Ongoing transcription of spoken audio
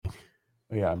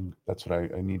Yeah, that's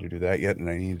what I need to do that yet, and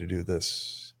I need to do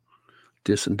this.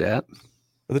 This and that.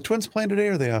 Are the Twins playing today,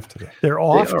 or are they off today? They're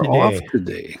off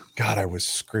today. God, I was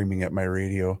screaming at my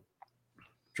radio,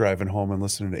 driving home and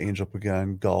listening to Angel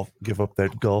Pagan give up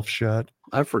that golf shot.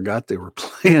 I forgot they were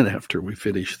playing after we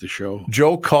finished the show.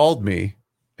 Joe called me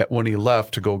when he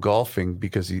left to go golfing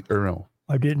because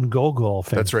I didn't go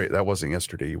golfing. That's right. That wasn't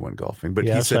yesterday. You went golfing, but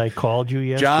yes, he said, I called you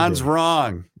yesterday. John's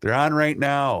wrong. They're on right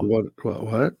now. What?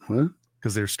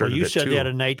 Because they're started. You at said 2. they had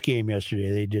a night game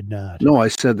yesterday. They did not. No, I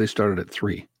said they started at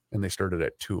 3. And they started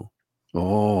at 2.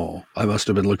 Oh, I must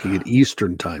have been looking at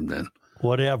Eastern time then.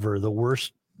 Whatever. The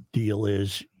worst deal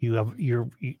is you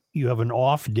have an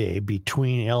off day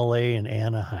between LA and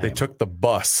Anaheim. They took the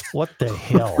bus. What the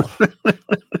hell?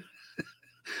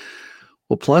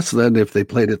 Well, plus then if they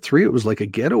played at 3, it was like a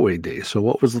getaway day. So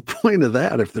what was the point of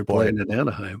that if they're playing in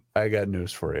Anaheim? I got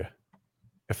news for you.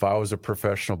 If I was a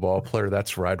professional ball player,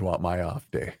 that's where I'd want my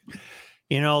off day.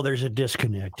 There's a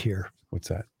disconnect here. What's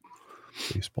that?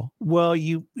 Baseball? Well,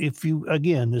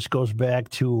 this goes back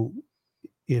to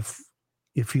if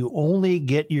you only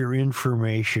get your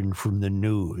information from the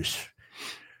news,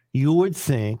 you would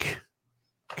think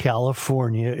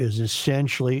California is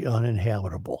essentially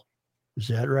uninhabitable. Is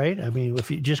that right? I mean, if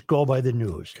you just go by the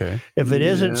news, okay. If it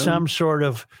isn't some sort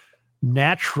of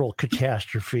natural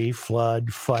catastrophe,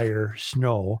 flood, fire,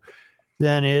 snow,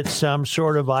 then it's some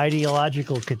sort of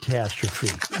ideological catastrophe,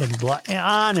 and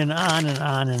on and on and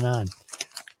on and on.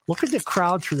 Look at the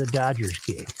crowd for the Dodgers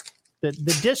game. The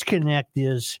disconnect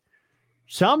is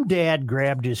some dad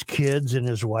grabbed his kids and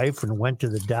his wife and went to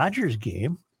the Dodgers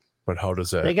game. But how does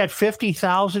that? They got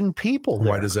 50,000 people there.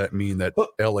 Why does that mean that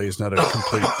LA is not a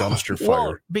complete dumpster fire?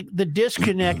 Well, the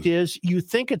disconnect is you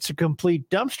think it's a complete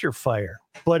dumpster fire,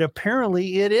 but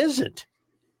apparently it isn't.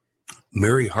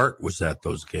 Mary Hart was at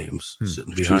those games,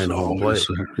 sitting behind home plate.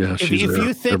 Yeah, if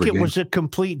you think it was a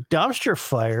complete dumpster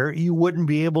fire, you wouldn't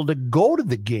be able to go to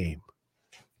the game.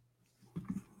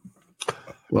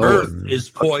 Well, Earth is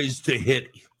poised to hit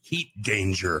heat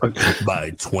danger by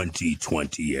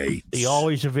 2028. The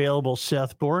always available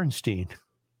Seth Borenstein.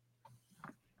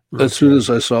 As soon as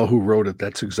I saw who wrote it,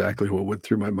 that's exactly what went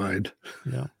through my mind.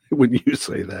 Yeah. When you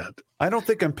say that. I don't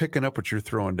think I'm picking up what you're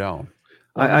throwing down.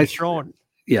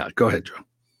 Yeah, go ahead, Joe.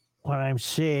 What I'm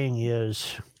saying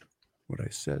is what I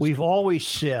said. We've always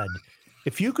said,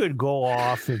 if you could go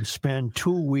off and spend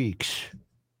 2 weeks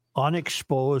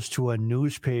unexposed to a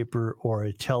newspaper or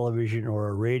a television or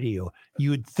a radio,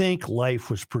 you'd think life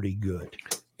was pretty good.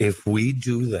 If we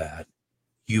do that,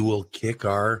 you will kick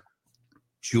our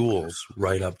jewels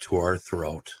right up to our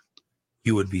throat.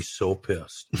 You would be so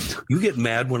pissed. You get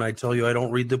mad when I tell you I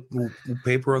don't read the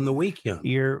paper on the weekend.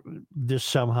 This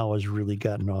somehow has really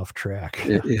gotten off track.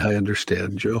 Yeah, I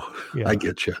understand, Joe. Yeah. I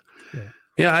get you.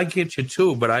 Yeah, I get you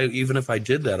too. But even if I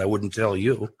did that, I wouldn't tell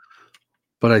you.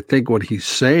 But I think what he's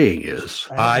saying is,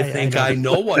 I think I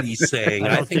know what he's saying.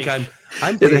 I think I'm.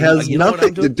 It has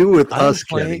nothing to do with us,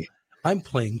 Kenny. I'm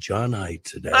playing John I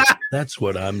today. That's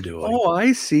what I'm doing. Oh,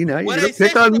 I see. Now you're gonna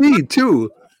pick on me too.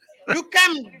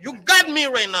 You got me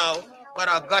right now, but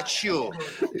I got you.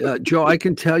 Joe, I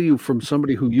can tell you from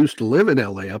somebody who used to live in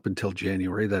LA up until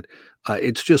January that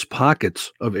it's just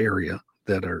pockets of area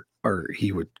that are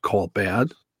he would call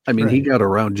bad. I mean, He got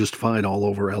around just fine all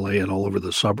over LA and all over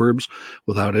the suburbs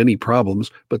without any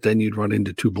problems. But then you'd run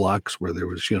into 2 blocks where there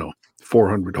was,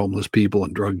 400 homeless people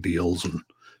and drug deals and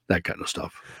that kind of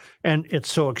stuff. And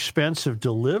it's so expensive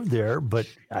to live there, but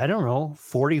I don't know,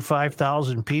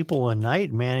 45,000 people a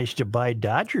night managed to buy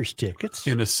Dodgers tickets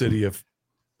in a city of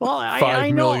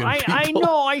I know.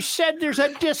 I said there's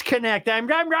a disconnect. I'm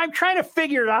trying to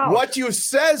figure it out. What you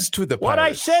says to the pirate? What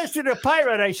I says to the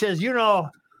pirate, I says,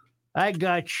 I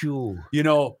got you.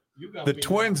 The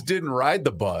Twins didn't ride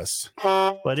the bus.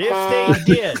 But if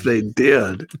they did. They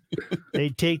did.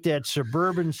 They'd take that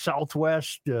suburban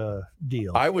Southwest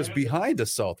deal. I was behind a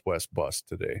Southwest bus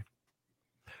today.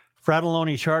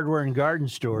 Fratelloni's Hardware and Garden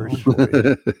Stores.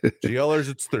 GLers,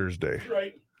 it's Thursday.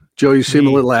 Right. Joe, you seem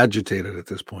a little agitated at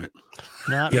this point.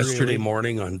 Not Yesterday really.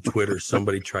 morning on Twitter,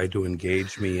 somebody tried to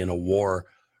engage me in a war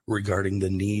regarding the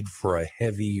need for a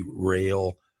heavy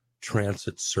rail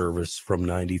transit service from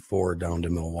 94 down to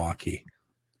Milwaukee.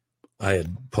 I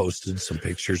had posted some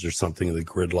pictures or something of the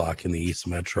gridlock in the East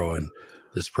Metro, and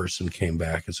this person came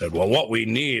back and said, well, what we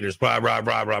need is blah, blah,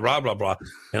 blah, blah, blah, blah, blah.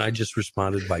 And I just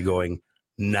responded by going,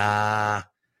 nah,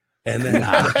 And then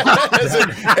As in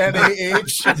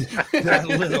NAH. that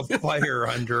lit a fire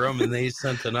under them, and they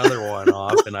sent another one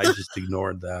off, and I just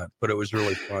ignored that. But it was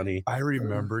really funny. I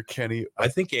remember, Kenny, I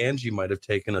think Angie might have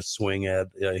taken a swing at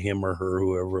him or her,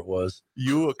 whoever it was.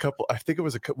 I think it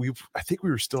was I think we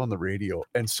were still on the radio,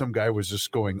 and some guy was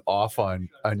just going off on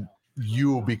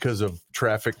you because of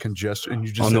traffic congestion. And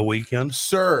you just On said, the weekend?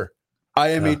 Sir, I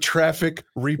am a traffic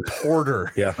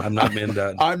reporter. Yeah, I'm not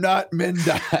MnDOT. I'm not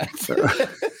MnDOT.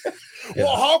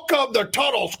 Well, how come the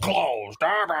tunnel's closed?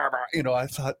 You know, I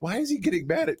thought, why is he getting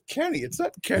mad at Kenny? It's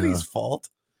not Kenny's fault.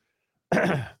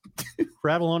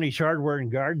 Fratelloni's Hardware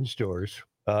and Garden Stores.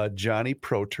 Johnny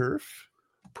Pro Turf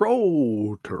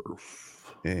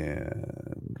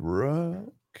and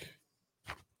Rook.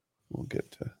 We'll get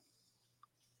to.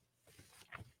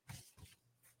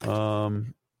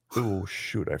 Oh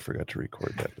shoot! I forgot to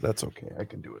record that. But that's okay. I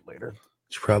can do it later.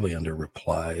 It's probably under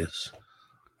replies.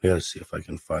 I got to see if I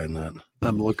can find that.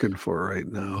 I'm looking for it right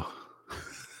now.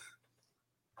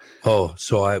 Oh,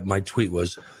 so my tweet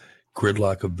was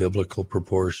gridlock of biblical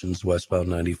proportions, westbound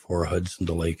 94 Hudson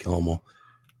to Lake Elmo.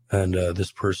 And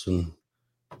this person,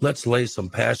 let's lay some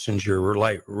passenger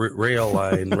rail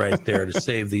line right there to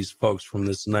save these folks from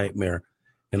this nightmare.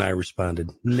 And I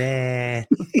responded, nah.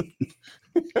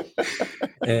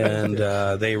 And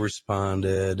they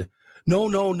responded,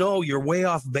 no, you're way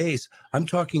off base. I'm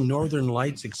talking Northern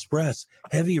Lights Express,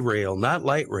 heavy rail, not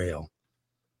light rail.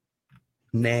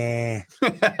 Nah. Nah.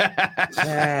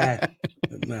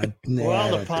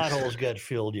 Well, the potholes got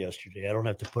filled yesterday. I don't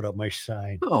have to put up my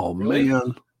sign. Oh,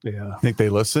 man. Yeah. Think they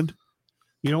listened?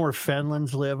 You know where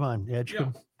Fenlands live on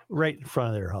Edgecombe? Yeah. Right in front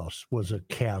of their house was a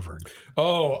cavern.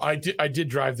 Oh, I did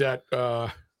drive that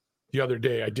the other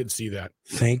day. I did see that.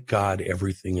 Thank God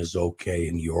everything is okay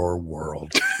in your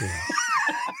world. Yeah.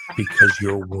 Because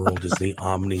your world is the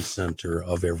omni-center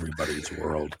of everybody's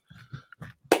world.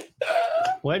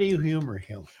 Why do you humor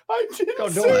him? I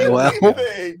didn't say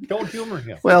anything. Don't humor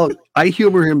him. Well, I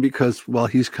humor him because,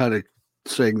 he's kind of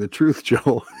saying the truth,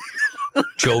 Joe.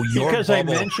 Joe, because I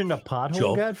mentioned a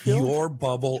pothole got filled? Your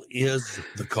bubble is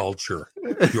the culture.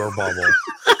 Your bubble.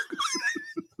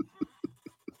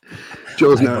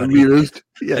 Joe's not amused.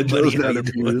 Yeah, Joe's not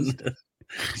amused.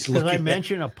 Because I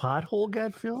mentioned a pothole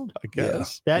got filled? I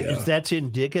guess. That's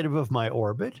indicative of my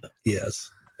orbit? Yes.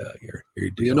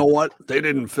 You know what? They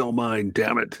didn't fill mine,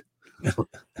 damn it.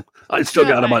 I still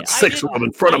got about 6 of them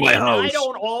in front of my house. I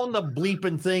don't own the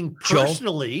bleeping thing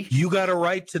personally. Joe, you got a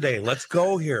right today. Let's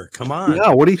go here. Come on. Yeah,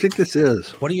 what do you think this is?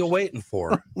 What are you waiting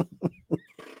for?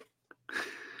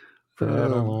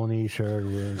 Fratelloni's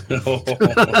Hardware.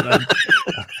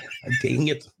 Dang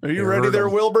it. Are you ready there,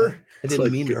 Wilbur? I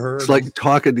didn't mean to hurt. It's like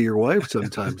talking to your wife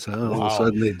sometimes, huh? All of a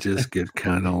sudden they just get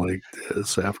kind of like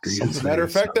this after you. As a matter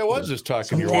of fact, I was just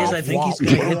talking to your wife. I think he's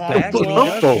going to hit back.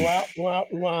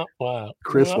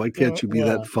 Chris, why can't you be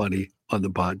that funny on the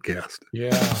podcast?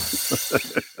 Yeah.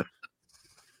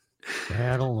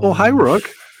 Oh, hi, Rook.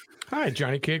 Hi,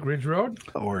 Johnny Cake Ridge Road.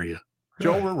 How are you?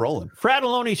 Joe, we're rolling.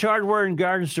 Fratelloni's Hardware and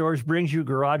Garden Stores brings you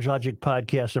Garage Logic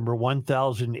Podcast number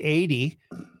 1080,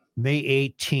 May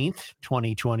 18th,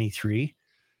 2023.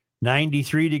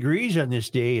 93 degrees on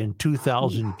this day in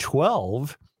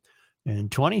 2012,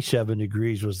 and 27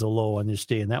 degrees was the low on this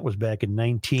day, and that was back in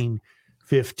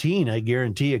 1915. I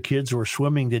guarantee you kids were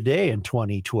swimming today in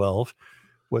 2012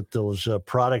 with those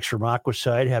products from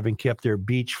Aquaside, having kept their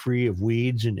beach free of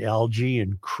weeds and algae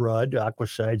and crud.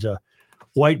 Aquaside's a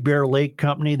White Bear Lake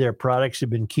company. Their products have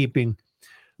been keeping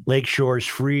lake shores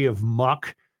free of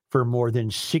muck for more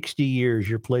than 60 years.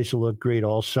 Your place will look great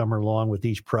all summer long with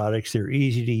these products. They're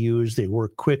easy to use. They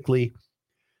work quickly,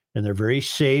 and they're very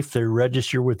safe. They're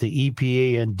registered with the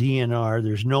EPA and DNR.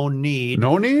 There's no need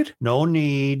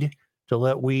to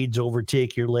let weeds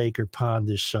overtake your lake or pond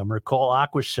this summer. Call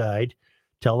Aquaside.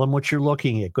 Tell them what you're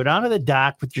looking at. Go down to the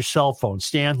dock with your cell phone.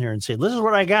 Stand there and say, this is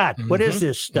what I got. Mm-hmm. What is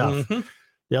this stuff? Mm-hmm.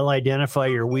 They'll identify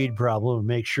your weed problem and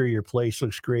make sure your place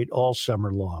looks great all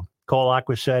summer long. Call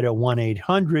Aquaside at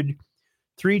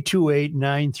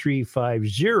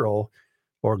 1-800-328-9350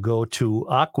 or go to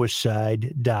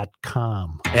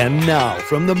aquaside.com. And now,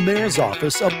 from the mayor's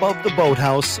office above the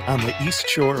boathouse on the east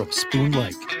shore of Spoon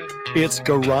Lake, it's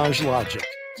Garage Logic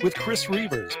with Chris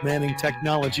Reavers manning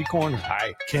Technology Corner.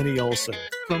 Hi. Kenny Olson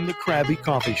from the Krabby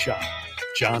Coffee Shop.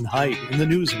 John Haidt in the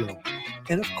newsroom.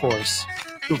 And, of course,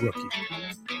 the Rookie.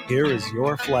 Here is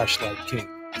your flashlight king,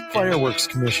 fireworks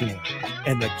commissioner,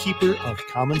 and the keeper of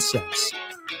common sense,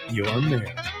 your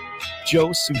mayor, Joe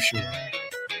Souchere.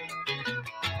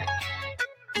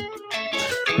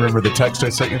 Remember the text I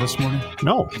sent you this morning?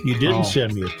 No, you didn't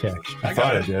send me a text. I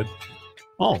thought I did.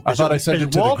 Oh, I thought I sent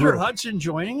it to the Walter group. Hudson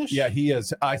joining us? Yeah, he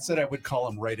is. I said I would call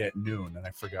him right at noon, and I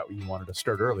forgot you wanted to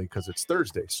start early because it's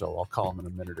Thursday, so I'll call him in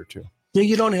a minute or two. Yeah,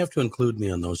 you don't have to include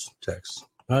me on those texts.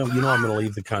 I'm going to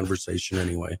leave the conversation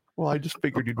anyway. Well, I just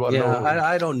figured you'd want to know.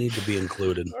 I don't need to be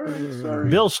included. Sorry.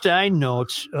 Bill Stein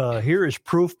notes, here is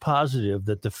proof positive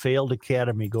that the failed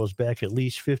academy goes back at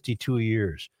least 52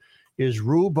 years. Is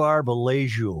rhubarb a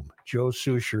legume? Joe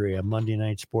Souchere on Monday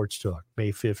Night Sports Talk,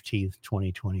 May 15th,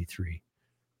 2023.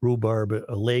 Rhubarb,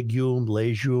 a legume.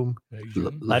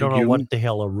 I don't know what the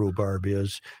hell a rhubarb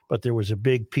is, but there was a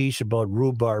big piece about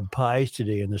rhubarb pies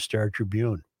today in the Star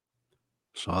Tribune.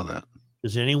 Saw that.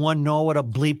 Does anyone know what a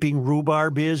bleeping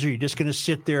rhubarb is, or are you just going to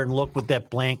sit there and look with that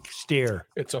blank stare?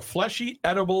 It's a fleshy,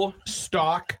 edible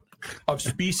stalk of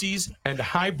species and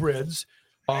hybrids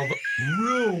of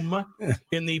rheum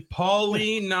in the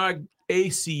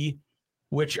Pollinaceae,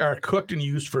 which are cooked and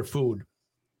used for food.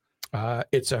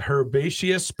 It's a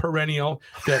herbaceous perennial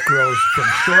that grows from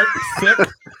short, thick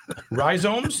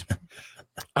rhizomes.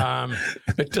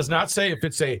 It does not say if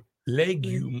it's a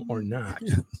legume or not.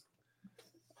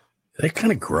 They're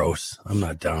kind of gross. I'm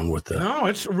not down with that. No,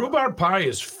 it's rhubarb pie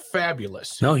is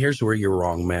fabulous. No, here's where you're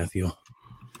wrong, Matthew.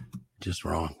 Just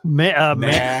wrong.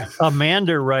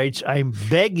 Amanda writes, I'm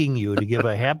begging you to give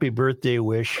a happy birthday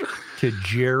wish to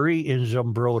Jerry in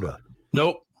Zumbrota.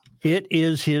 Nope. It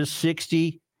is his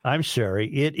 76th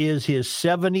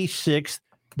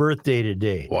birthday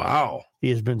today. Wow. He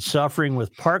has been suffering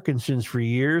with Parkinson's for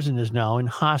years and is now in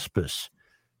hospice.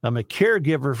 I'm a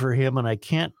caregiver for him, and I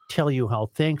can't tell you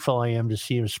how thankful I am to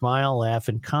see him smile, laugh,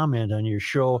 and comment on your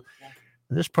show.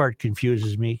 This part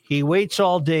confuses me. He waits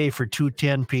all day for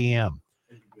 2:10 p.m.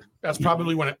 That's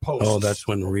probably when it posts. Oh, that's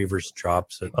when Reavers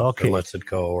drops it. Okay. Or lets it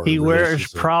go. Or he wears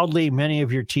releases it. proudly many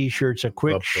of your T-shirts. A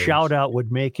quick Updates. shout out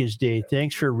would make his day.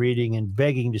 Thanks for reading and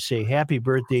begging to say happy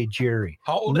birthday, Jerry.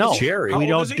 How old No, is Jerry? we How old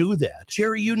don't is he? do that.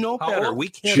 Jerry, you know How better. old? We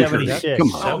can't 76. do that.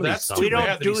 Come on. Oh, that's too We don't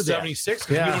bad that do he's that. 76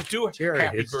 because Yeah. we don't do Jerry,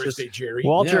 happy it's birthday, just- Jerry.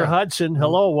 Walter Yeah. Hudson.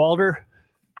 Hello, Walter.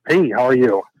 Hey, how are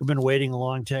you? We've been waiting a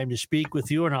long time to speak with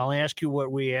you, and I'll ask you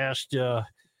what we asked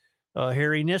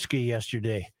Harry Niske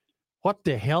yesterday. What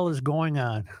the hell is going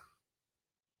on?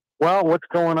 Well, what's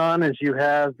going on is you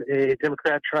have a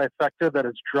Democrat trifecta that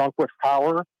is drunk with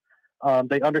power.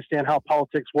 They understand how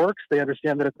politics works. They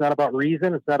understand that it's not about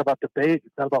reason. It's not about debate.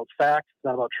 It's not about facts. It's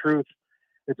not about truth.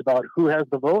 It's about who has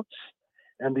the votes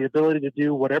and the ability to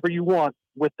do whatever you want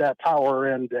with that power.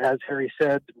 And as Harry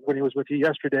said when he was with you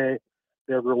yesterday,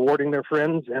 they're rewarding their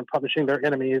friends and punishing their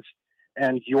enemies,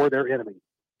 and you're their enemy.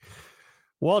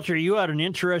 Walter, you had an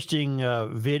interesting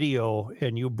video,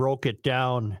 and you broke it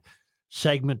down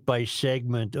segment by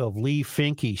segment of Lee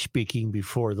Finke speaking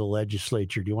before the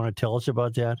legislature. Do you want to tell us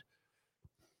about that?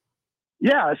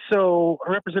 Yeah, so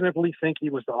Representative Lee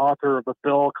Finke was the author of a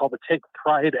bill called the Take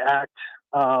Pride Act,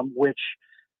 which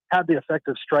had the effect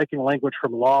of striking language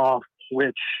from law,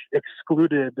 which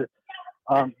excluded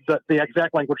the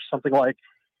exact language, something like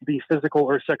the physical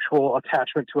or sexual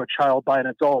attachment to a child by an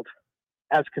adult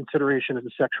as consideration of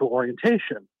the sexual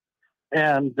orientation.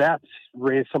 And that's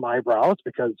raised some eyebrows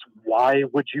because why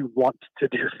would you want to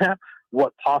do that?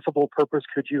 What possible purpose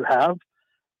could you have?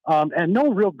 And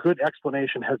no real good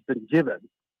explanation has been given.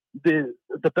 The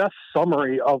best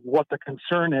summary of what the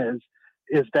concern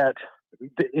is that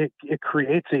it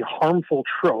creates a harmful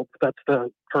trope, that's the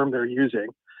term they're using,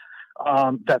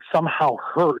 that somehow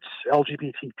hurts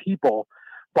LGBT people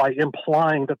by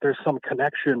implying that there's some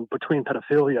connection between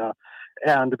pedophilia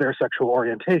and their sexual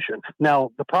orientation.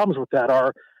 Now, the problems with that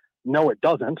are, no, it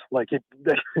doesn't. Like it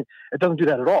doesn't do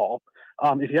that at all.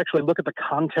 If you actually look at the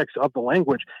context of the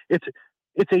language, it's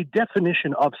a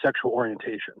definition of sexual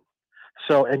orientation.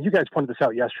 So, and you guys pointed this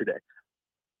out yesterday.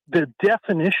 The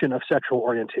definition of sexual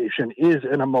orientation is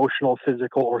an emotional,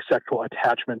 physical, or sexual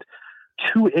attachment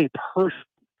to a person.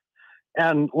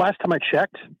 And last time I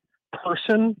checked,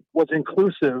 person was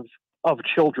inclusive of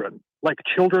children. Like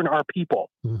children are people.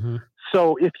 Mm-hmm.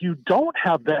 So if you don't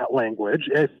have that language,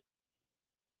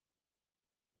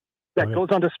 goes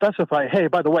on to specify, hey,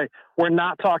 by the way, we're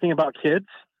not talking about kids,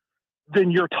 then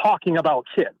you're talking about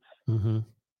kids. Mm-hmm.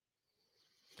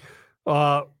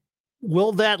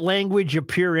 Will that language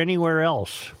appear anywhere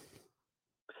else?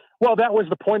 Well, that was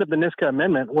the point of the Niska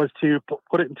Amendment, was to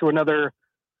put it into another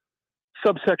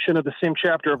subsection of the same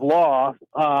chapter of law,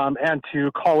 and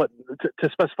to call it, to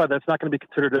specify that it's not going to be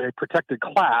considered a protected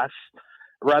class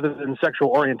rather than sexual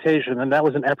orientation. And that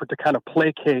was an effort to kind of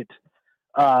placate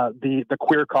the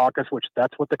queer caucus, which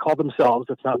that's what they call themselves.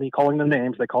 It's not me calling them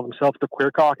names. They call themselves the queer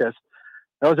caucus.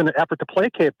 That was an effort to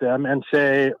placate them and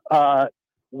say,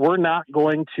 we're not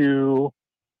going to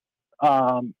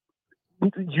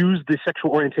use the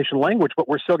sexual orientation language, but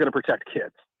we're still going to protect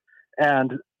kids.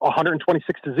 And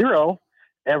 126-0,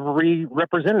 every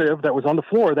representative that was on the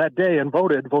floor that day and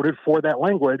voted for that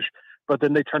language. But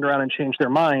then they turned around and changed their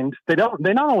mind. They not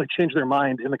only changed their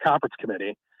mind in the conference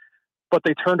committee, but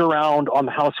they turned around on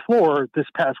the House floor this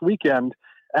past weekend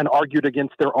and argued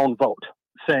against their own vote,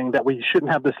 saying that we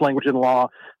shouldn't have this language in law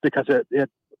because it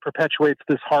perpetuates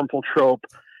this harmful trope,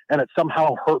 and it's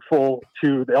somehow hurtful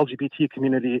to the LGBT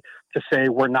community to say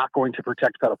we're not going to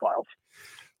protect pedophiles.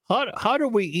 How do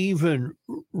we even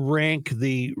rank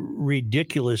the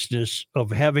ridiculousness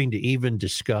of having to even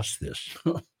discuss this?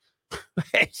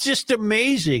 It's just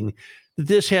amazing that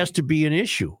this has to be an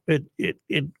issue.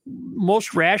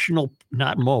 Most rational,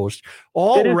 not most,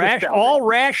 all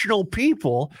rational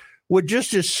people would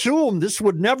just assume this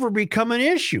would never become an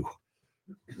issue.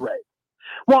 Right.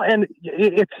 Well, and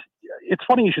it's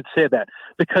funny you should say that,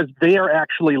 because they are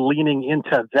actually leaning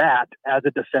into that as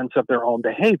a defense of their own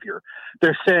behavior.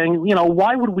 They're saying,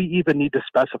 why would we even need to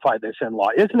specify this in law?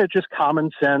 Isn't it just common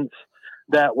sense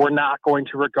that we're not going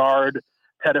to regard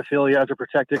pedophilia as a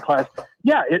protected class?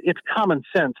 Yeah, it's common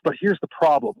sense, but here's the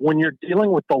problem. When you're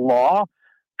dealing with the law,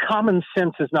 common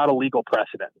sense is not a legal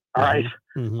precedent, all right?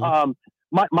 Mm-hmm.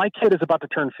 My kid is about to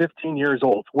turn 15 years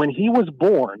old. When he was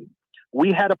born,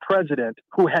 we had a president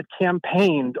who had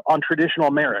campaigned on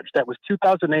traditional marriage. That was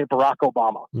 2008 Barack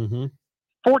Obama. Mm-hmm.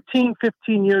 14,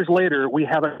 15 years later, we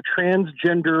have a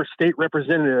transgender state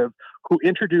representative who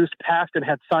introduced, passed, and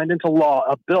had signed into law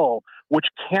a bill which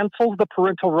cancels the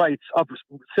parental rights of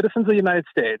citizens of the United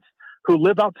States who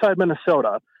live outside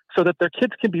Minnesota so that their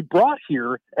kids can be brought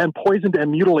here and poisoned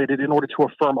and mutilated in order to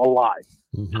affirm a lie.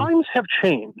 Mm-hmm. Times have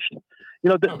changed.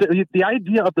 The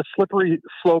idea of the slippery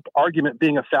slope argument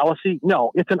being a fallacy,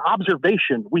 no, it's an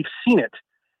observation. We've seen it.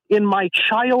 In my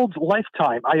child's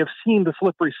lifetime, I have seen the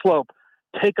slippery slope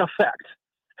take effect.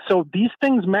 So these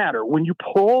things matter. When you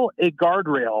pull a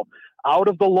guardrail out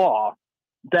of the law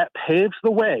that paves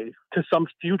the way to some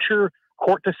future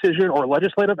court decision or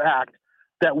legislative act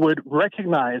that would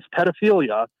recognize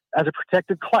pedophilia as a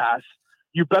protected class,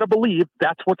 you better believe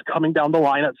that's what's coming down the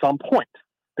line at some point,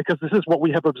 because this is what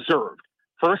we have observed.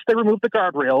 First, they remove the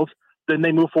guardrails, then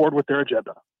they move forward with their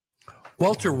agenda.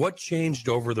 Walter, what changed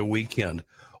over the weekend?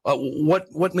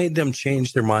 What made them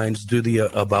change their minds, do the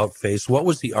about face? What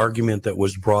was the argument that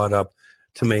was brought up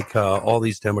to make all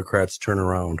these Democrats turn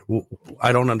around?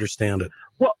 I don't understand it.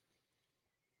 Well,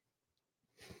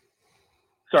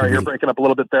 sorry, you're breaking up a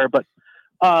little bit there, but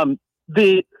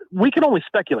we can only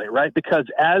speculate, right? Because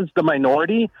as the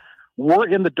minority, we're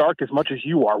in the dark as much as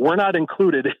you are. We're not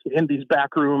included in these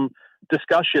backroom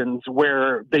discussions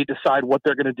where they decide what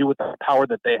they're going to do with the power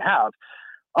that they have.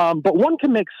 But one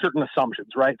can make certain assumptions,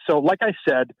 right? So like I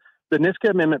said, the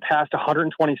Niska Amendment passed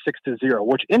 126-0,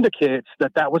 which indicates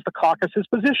that was the caucus's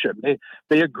position.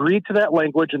 They agreed to that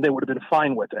language and they would have been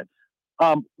fine with it.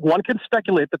 One can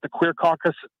speculate that the Queer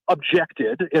Caucus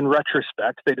objected in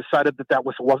retrospect. They decided that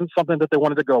wasn't something that they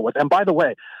wanted to go with. And by the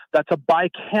way, that's a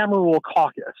bicameral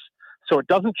caucus. So it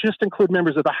doesn't just include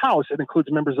members of the House, it includes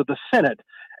members of the Senate.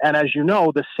 And as you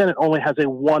know, the Senate only has a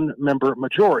one-member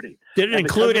majority. Did it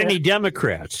include any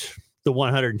Democrats, the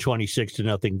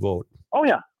 126-0 vote? Oh,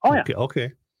 yeah.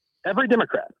 Okay. Every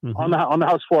Democrat on the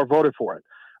House floor voted for it.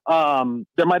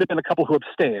 There might have been a couple who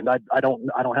abstained. I don't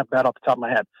have that off the top of my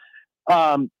head.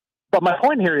 But my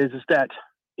point here is that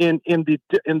in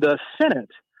the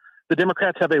Senate, the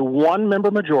Democrats have a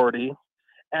one-member majority,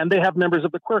 and they have members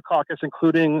of the Queer Caucus,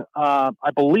 including,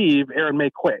 I believe, Aaron May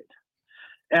Quaid.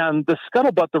 And the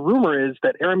scuttlebutt, the rumor is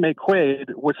that Aaron May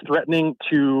Quaid was threatening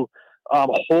to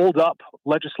hold up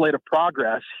legislative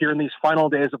progress here in these final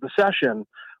days of the session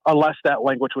unless that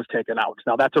language was taken out.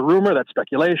 Now, that's a rumor, that's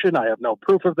speculation. I have no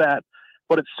proof of that,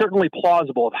 but it's certainly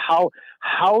plausible. Of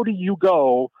how do you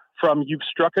go from you've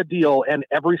struck a deal and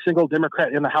every single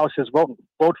Democrat in the House has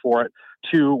vote for it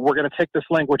to we're going to take this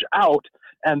language out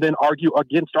and then argue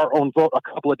against our own vote a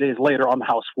couple of days later on the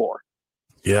House floor?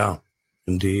 Yeah.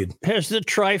 Indeed. Has the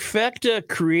trifecta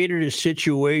created a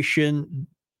situation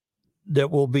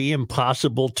that will be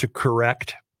impossible to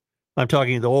correct? I'm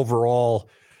talking the overall.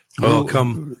 Oh,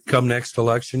 come next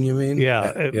election, you mean?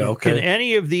 Yeah. Okay. Can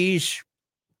any of these?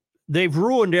 They've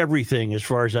ruined everything as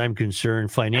far as I'm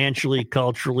concerned, financially,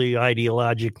 culturally,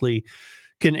 ideologically.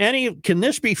 Can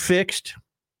this be fixed?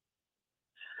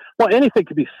 Well, anything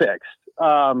can be fixed.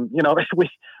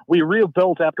 We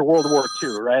rebuilt after World War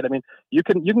II, right? I mean, you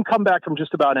can come back from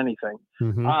just about anything,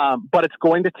 but it's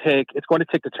going to take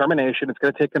determination, it's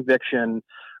going to take conviction,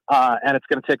 and it's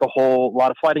going to take a whole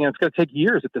lot of fighting, and it's going to take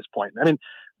years at this point. I mean,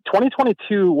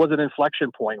 2022 was an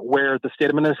inflection point where the state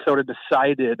of Minnesota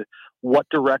decided what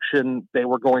direction they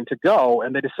were going to go,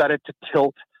 and they decided to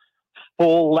tilt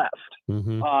full left.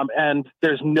 Mm-hmm. And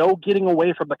there's no getting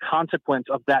away from the consequence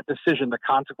of that decision, the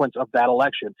consequence of that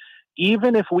election.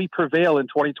 Even if we prevail in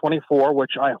 2024,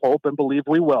 which I hope and believe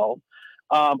we will,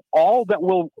 all that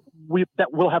will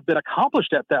have been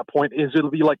accomplished at that point is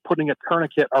it'll be like putting a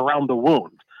tourniquet around the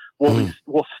wound.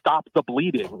 We'll stop the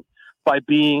bleeding by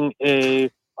being a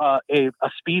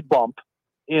speed bump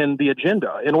in the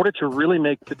agenda. In order to really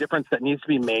make the difference that needs to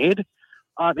be made,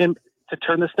 and to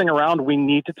turn this thing around, we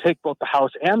need to take both the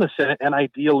House and the Senate, and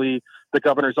ideally the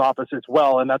governor's office as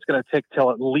well. And that's going to take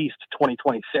till at least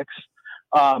 2026.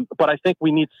 But I think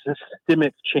we need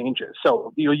systemic changes.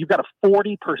 So, you've got a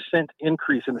 40%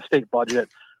 increase in the state budget.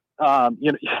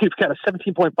 You've got a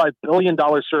 $17.5 billion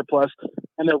surplus,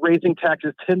 and they're raising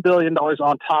taxes $10 billion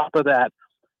on top of that.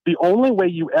 The only way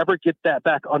you ever get that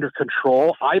back under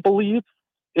control, I believe,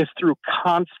 is through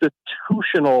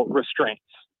constitutional restraints.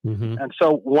 Mm-hmm. And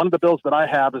so one of the bills that I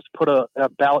have is put a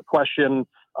ballot question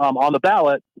on the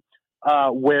ballot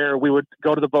where we would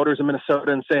go to the voters in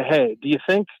Minnesota and say, hey, do you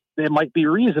think it might be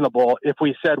reasonable if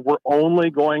we said we're only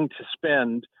going to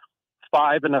spend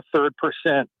 5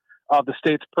 1/3% of the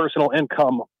state's personal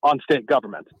income on state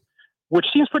government, which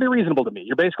seems pretty reasonable to me.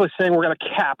 You're basically saying we're going to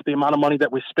cap the amount of money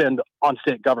that we spend on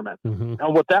state government. Mm-hmm.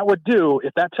 And what that would do,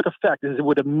 if that took effect, is it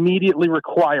would immediately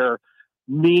require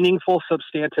meaningful,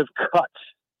 substantive cuts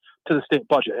to the state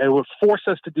budget. And it would force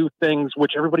us to do things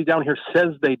which everybody down here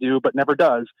says they do, but never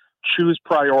does. Choose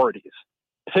priorities.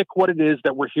 Pick what it is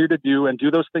that we're here to do and do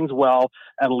those things well,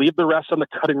 and leave the rest on the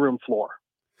cutting room floor.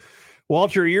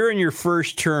 Walter, you're in your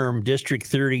first term, District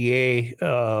 30A,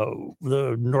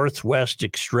 the northwest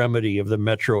extremity of the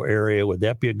metro area. Would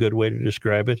that be a good way to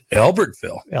describe it?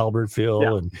 Albertville.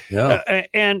 Yeah.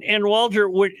 And Walter,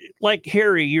 like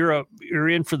Harry, you're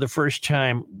in for the first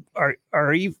time.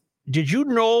 Are you? Did you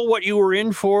know what you were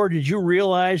in for? Did you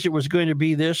realize it was going to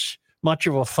be this much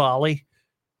of a folly?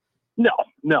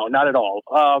 No, not at all.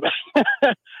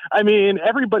 I mean,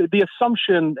 everybody, the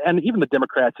assumption, and even the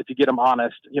Democrats, if you get them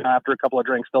honest, after a couple of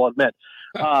drinks, they'll admit,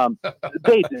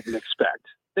 they didn't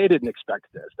expect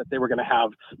this, that they were going to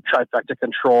have trifecta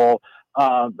control.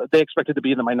 They expected to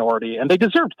be in the minority, and they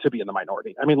deserved to be in the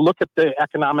minority. I mean, look at the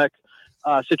economic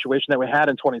situation that we had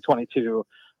in 2022.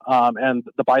 And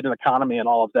the Biden economy and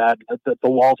all of that,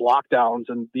 the Walls lockdowns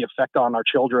and the effect on our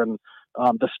children,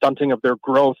 the stunting of their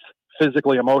growth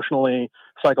physically, emotionally,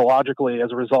 psychologically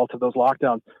as a result of those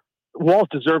lockdowns. Walls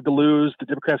deserve to lose. The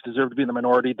Democrats deserve to be in the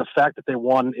minority. The fact that they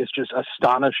won is just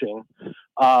astonishing.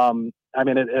 I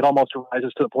mean, it almost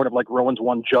rises to the point of like Rowan's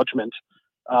one judgment.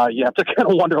 You have to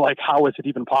kind of wonder, like, how is it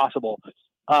even possible?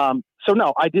 So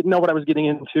no, I didn't know what I was getting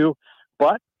into,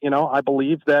 but I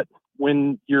believe that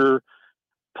when you're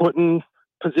put in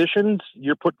positions,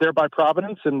 you're put there by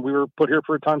Providence, and we were put here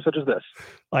for a time such as this.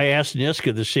 I asked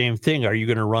Niska the same thing. Are you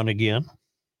going to run again?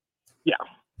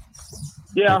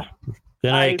 Yeah.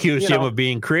 Then I accused him of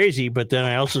being crazy, but then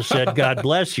I also said, God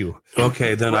bless you.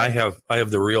 Okay, then I have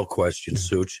the real question,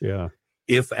 Such. Yeah.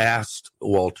 If asked,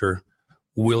 Walter,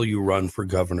 will you run for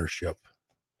governorship?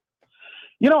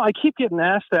 I keep getting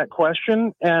asked that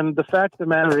question, and the fact of the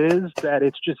matter is that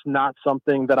it's just not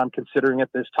something that I'm considering at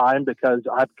this time, because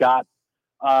I've got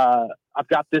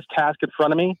this task in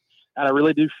front of me, and I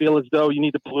really do feel as though you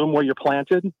need to bloom where you're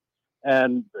planted,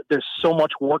 and there's so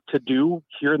much work to do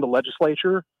here in the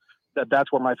legislature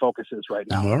that's where my focus is right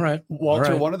now. All right.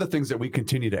 Walter, one of the things that we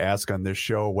continue to ask on this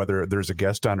show, whether there's a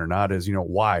guest on or not, is,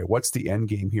 why? What's the end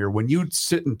game here? When you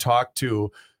sit and talk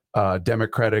to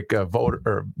Democratic voter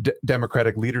or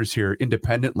Democratic leaders here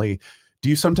independently, do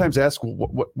you sometimes ask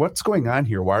what's going on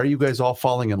here? Why are you guys all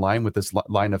falling in line with this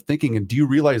line of thinking? And do you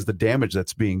realize the damage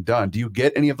that's being done? Do you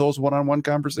get any of those one-on-one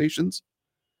conversations?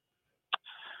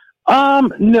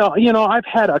 No, I've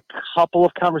had a couple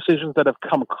of conversations that have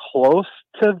come close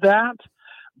to that,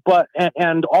 but,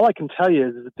 and all I can tell you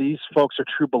is that these folks are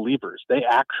true believers. They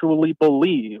actually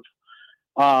believe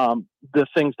the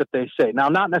things that they say. Now,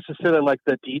 not necessarily like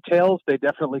the details. They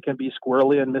definitely can be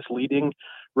squirrely and misleading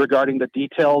regarding the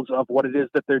details of what it is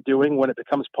that they're doing when it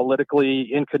becomes politically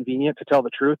inconvenient to tell the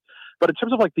truth. But in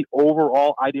terms of like the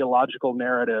overall ideological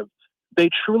narrative, they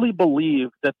truly believe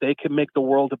that they can make the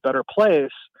world a better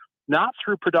place, not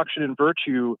through production and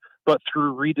virtue, but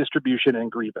through redistribution and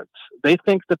grievance. They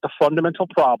think that the fundamental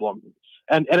problem,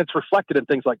 and it's reflected in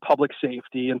things like public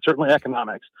safety and certainly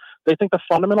economics, they think the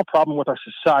fundamental problem with our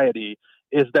society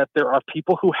is that there are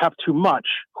people who have too much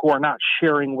who are not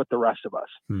sharing with the rest of us.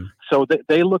 So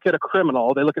they look at a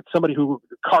criminal, they look at somebody who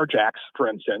carjacks, for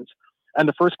instance, And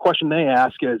the first question they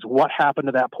ask is, what happened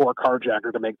to that poor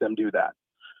carjacker to make them do that?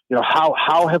 You know,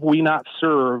 how have we not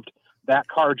served that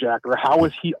carjacker? How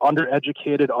is he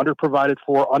undereducated, underprovided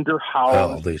for, underhoused?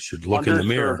 Well, they should look in the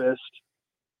mirror.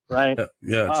 Right?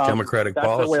 Yeah, it's democratic that's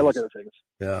policy. the way I look at things.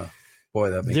 Yeah. Boy,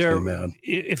 that makes me mad.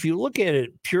 If you look at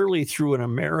it purely through an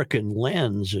American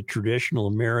lens, a traditional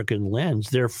American lens,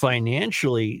 they're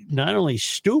financially not only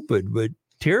stupid, but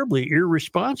terribly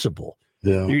irresponsible.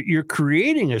 Yeah. You're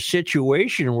creating a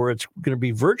situation where it's going to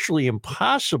be virtually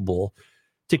impossible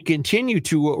to continue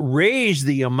to raise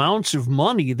the amounts of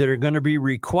money that are going to be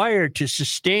required to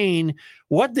sustain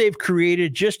what they've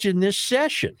created just in this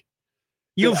session.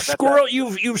 You've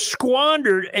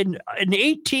squandered an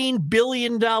 $18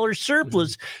 billion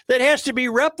surplus that has to be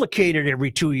replicated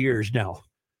every 2 years now.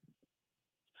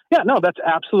 Yeah, no, that's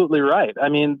absolutely right. I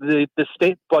mean, the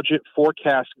state budget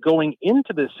forecast going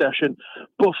into this session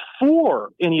before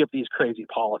any of these crazy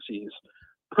policies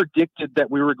predicted that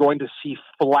we were going to see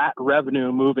flat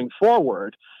revenue moving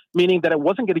forward, meaning that it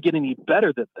wasn't going to get any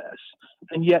better than this.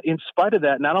 And yet, in spite of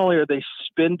that, not only are they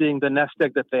spending the nest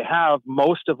egg that they have,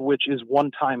 most of which is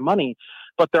one-time money,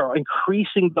 but they're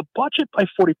increasing the budget by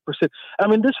 40%. I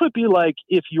mean, this would be like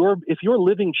if you're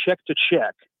living check to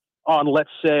check on, let's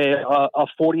say, a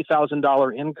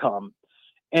 $40,000 income,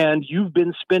 and you've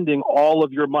been spending all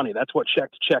of your money. That's what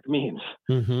check to check means.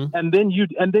 Mm-hmm. And then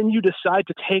you decide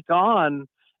to take on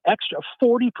extra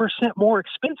 40% more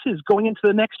expenses going into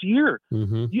the next year.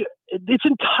 Mm-hmm. It's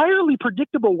entirely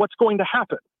predictable what's going to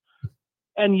happen.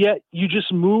 And yet you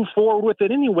just move forward with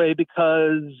it anyway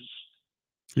because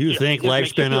you think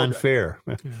life's been unfair.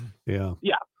 Yeah.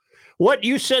 What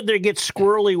you said there gets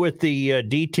squirrely with the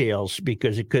details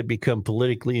because it could become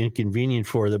politically inconvenient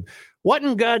for them. What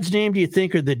in God's name do you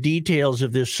think are the details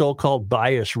of this so-called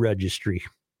bias registry?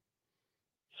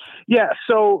 Yeah,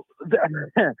 so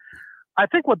I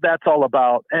think what that's all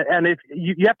about, and if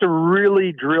you have to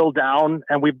really drill down,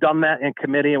 and we've done that in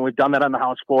committee and we've done that on the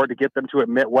House floor to get them to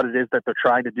admit what it is that they're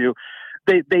trying to do.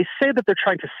 They say that they're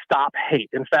trying to stop hate.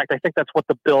 In fact, I think that's what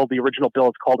the original bill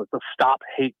is called. It's the Stop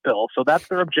Hate Bill. So that's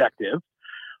their objective,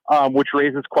 which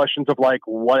raises questions of like,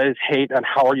 what is hate and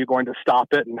how are you going to stop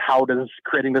it? And how does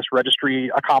creating this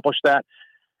registry accomplish that?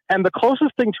 And the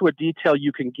closest thing to a detail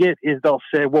you can get is they'll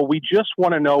say, well, we just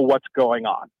want to know what's going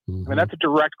on. Mm-hmm. I mean, that's a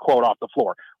direct quote off the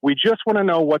floor. We just want to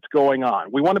know what's going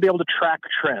on. We want to be able to track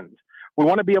trends. We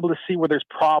want to be able to see where there's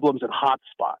problems and hot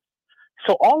spots.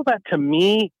 So all of that, to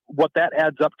me, what that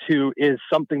adds up to is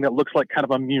something that looks like kind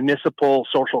of a municipal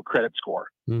social credit score,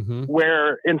 mm-hmm.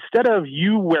 where instead of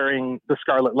you wearing the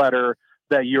scarlet letter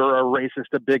that you're a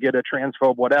racist, a bigot, a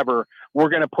transphobe, whatever, we're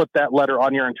going to put that letter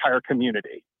on your entire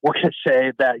community. We're going to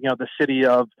say that, the city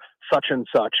of such and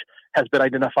such has been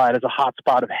identified as a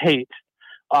hotspot of hate.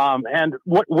 And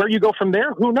where you go from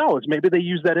there, who knows? Maybe they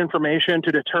use that information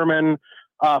to determine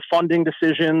funding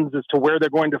decisions as to where they're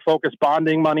going to focus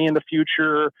bonding money in the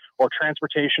future or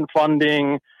transportation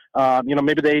funding.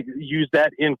 Maybe they use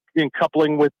that in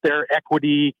coupling with their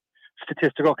equity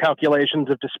statistical calculations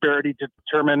of disparity to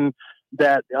determine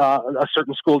that a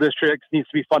certain school district needs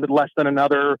to be funded less than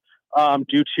another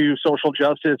due to social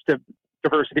justice, to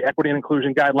diversity, equity, and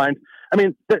inclusion guidelines. I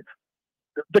mean, the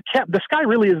sky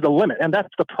really is the limit, and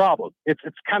that's the problem. It's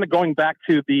kind of going back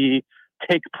to the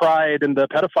take pride in the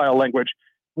pedophile language.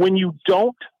 When you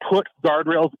don't put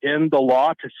guardrails in the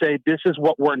law to say this is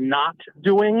what we're not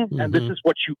doing mm-hmm. and this is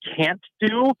what you can't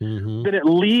do, mm-hmm. then it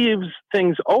leaves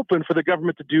things open for the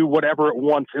government to do whatever it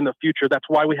wants in the future. That's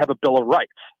why we have a Bill of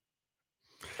Rights,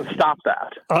 to stop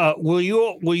that. Will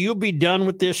you be done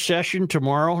with this session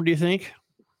tomorrow, do you think?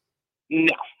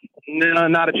 No,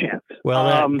 not a chance.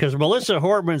 Well, because Melissa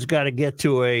Hortman's got to get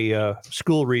to a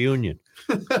school reunion.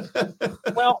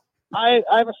 Well, I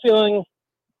have a feeling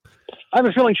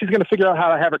she's going to figure out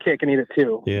how to have her cake and eat it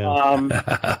too.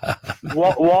 Yeah.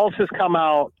 Walsh has come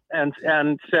out and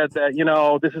said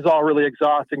that, this is all really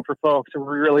exhausting for folks and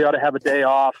we really ought to have a day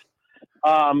off.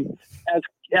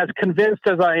 As convinced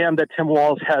as I am that Tim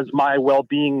Walsh has my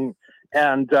well-being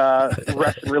and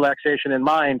rest and relaxation in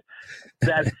mind,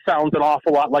 that sounds an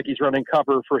awful lot like he's running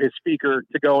cover for his speaker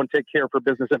to go and take care for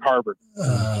business at Harvard.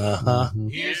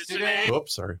 Here's today.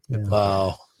 Oops, sorry. Yeah.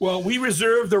 Wow. Well, we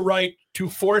reserve the right to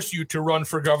force you to run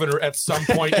for governor at some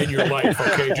point in your life,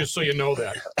 okay? Just so you know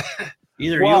that.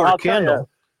 Either you or I'll Kendall.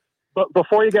 But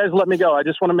before you guys let me go, I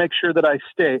just want to make sure that I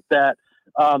state that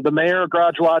the mayor of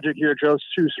Garage Logic here, Joe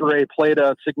Sousaray, played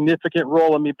a significant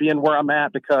role in me being where I'm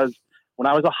at, because when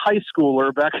I was a high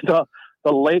schooler back in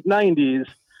the late 90s,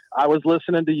 I was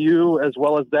listening to you as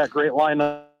well as that great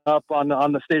lineup on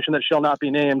the station that shall not be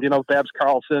named, Babs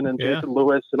Carlson and Jason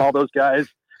Lewis and all those guys.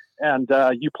 and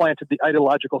you planted the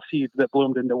ideological seeds that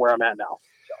bloomed into where I'm at now.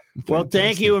 Well,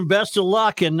 thank you and best of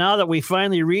luck. And now that we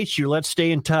finally reached you, let's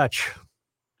stay in touch.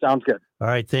 Sounds good. All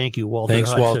right. Thank you, Walter. Thanks,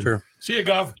 Hudson, Walter. See you,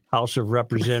 Gov. House of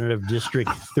Representative District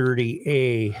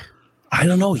 30A. I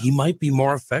don't know. He might be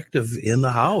more effective in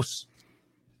the House.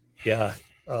 Yeah.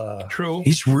 True.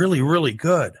 He's really, really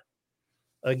good.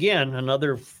 Again,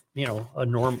 another, a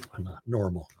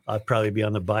normal. I'd probably be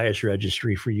on the bias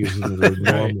registry for using the word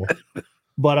normal.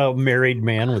 But a married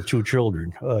man with 2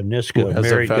 children, Niska, a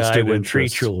married guy with 3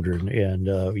 children, and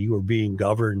you were being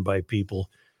governed by people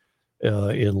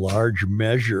in large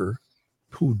measure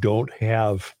who don't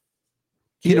have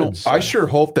kids. I sure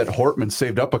hope that Hortman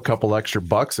saved up a couple extra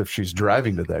bucks if she's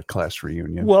driving to that class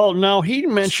reunion. Well, now he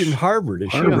mentioned Harvard. Is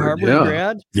she a Harvard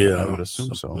grad? Yeah, I would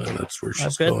assume so. That's where I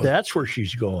she's bet going. that's where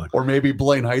she's going. Or maybe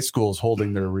Blaine High School is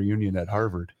holding their reunion at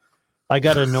Harvard. I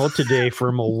got a note today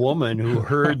from a woman who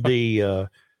heard the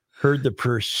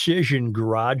precision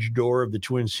garage door of the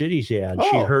Twin Cities ad.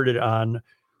 She heard it on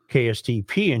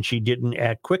KSTP and she didn't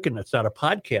act quick enough. It's not a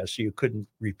podcast, so you couldn't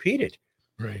repeat it.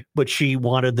 Right. But she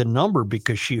wanted the number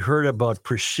because she heard about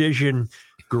precision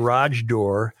garage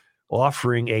door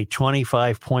offering a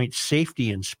 25-point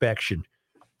safety inspection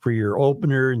for your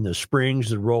opener and the springs,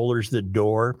 the rollers, the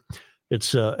door.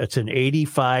 It's an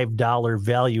 $85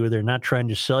 value. They're not trying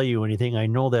to sell you anything. I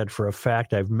know that for a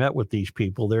fact. I've met with these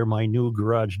people. They're my new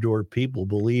garage door people,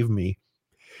 believe me.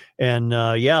 And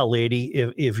yeah, lady,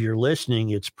 if you're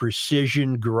listening, it's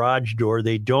Precision Garage Door.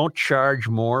 They don't charge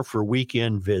more for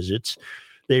weekend visits.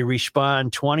 They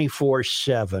respond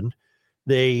 24/7.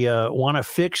 They want to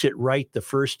fix it right the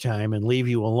first time and leave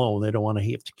you alone. They don't want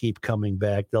to have to keep coming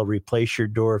back. They'll replace your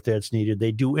door if that's needed.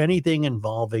 They do anything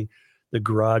involving the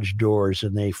garage doors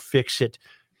and they fix it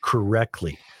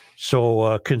correctly.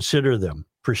 So consider them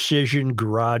Precision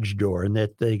Garage Door, and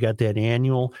that they got that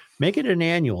annual, make it an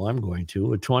annual. I'm going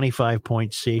to a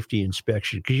 25-point safety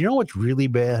inspection. Because you know what's really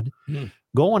bad?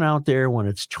 Going out there when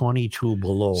it's 22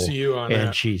 below. See you on and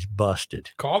that. She's busted.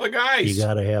 Call the guys. You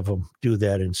got to have them do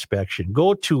that inspection.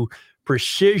 Go to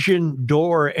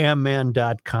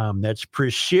precisiondoormn.com. That's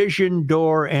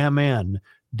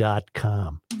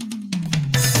precisiondoormn.com.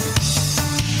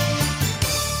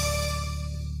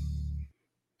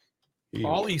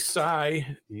 Poli Sci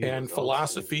and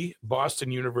Philosophy,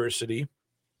 Boston University.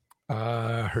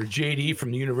 Her JD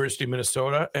from the University of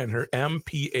Minnesota and her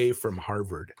MPA from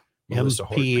Harvard. Melissa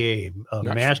MPA,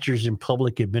 Master's in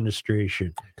Public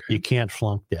Administration. Okay. You can't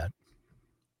flunk that.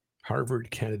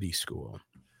 Harvard Kennedy School.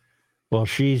 Well,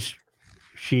 she's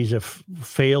a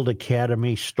failed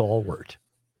academy stalwart.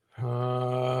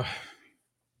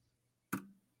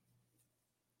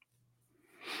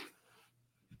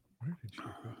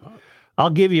 I'll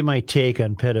give you my take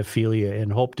on pedophilia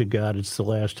and hope to God it's the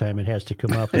last time it has to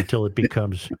come up until it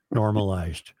becomes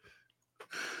normalized.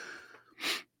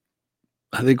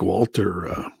 I think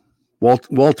Walter's,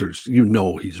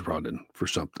 he's running for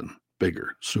something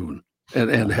bigger soon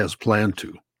and has planned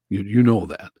to. You know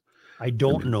that. I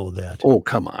don't know that. Oh,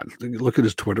 come on. Look at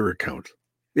his Twitter account.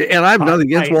 And I have nothing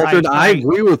against Walter. I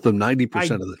agree with him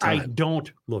 90% of the time. I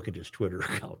don't look at his Twitter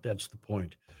account. That's the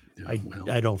point. Yeah,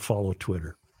 I don't follow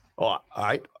Twitter. Oh,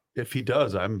 if he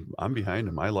does, I'm behind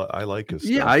him. I like his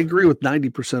stuff. Yeah, I agree with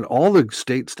 90%. All the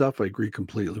state stuff, I agree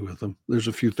completely with him. There's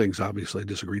a few things, obviously, I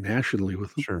disagree nationally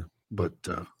with him. Sure. But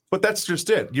that's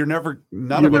just it.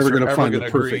 None of us are going to find a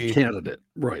perfect agree, candidate.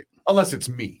 Right. Unless it's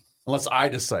me. Unless I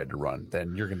decide to run,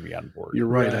 then you're going to be on board. You're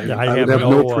right. Yeah, I would have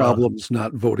no problems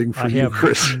not voting for you,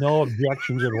 Chris. No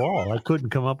objections at all. I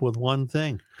couldn't come up with one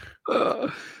thing.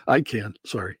 I can.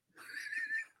 Sorry.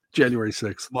 January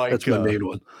 6th. Mike, that's my main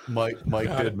one. Mike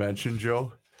did mention,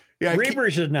 Joe. Yeah,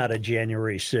 Reavers is not a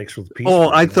January 6th with people. Oh,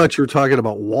 I thought you were talking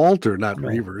about Walter, not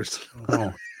Reavers.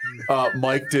 Oh.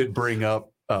 Mike did bring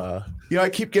up, I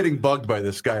keep getting bugged by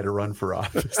this guy to run for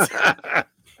office.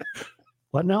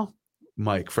 What now?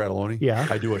 Mike Fratelloni. Yeah.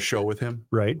 I do a show with him.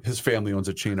 Right. His family owns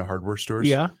a chain of hardware stores.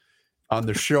 Yeah. On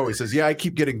the show, he says, I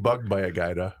keep getting bugged by a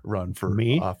guy to run for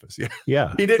office. Yeah.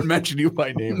 Yeah. He didn't mention you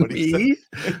by name, but he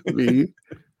said. Me?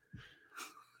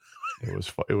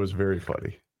 It was very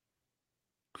funny.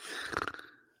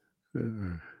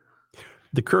 The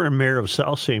current mayor of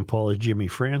South St. Paul is Jimmy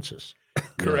Francis.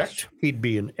 Correct. He'd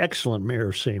be an excellent mayor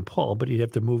of St. Paul, but he'd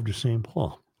have to move to St.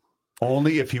 Paul.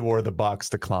 Only if he wore the Box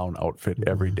the Clown outfit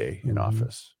every day in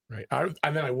office. Right.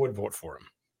 And then I would vote for him.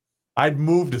 I'd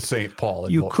move to St. Paul.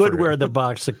 And you vote could for wear him. the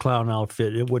Box the Clown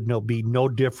outfit. It would be no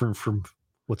different from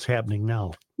what's happening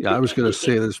now. Yeah, I was going to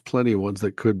say there's plenty of ones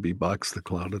that could be Box the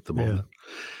Clown at the moment. Yeah.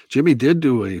 Jimmy did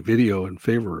do a video in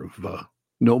favor of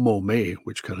No Mo May,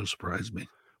 which kind of surprised me.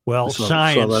 Well, saw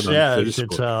science that on says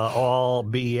it's Facebook. all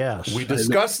BS. We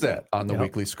discussed that on the Yep.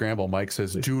 Weekly Scramble. Mike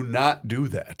says, do not do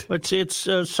that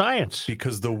It's science.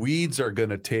 because the weeds are going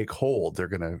to take hold. They're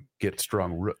going to get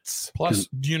strong roots. Plus,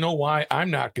 do you know why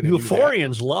I'm not going to do that?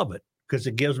 Euphorians love it because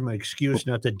it gives them an excuse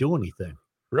not to do anything.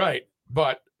 Right.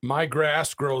 But my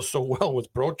grass grows so well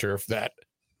with ProTurf that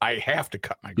I have to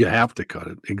cut my You grass. have to cut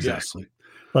it. Exactly.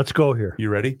 Let's go here. You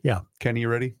ready? Yeah. Kenny, you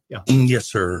ready? Yes,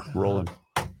 sir. Rolling.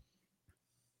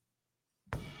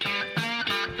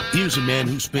 Here's a man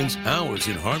who spends hours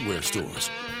in hardware stores,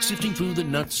 sifting through the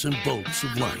nuts and bolts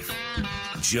of life.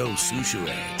 Joe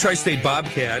Souchere. Tri-State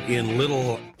Bobcat in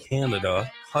Little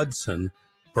Canada, Hudson,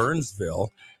 Burnsville,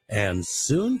 and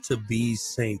soon to be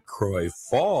St. Croix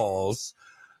Falls.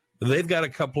 They've got a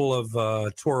couple of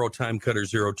Toro Time Cutter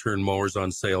zero-turn mowers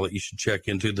on sale that you should check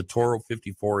into. The Toro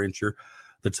 54-incher,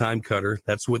 the Time Cutter,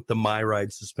 that's with the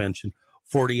MyRide suspension,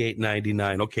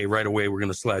 $48.99. Okay, right away we're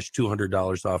going to slash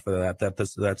 $200 off of that.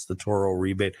 That's the Toro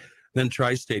rebate. Then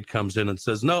Tri-State comes in and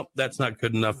says, nope, that's not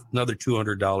good enough. Another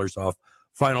 $200 off.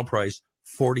 Final price,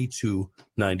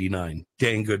 $42.99.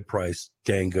 Dang good price,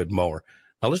 dang good mower.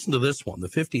 Now listen to this one, the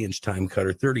 50-inch Time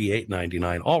Cutter,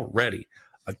 $38.99. Already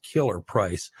a killer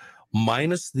price,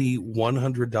 minus the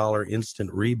 $100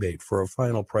 instant rebate for a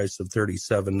final price of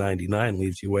 $37.99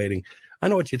 leaves you waiting. I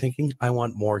know what you're thinking. I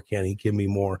want more, Kenny. Give me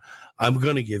more. I'm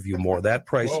going to give you more. That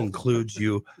price includes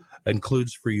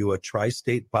for you a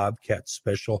Tri-State Bobcat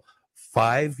special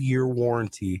 5-year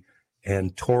warranty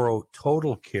and Toro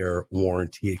Total Care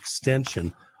warranty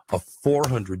extension of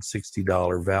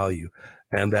 $460 value.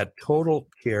 And that Total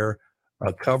Care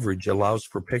coverage allows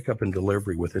for pickup and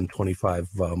delivery within 25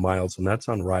 miles, and that's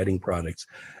on riding products.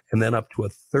 And then up to a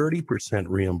 30%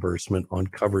 reimbursement on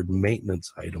covered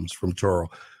maintenance items from Toro.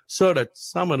 So to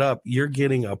sum it up, you're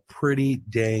getting a pretty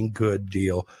dang good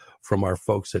deal from our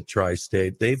folks at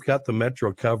Tri-State. They've got the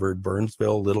Metro covered,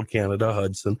 Burnsville, Little Canada,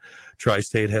 Hudson.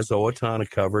 Tri-State has Owatonna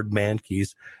covered,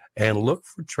 Mankeys. And look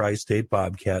for Tri-State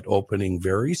Bobcat opening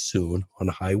very soon on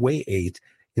Highway 8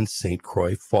 in St.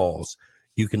 Croix Falls.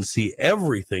 You can see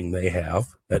everything they have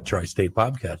at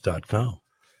tristatebobcat.com.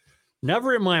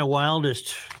 Never in my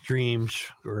wildest dreams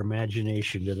or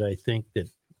imagination did I think that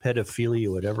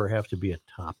pedophilia would ever have to be a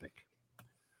topic.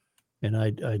 And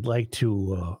I'd like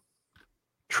to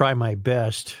try my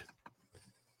best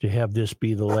to have this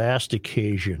be the last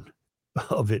occasion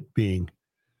of it being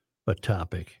a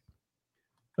topic.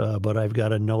 But I've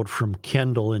got a note from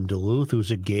Kendall in Duluth,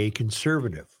 who's a gay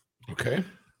conservative. Okay.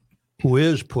 Who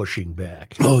is pushing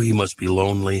back. Oh, you must be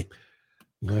lonely.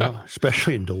 Well,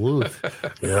 especially in Duluth.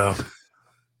 Yeah.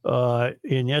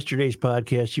 In yesterday's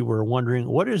podcast, you were wondering,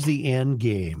 what is the end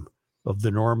game of the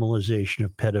normalization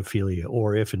of pedophilia,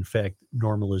 or if, in fact,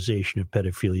 normalization of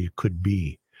pedophilia could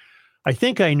be? I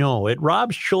think I know. It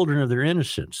robs children of their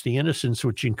innocence, the innocence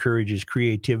which encourages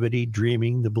creativity,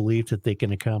 dreaming, the belief that they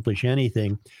can accomplish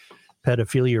anything.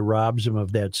 Pedophilia robs them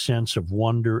of that sense of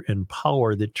wonder and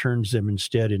power that turns them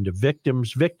instead into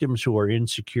victims who are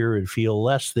insecure and feel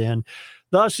less than,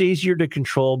 thus easier to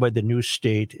control by the new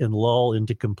state and lull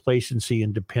into complacency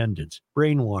and dependence.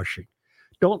 Brainwashing.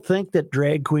 Don't think that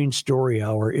Drag Queen Story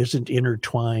Hour isn't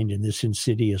intertwined in this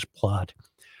insidious plot.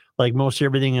 Like most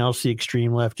everything else the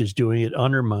extreme left is doing, it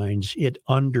undermines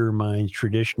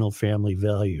traditional family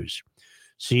values.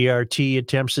 CRT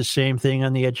attempts the same thing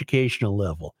on the educational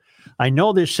level. I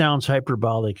know this sounds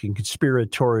hyperbolic and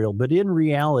conspiratorial, but in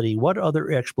reality, what other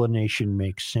explanation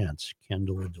makes sense?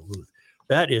 Kendall and Duluth.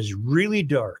 That is really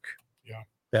dark. Yeah.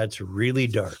 That's really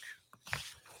dark.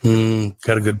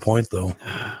 Got a good point, though.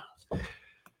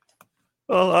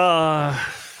 Well,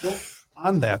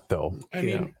 on that, though,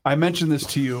 I mentioned this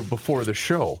to you before the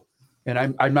show,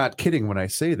 and I'm not kidding when I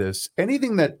say this.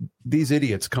 Anything that these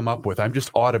idiots come up with, I'm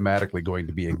just automatically going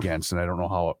to be against, and I don't know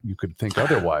how you could think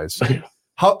otherwise.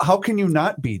 How can you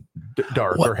not be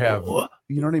dark or have,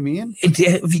 you know what I mean?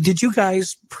 Did you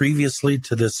guys previously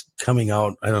to this coming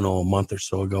out, I don't know, a month or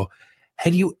so ago,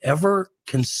 had you ever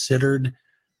considered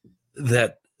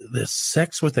that the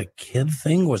sex with a kid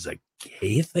thing was a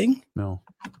gay thing? No.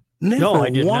 Never I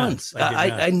did once. not.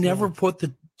 I never put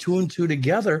the two and two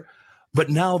together, but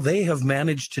now they have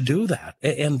managed to do that.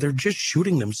 And they're just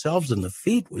shooting themselves in the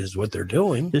feet is what they're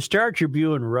doing. The Star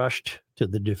Tribune rushed to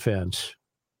the defense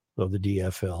of the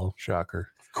DFL. Shocker.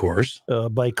 Of course.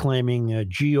 By claiming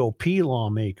GOP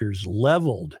lawmakers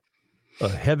leveled a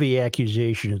heavy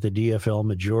accusation at the DFL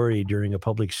majority during a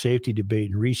public safety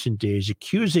debate in recent days,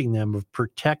 accusing them of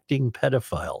protecting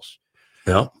pedophiles.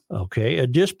 Yeah. Okay. A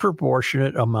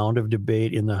disproportionate amount of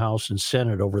debate in the House and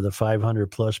Senate over the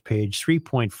 500-plus page,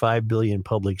 $3.5 billion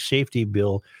public safety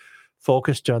bill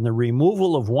focused on the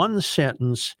removal of one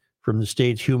sentence from the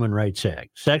state's Human Rights Act.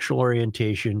 Sexual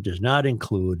orientation does not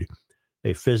include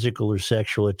a physical or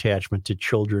sexual attachment to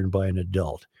children by an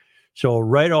adult. So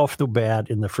right off the bat,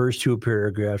 in the first two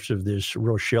paragraphs of this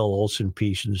Rochelle Olson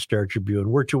piece in the Star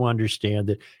Tribune, we're to understand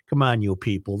that, come on, you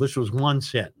people, this was one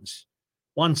sentence.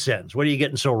 One sentence. What are you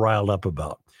getting so riled up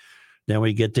about? Then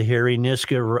we get to Harry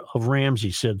Niska of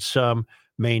Ramsey, said some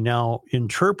may now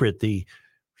interpret the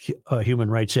Human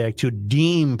Rights Act to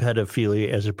deem pedophilia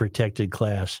as a protected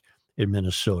class in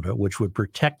Minnesota, which would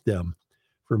protect them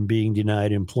from being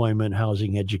denied employment,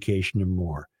 housing, education, and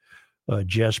more.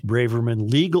 Jess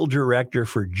Braverman, legal director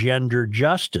for Gender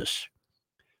Justice,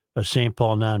 a St.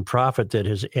 Paul nonprofit that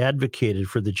has advocated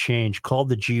for the change, called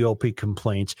the GOP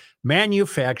complaints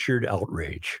manufactured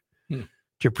outrage.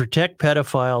 To protect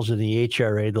pedophiles in the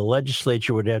HRA, the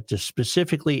legislature would have to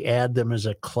specifically add them as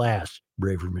a class,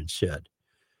 Braverman said.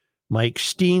 Mike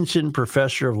Steenson,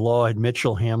 professor of law at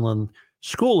Mitchell Hamlin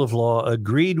School of Law,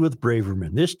 agreed with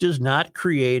Braverman. This does not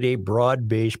create a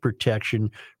broad-based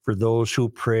protection for those who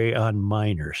prey on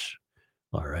minors.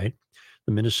 All right.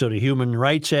 The Minnesota Human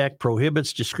Rights Act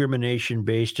prohibits discrimination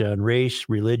based on race,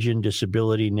 religion,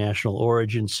 disability, national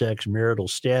origin, sex, marital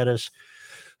status,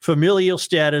 familial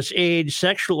status, age,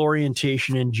 sexual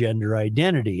orientation, and gender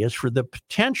identity. As for the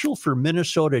potential for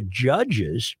Minnesota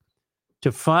judges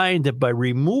to find that by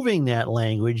removing that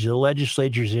language, the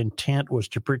legislature's intent was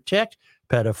to protect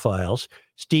pedophiles,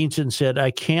 Steenson said,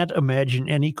 I can't imagine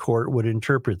any court would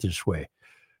interpret this way.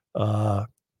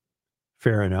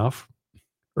 Fair enough.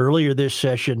 Earlier this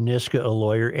session, Niska, a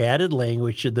lawyer, added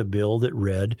language to the bill that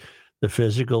read, the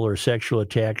physical or sexual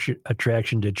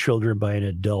attraction to children by an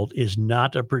adult is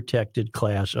not a protected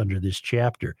class under this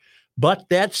chapter. But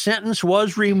that sentence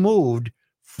was removed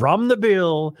from the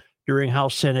bill during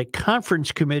House Senate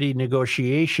Conference Committee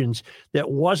negotiations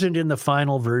that wasn't in the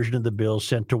final version of the bill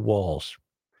sent to Walz.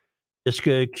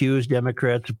 Niska accused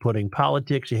Democrats of putting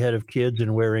politics ahead of kids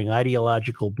and wearing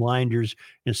ideological blinders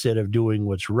instead of doing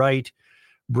what's right.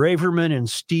 Braverman and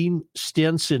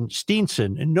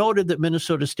Steenson noted that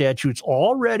Minnesota statutes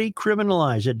already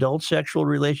criminalize adult sexual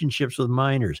relationships with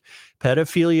minors.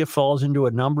 Pedophilia falls into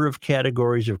a number of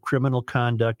categories of criminal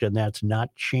conduct, and that's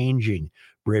not changing,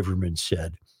 Braverman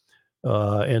said.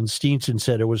 And Steenson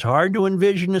said it was hard to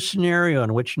envision a scenario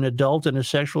in which an adult in a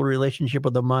sexual relationship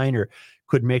with a minor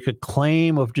could make a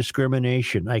claim of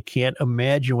discrimination. I can't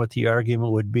imagine what the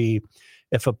argument would be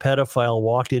if a pedophile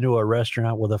walked into a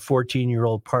restaurant with a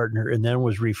 14-year-old partner and then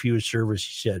was refused service.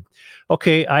 He said,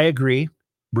 okay, I agree.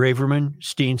 Braverman,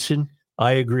 Steenson,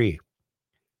 I agree.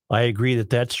 I agree that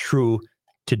that's true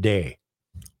today.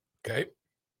 Okay.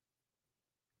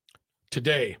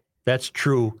 Today. That's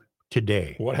true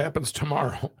today. What happens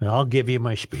tomorrow? And I'll give you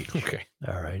my speech. Okay.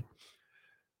 All right.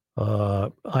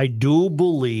 I do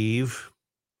believe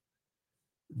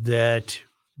that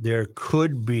there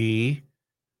could be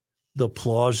the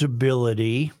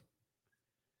plausibility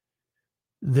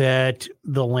that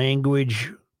the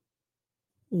language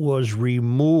was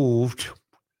removed,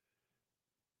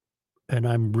 and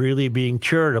I'm really being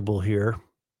charitable here.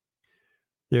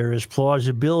 There is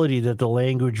plausibility that the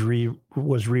language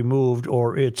was removed,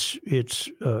 or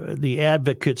the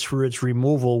advocates for its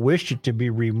removal wished it to be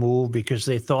removed because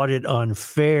they thought it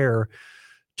unfair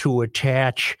to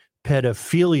attach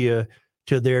pedophilia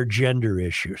to their gender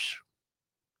issues.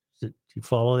 Do you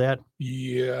follow that?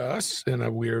 Yes, in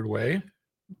a weird way.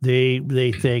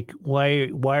 They think, why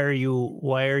are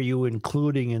you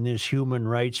including in this human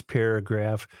rights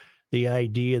paragraph the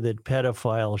idea that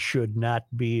pedophiles should not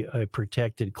be a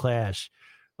protected class?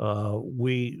 By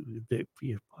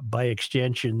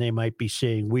extension, they might be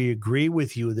saying, we agree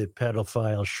with you that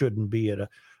pedophiles shouldn't be at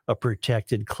a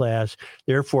protected class.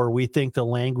 Therefore, we think the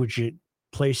language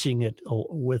placing it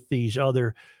with these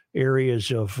other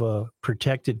areas of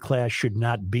protected class should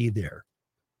not be there.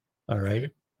 All right.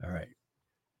 Okay. All right.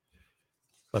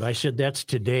 But I said, that's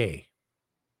today.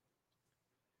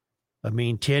 I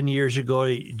mean, 10 years ago,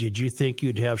 did you think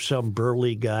you'd have some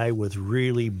burly guy with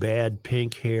really bad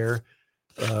pink hair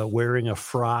wearing a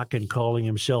frock and calling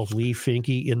himself Lee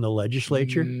Finke in the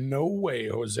legislature? No way,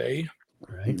 Jose.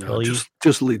 Right. No, Well,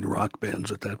 just leading rock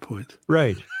bands at that point.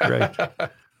 Right.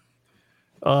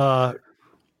 No.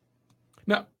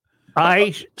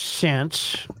 I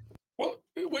sense. Well,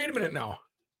 wait a minute now.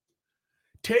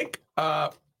 Take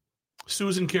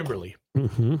Susan Kimberly.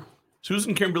 Mm-hmm.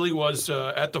 Susan Kimberly was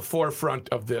at the forefront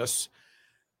of this.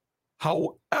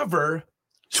 However,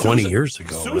 20 years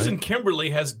ago, Susan right? Kimberly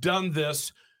has done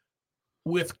this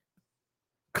with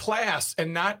class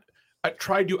and not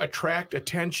tried to attract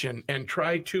attention and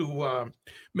try to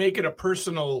make it a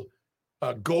personal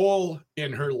a goal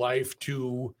in her life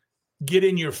to get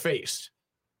in your face.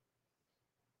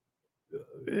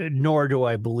 Nor do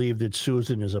I believe that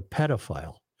Susan is a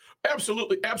pedophile.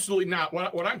 Absolutely not.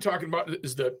 What I'm talking about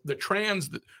is the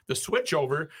switch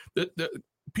over. The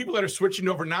people that are switching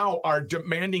over now are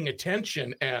demanding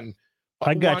attention. And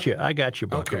I got you,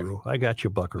 Buckaroo. Okay. I got you,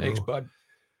 Buckaroo. Thanks, bud.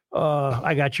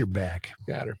 I got your back.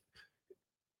 Got her.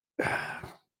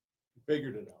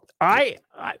 Figured it out. I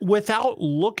without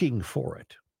looking for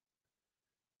it,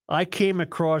 I came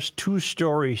across 2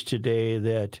 stories today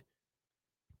that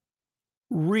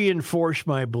reinforce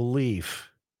my belief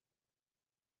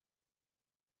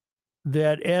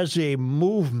that as a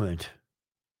movement,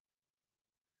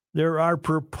 there are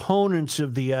proponents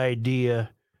of the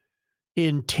idea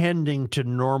intending to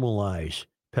normalize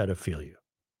pedophilia.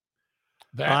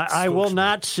 I will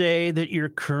not say that your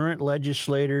current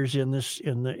legislators in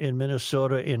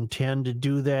Minnesota intend to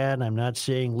do that. I'm not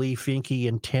saying Lee Finke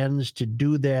intends to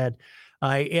do that.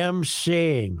 I am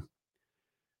saying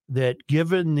that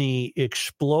given the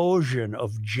explosion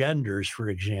of genders, for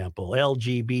example,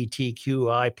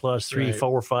 LGBTQI plus 3, Right.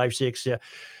 4, 5, 6,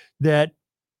 that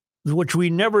which we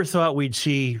never thought we'd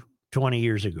see 20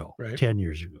 years ago, Right. 10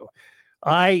 years ago.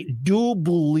 I do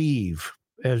believe,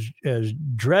 as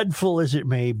dreadful as it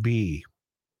may be,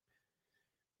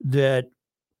 that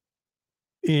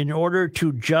in order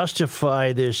to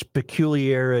justify this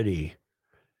peculiarity,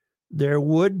 there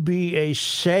would be a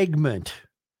segment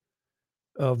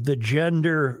of the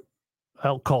gender,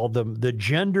 I'll call them the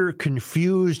gender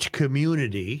confused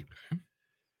community,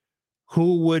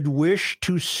 who would wish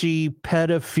to see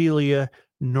pedophilia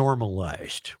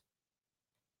normalized.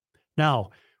 Now,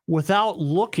 without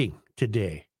looking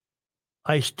today,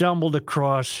 I stumbled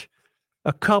across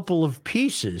a couple of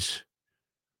pieces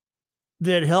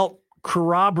that help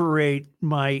corroborate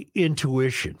my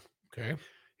intuition. Okay.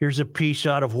 Here's a piece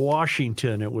out of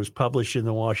Washington. It was published in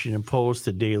the Washington Post,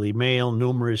 the Daily Mail,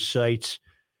 numerous sites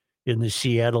in the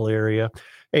Seattle area.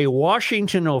 A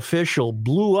Washington official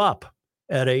blew up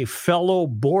at a fellow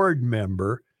board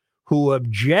member who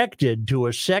objected to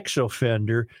a sex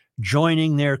offender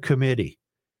joining their committee,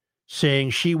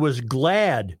 saying she was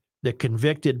glad the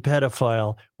convicted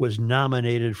pedophile was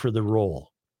nominated for the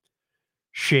role.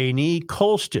 Shani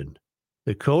Colston,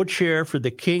 the co-chair for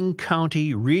the King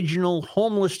County Regional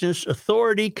Homelessness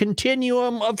Authority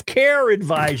Continuum of Care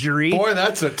Advisory. Boy,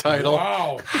 that's a title.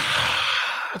 Wow.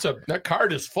 That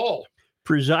card is full.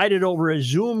 Presided over a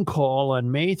Zoom call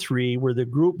on May 3, where the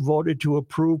group voted to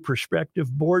approve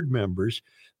prospective board members.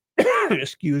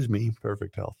 Excuse me.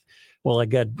 Perfect health. Well, I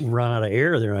got run out of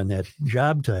air there on that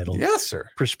job title. Yes, sir.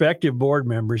 Prospective board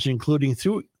members, including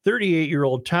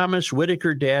 38-year-old Thomas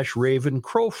Whitaker-Raven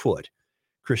Crowfoot,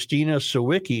 Christina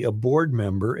Sawicki, a board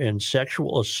member and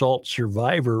sexual assault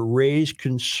survivor, raised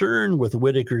concern with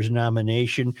Whitaker's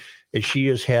nomination as she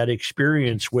has had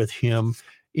experience with him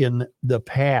in the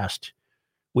past.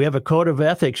 We have a code of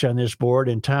ethics on this board,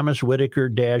 and Thomas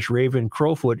Whitaker-Raven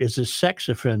Crowfoot is a sex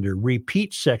offender,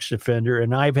 repeat sex offender,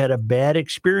 and I've had a bad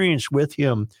experience with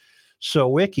him.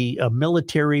 Sawicki, a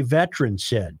military veteran,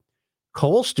 said.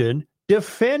 Colston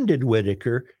defended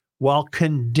Whitaker while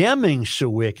condemning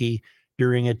Sawicki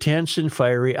during a tense and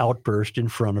fiery outburst in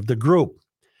front of the group.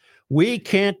 We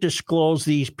can't disclose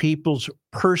these people's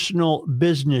personal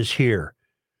business here.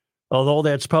 Although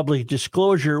that's public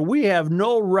disclosure, we have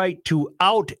no right to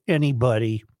out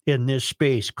anybody in this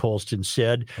space, Colston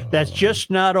said. That's just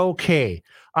not okay.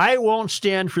 I won't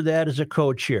stand for that as a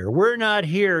co-chair. We're not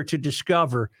here to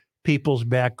discover people's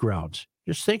backgrounds.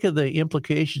 Just think of the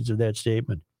implications of that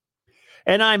statement.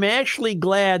 And I'm actually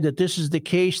glad that this is the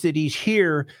case, that he's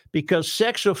here, because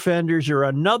sex offenders are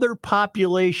another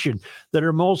population that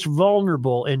are most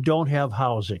vulnerable and don't have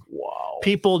housing. Wow.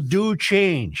 People do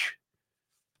change.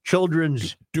 Children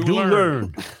do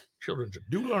learn. Children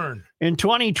do learn. In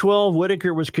 2012,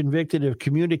 Whitaker was convicted of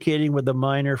communicating with a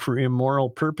minor for immoral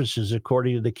purposes,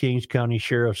 according to the Kings County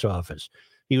Sheriff's Office.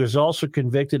 He was also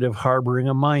convicted of harboring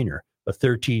a minor, a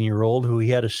 13-year-old who he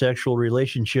had a sexual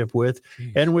relationship with,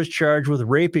 and was charged with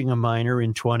raping a minor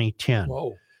in 2010.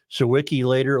 Whoa. Sawicki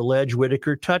later alleged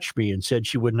Whitaker touched me and said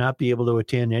she would not be able to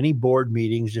attend any board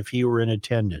meetings if he were in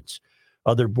attendance.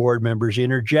 Other board members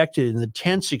interjected in the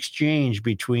tense exchange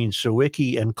between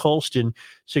Sawicki and Colston,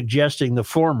 suggesting the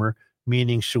former,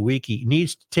 meaning Sawicki,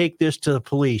 needs to take this to the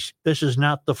police. This is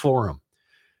not the forum.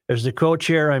 As the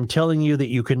co-chair, I'm telling you that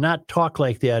you cannot talk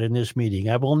like that in this meeting.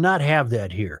 I will not have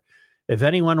that here. If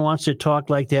anyone wants to talk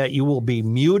like that, you will be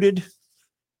muted,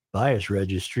 bias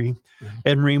registry,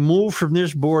 and removed from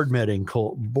this board meeting,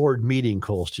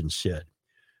 Colston said.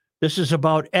 This is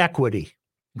about equity.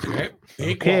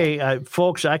 Okay,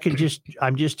 folks,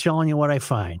 I'm just telling you what I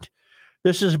find.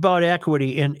 This is about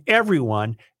equity, and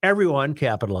everyone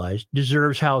capitalized,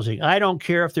 deserves housing. I don't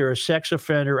care if they're a sex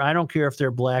offender. I don't care if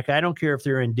they're black. I don't care if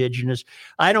they're indigenous.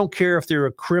 I don't care if they're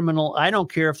a criminal. I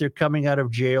don't care if they're coming out of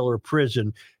jail or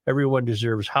prison. Everyone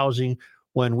deserves housing.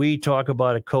 When we talk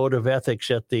about a code of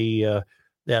ethics at the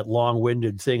that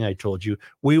long-winded thing I told you,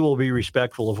 we will be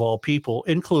respectful of all people,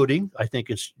 including, I think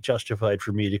it's justified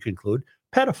for me to conclude,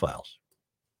 pedophiles.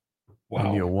 Wow.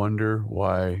 And you wonder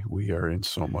why we are in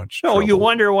so much trouble. No, you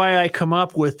wonder why I come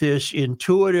up with this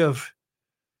intuitive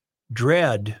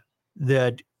dread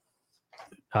that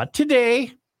not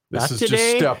today. This is today,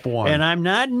 just step one. And I'm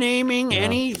not naming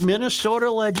any Minnesota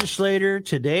legislator.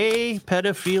 Today,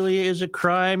 pedophilia is a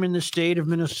crime in the state of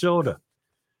Minnesota.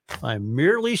 I'm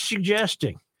merely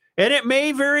suggesting, and it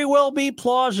may very well be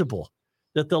plausible,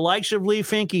 that the likes of Lee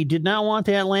Finke did not want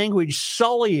that language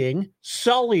sullying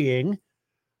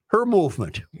her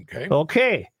movement.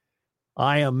 Okay.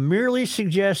 I am merely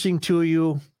suggesting to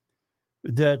you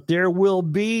that there will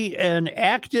be an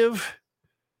active,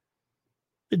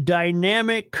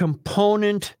 dynamic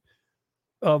component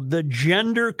of the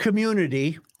gender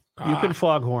community. You can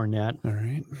foghorn that. All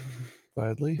right.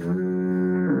 Gladly.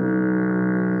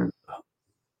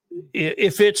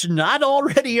 If it's not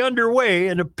already underway,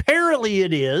 and apparently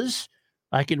it is,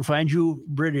 I can find you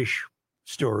British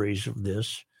stories of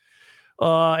this.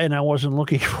 And I wasn't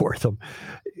looking for them.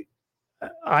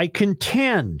 I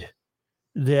contend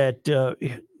that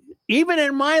even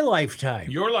in my lifetime,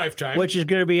 your lifetime, which is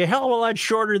going to be a hell of a lot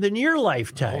shorter than your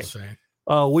lifetime,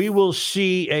 we will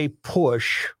see a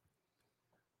push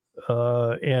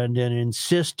and an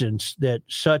insistence that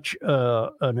such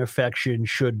an affection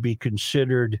should be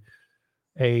considered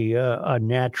a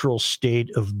natural state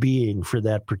of being for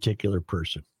that particular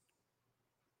person.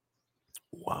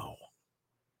 Wow.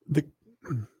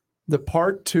 The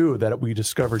part two that we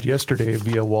discovered yesterday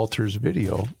via Walter's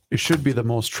video, it should be the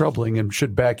most troubling and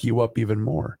should back you up even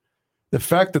more. The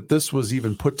fact that this was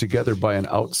even put together by an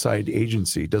outside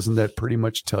agency, doesn't that pretty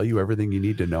much tell you everything you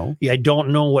need to know? Yeah, I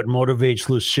don't know what motivates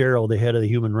Lucero, the head of the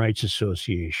Human Rights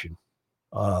Association.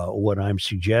 What I'm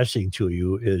suggesting to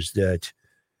you is that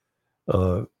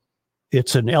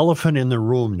it's an elephant in the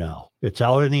room now. It's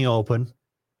out in the open.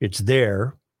 It's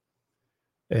there.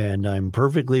 And I'm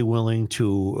perfectly willing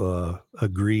to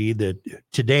agree that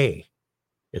today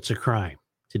it's a crime.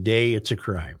 Today it's a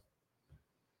crime.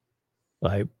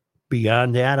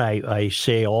 Beyond that, I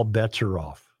say all bets are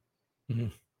off.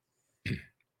 Mm-hmm.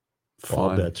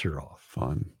 All bets are off.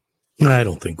 Fun. I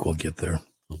don't think we'll get there.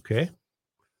 Okay.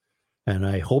 And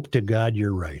I hope to God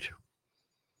you're right.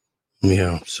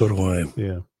 Yeah, so do I.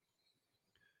 Yeah.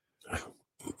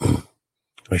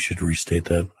 I should restate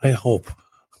that. I hope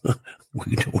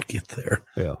we don't get there.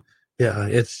 Yeah. Yeah,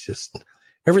 it's just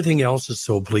everything else is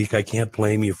so bleak. I can't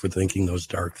blame you for thinking those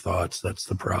dark thoughts. That's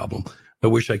the problem. I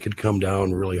wish I could come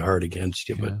down really hard against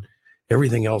you, but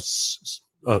everything else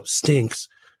stinks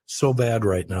so bad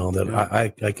right now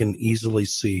that I can easily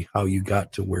see how you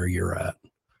got to where you're at.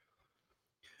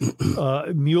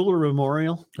 Mueller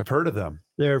Memorial. I've heard of them.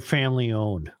 They're family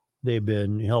owned. They've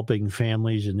been helping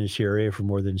families in this area for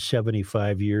more than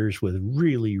 75 years with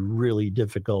really, really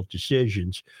difficult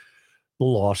decisions. The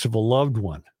loss of a loved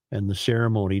one and the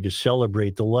ceremony to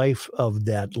celebrate the life of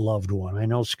that loved one. I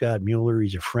know Scott Mueller,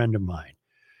 he's a friend of mine.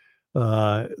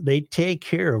 They take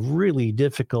care of really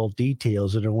difficult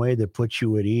details in a way that puts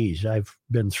you at ease. I've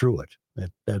been through it.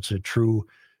 That's a true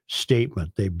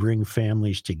statement. They bring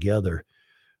families together.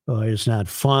 It's not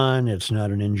fun. It's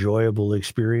not an enjoyable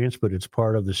experience, but it's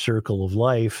part of the circle of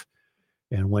life.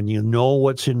 And when you know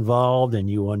what's involved and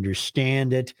you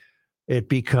understand it, it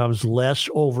becomes less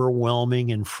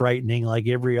overwhelming and frightening like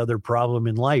every other problem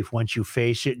in life. Once you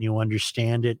face it and you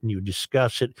understand it and you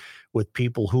discuss it with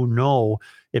people who know,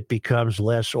 it becomes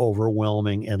less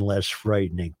overwhelming and less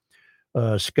frightening.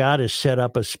 Scott has set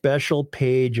up a special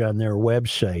page on their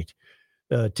website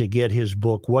to get his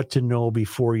book, What to Know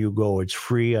Before You Go. It's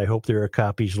free. I hope there are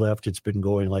copies left. It's been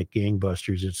going like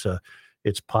gangbusters.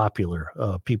 It's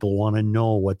popular. People want to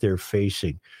know what they're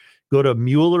facing. Go to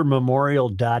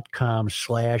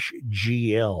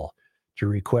MuellerMemorial.com/GL to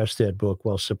request that book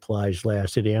while supplies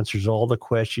last. It answers all the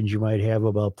questions you might have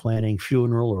about planning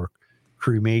funeral or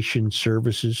cremation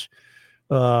services.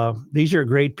 These are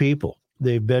great people.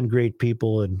 They've been great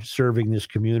people in serving this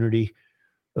community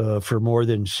for more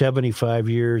than 75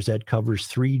 years. That covers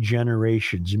 3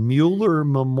 generations.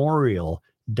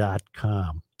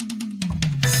 MuellerMemorial.com.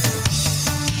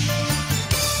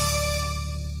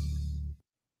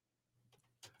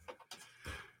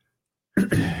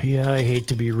 Yeah, I hate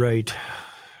to be right.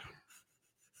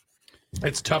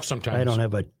 It's tough sometimes. I don't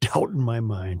have a doubt in my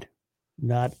mind.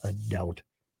 Not a doubt.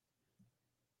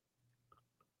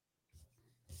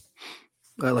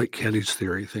 I like Kenny's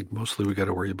theory. I think mostly we got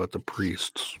to worry about the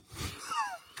priests.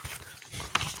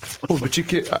 Oh, but you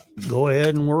can't. Go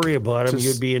ahead and worry about them.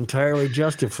 You'd be entirely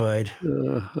justified.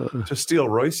 To steal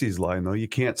Royce's line, though, you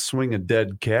can't swing a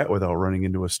dead cat without running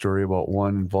into a story about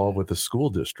one involved with the school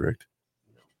district.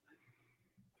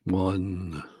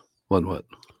 One what?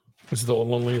 This is the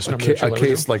loneliest A, number. a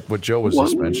case like what Joe was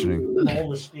just mentioning. All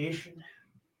the station.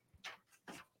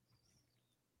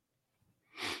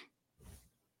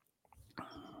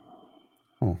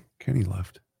 Oh, Kenny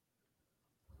left.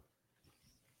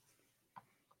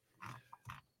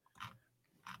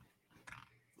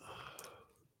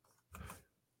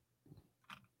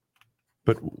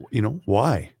 But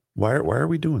why? Why are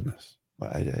we doing this?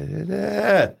 What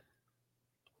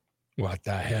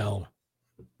the hell?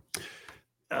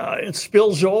 It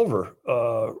spills over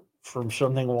from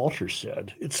something Walter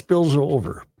said. It spills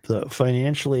over.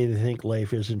 Financially, they think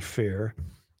life isn't fair.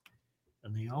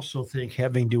 And they also think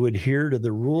having to adhere to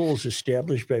the rules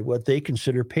established by what they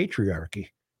consider patriarchy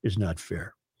is not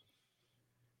fair.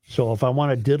 So if I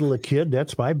want to diddle a kid,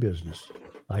 that's my business.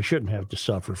 I shouldn't have to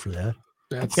suffer for that.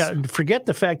 Forget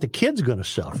the fact the kid's going to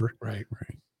suffer. Right.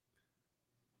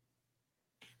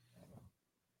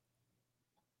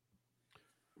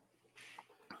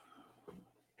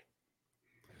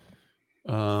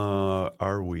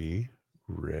 Are we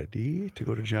ready to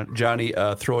go to Johnny?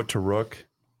 Throw it to Rook.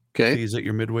 Okay. He's at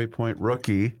your midway point.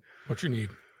 Rookie. What you need?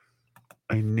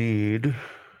 I need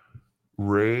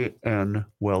Ray and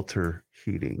Welter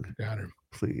Heating. Got her.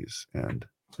 Please. And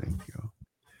thank you.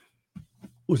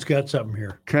 Who's got something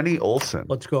here? Kenny Olson.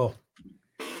 Let's go.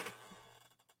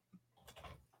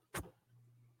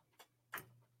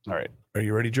 All right. Are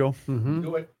you ready, Joe? Mm-hmm.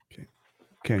 Do it. Okay.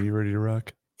 Ken, you ready to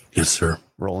rock? Yes, sir.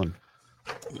 Rolling.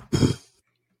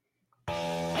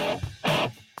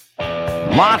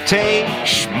 Mate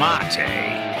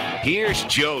schmate. Here's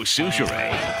Joe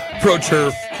Souchere.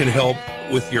 ProTurf can help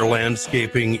with your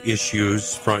landscaping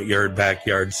issues, front yard,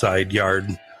 backyard, side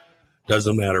yard.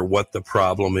 Doesn't matter what the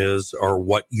problem is or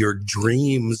what your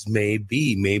dreams may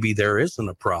be. Maybe there isn't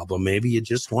a problem. Maybe you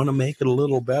just want to make it a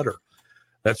little better.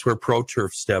 That's where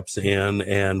ProTurf steps in,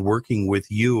 and working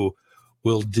with you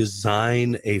will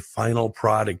design a final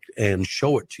product and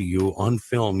show it to you on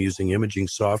film using imaging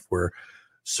software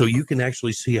so you can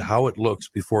actually see how it looks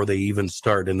before they even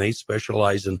start. And they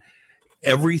specialize in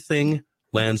everything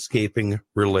landscaping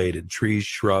related: trees,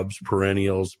 shrubs,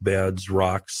 perennials, beds,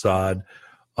 rock, sod.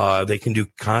 They can do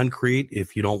concrete.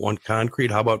 If you don't want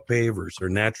concrete, how about pavers or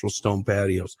natural stone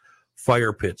patios,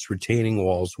 fire pits, retaining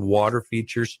walls, water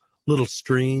features, little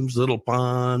streams, little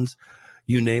ponds,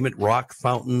 you name it, rock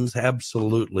fountains.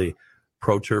 Absolutely.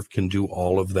 ProTurf can do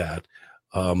all of that.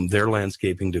 Their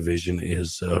landscaping division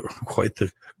is quite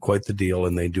the deal,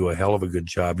 and they do a hell of a good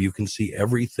job. You can see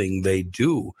everything they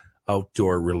do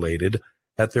outdoor related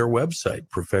at their website,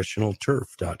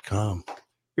 professionalturf.com.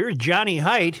 Here's Johnny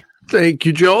Height. Thank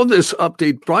you, Joe. This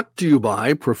update brought to you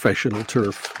by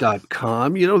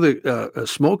professionalturf.com. You know, the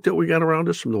smoke that we got around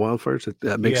us from the wildfires,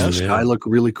 that makes the sky look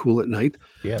really cool at night.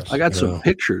 Yes. I got some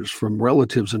pictures from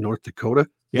relatives in North Dakota.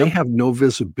 They have no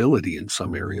visibility in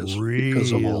some areas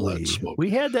because of all that smoke. We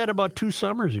had that about 2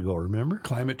 summers ago, remember?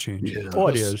 Climate change. Yeah. Oh,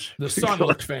 it is. The sun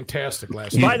looked fantastic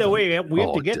last night. By the way, we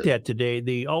have to get that today.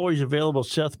 The always available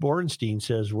Seth Borenstein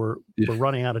says we're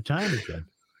running out of time again.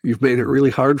 You've made it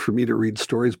really hard for me to read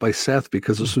stories by Seth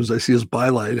because as soon as I see his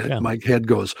byline, my head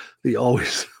goes, the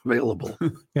always available.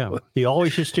 Yeah, the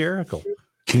always hysterical.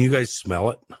 Can you guys smell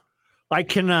it? I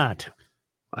cannot.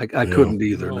 I couldn't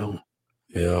either, no.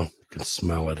 Yeah, you can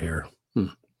smell it here. In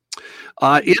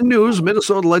news,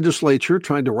 Minnesota Legislature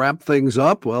trying to wrap things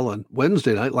up. Well, on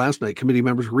Wednesday night, last night, committee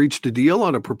members reached a deal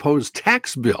on a proposed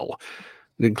tax bill.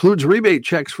 It includes rebate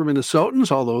checks for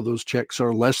Minnesotans, although those checks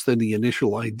are less than the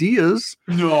initial ideas.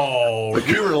 No,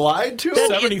 you were lied to?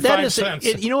 75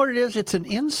 cents. You know what it is? It's an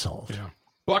insult. Yeah.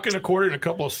 $1.25 and a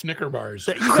couple of Snicker bars.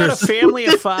 You got a family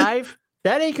of 5?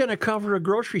 That ain't going to cover a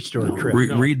grocery store trip.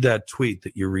 Read that tweet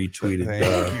that you retweeted.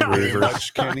 Thank you very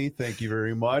much, Kenny. Thank you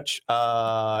very much.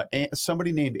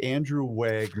 Somebody named Andrew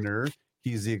Wagner,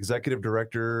 he's the executive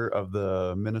director of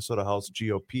the Minnesota House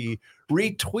GOP,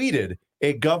 retweeted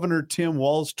a Governor Tim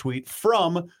Walz tweet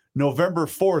from November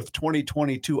 4th,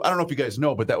 2022. I don't know if you guys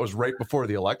know, but that was right before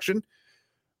the election.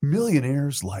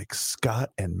 Millionaires like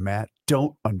Scott and Matt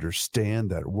don't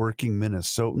understand that working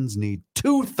Minnesotans need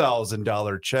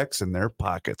 $2,000 checks in their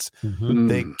pockets. Mm-hmm.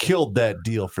 They killed that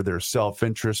deal for their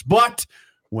self-interest. But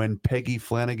when Peggy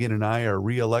Flanagan and I are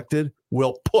reelected,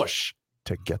 we'll push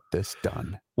to get this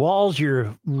done. Walls,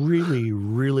 you're really,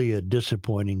 really a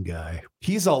disappointing guy.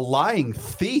 He's a lying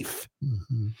thief.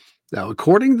 Mm-hmm. Now,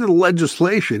 according to the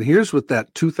legislation, here's what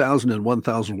that $2,000 and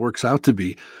 $1,000 works out to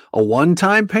be: a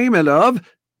one-time payment of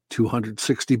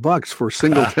 $260 for a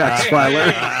single tax filer.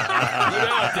 Get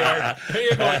out there. There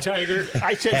you go, Tiger.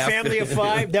 I said family of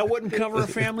 5. That wouldn't cover a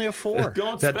family of 4.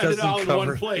 Don't That spend it all in doesn't one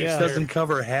cover. place. It doesn't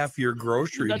cover half your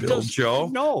grocery bill, Joe.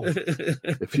 No.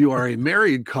 If you are a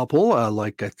married couple,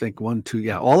 like I think 1, 2,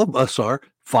 all of us are,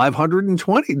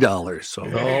 $520. So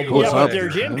it goes Yeah, but up.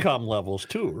 there's income levels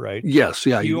too, right? Yes,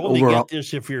 yeah. You only over get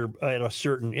this if you're at a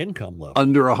certain income level.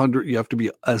 under 100. You have to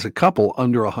be, as a couple,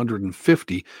 under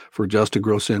 150 for adjusted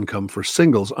gross income. For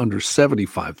singles, under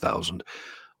 75,000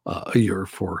 a year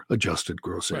for adjusted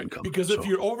gross income. Because if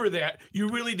you're over that, you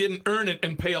really didn't earn it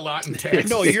and pay a lot in tax.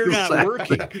 No, you're not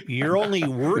working. You're only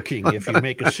working if you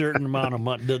make a certain amount of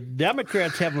money. The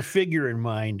Democrats have a figure in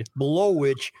mind below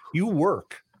which you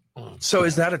work. So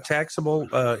is that a taxable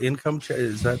income?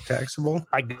 Is that taxable?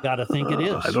 I gotta think it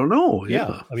is. I don't know.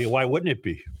 Yeah. I mean, why wouldn't it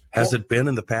be? Has it been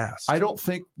in the past? I don't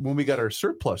think when we got our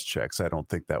surplus checks, I don't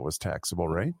think that was taxable,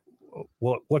 right?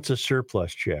 What's a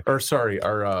surplus check? Or sorry,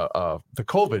 our the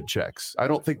COVID checks. I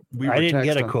don't think we were I didn't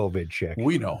get a taxed COVID check.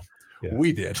 We know. Yeah.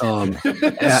 We did.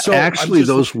 So actually,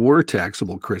 those were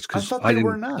taxable, Chris, because I I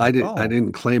were didn't. not. I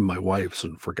didn't claim my wife's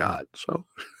and forgot. So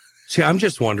See, I'm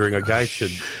just wondering, a guy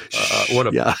should, what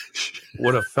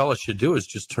a fella should do is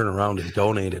just turn around and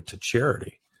donate it to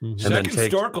charity. Mm-hmm. And then Second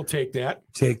Stork will take that.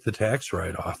 Take the tax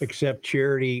write-off. Except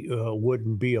charity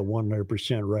wouldn't be a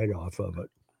 100% write-off of it.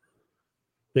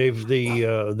 They've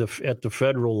at the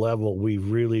federal level, we've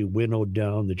really winnowed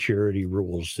down the charity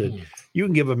rules that you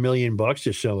can give $1 million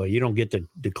to somebody. You don't get to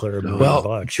declare $1 million.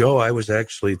 Well, Joe, I was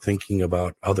actually thinking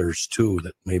about others too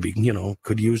that maybe,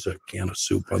 could use a can of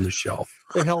soup on the shelf.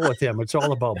 The hell with them. It's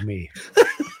all about me.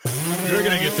 You're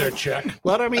going to get their check.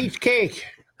 Let them eat cake.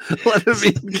 Let him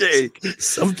eat cake.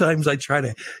 Sometimes I try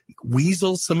to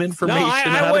weasel some information. No, I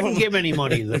out wouldn't of give any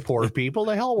money to the poor people.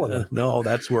 The hell with it. No,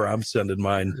 that's where I'm sending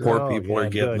mine. Poor people are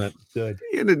getting it. Good.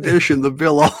 In addition, the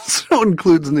bill also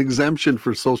includes an exemption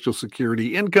for Social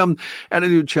Security income and a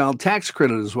new child tax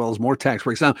credit, as well as more tax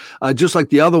breaks. Now, just like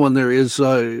the other one, there is,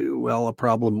 a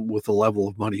problem with the level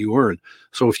of money you earn.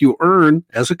 So if you earn,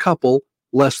 as a couple,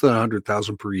 less than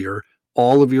 $100,000 per year,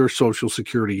 all of your Social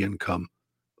Security income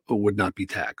would not be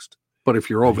taxed. But if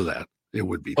you're over that, it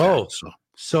would be taxed.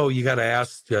 So you got to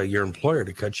ask your employer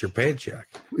to cut your paycheck.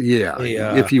 Yeah,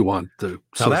 if you want the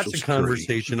Now that's a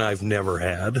conversation I've never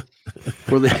had.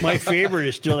 My favorite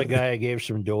is still a guy I gave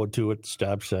some dough to at the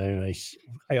stop sign.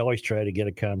 I always try to get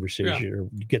a conversation or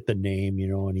get the name,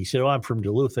 and he said, I'm from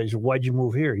Duluth. I said, why'd you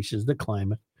move here? He says, the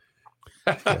climate.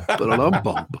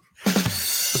 Bump.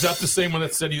 Was that the same one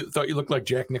that said you thought you looked like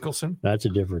Jack Nicholson? That's a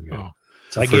different guy. Oh.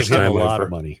 I gave him a lot of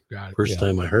money. First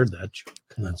time I heard that.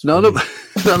 None of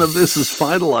this is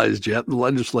finalized yet. The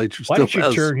legislature Why still don't you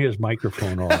has turn his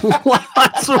microphone off?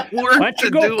 lots of work Why don't you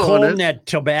to go do on comb it. that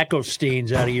tobacco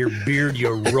stains out of your beard, you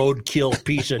roadkill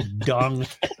piece of dung?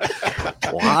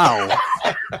 Wow.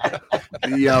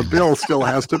 The bill still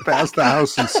has to pass the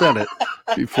House and Senate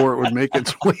before it would make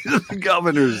its way to the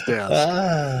governor's desk.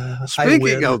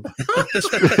 Speaking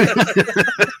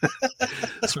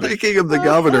of the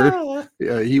governor,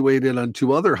 he weighed in on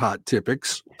two other hot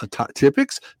topics.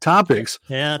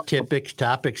 Yeah,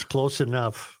 topics, close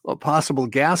enough. A possible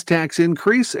gas tax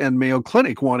increase and Mayo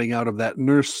Clinic wanting out of that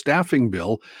nurse staffing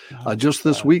bill. Just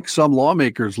this week, some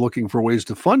lawmakers looking for ways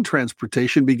to fund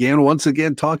transportation began once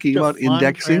again talking about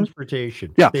indexing.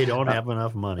 Transportation. Yeah. They don't have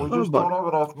enough money. We just don't have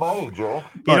enough money, Joe.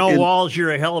 Walls,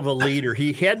 you're a hell of a leader.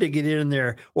 He had to get in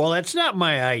there. Well, that's not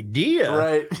my idea.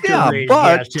 Right. To raise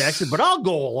gas taxes, but I'll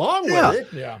go along with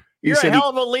it. Yeah. You're a hell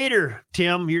of a leader,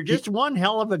 Tim. You're just one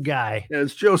hell of a guy.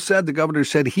 As Joe said, the governor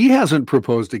said he hasn't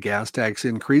proposed a gas tax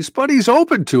increase, but he's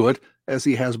open to it, as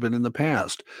he has been in the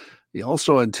past. He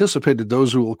also anticipated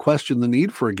those who will question the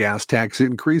need for a gas tax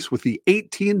increase with the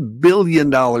 $18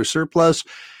 billion surplus.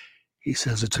 He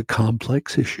says it's a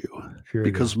complex issue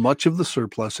because much of the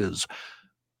surplus is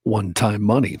one-time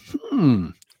money.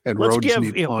 And roads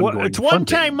need ongoing it's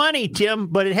one-time money, Tim,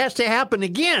 but it has to happen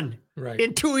again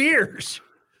in 2 years.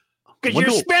 Because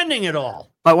you're spending it all.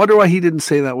 I wonder why he didn't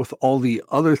say that with all the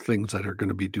other things that are going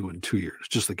to be due in 2 years,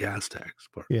 just the gas tax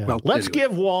part. Yeah. Well, Let's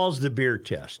give Walls the beer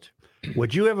test.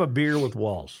 Would you have a beer with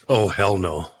Walls? Oh, hell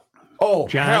no. Oh,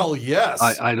 John? hell yes.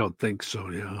 I don't think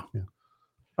so, yeah.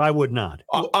 I would not.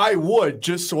 I would,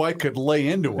 just so I could lay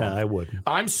into him. I wouldn't.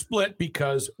 I'm split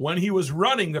because when he was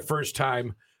running the first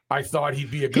time, I thought he'd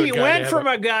be a good guy. He went from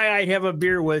a guy I'd have a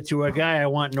beer with to a guy I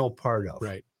want no part of.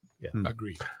 Right.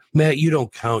 Agreed. Matt, you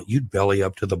don't count. You'd belly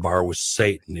up to the bar with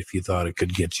Satan if you thought it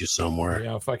could get you somewhere.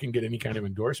 Yeah, if I can get any kind of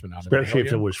endorsement out of Especially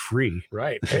if it was free.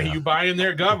 Right. Hey, you buy in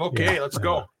there, Gov? Okay, let's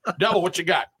go. Devil, what you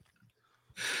got?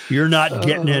 You're not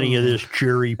getting any of this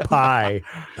cherry pie.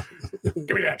 Give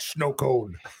me that snow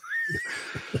cone.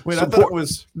 Wait, I thought it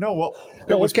was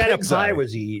what kind of pie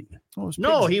was he eating?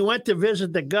 No, he went to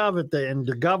visit the Gov and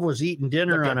the Gov was eating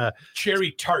dinner on a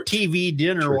cherry tart TV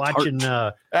dinner, Cherry watching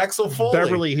Axel Foley.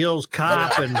 Beverly Hills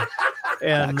Cop and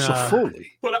Axel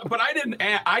Foley. But I didn't.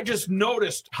 I just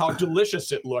noticed how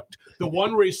delicious it looked. The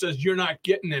one where he says you're not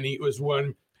getting any was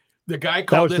when the guy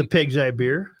called that was in. the Pig's Eye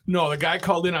beer. No, the guy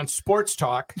called in on Sports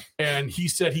Talk and he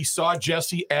said he saw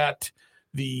Jesse at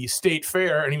the state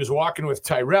fair and he was walking with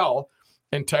Tyrell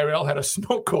and Tyrell had a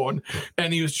snow cone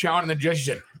and he was chowing and then Jesse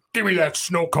said, "Give me that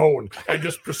snow cone," and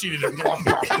just proceeded to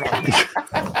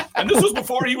and this was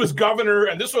before he was governor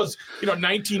and this was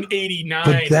 1989.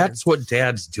 But that's what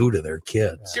dads do to their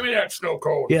kids. Give me that snow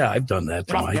cone. Yeah, I've done that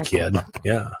to my kid.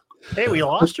 Yeah. Hey, we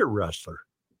lost a wrestler.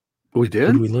 We Who did?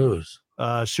 did we lose?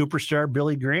 Superstar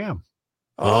Billy Graham.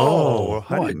 I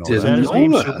didn't Is that know his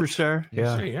name? that. Superstar?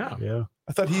 Yeah.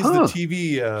 I thought he's the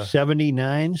TV.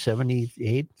 79,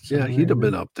 78. Yeah, he'd have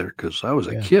been up there because I was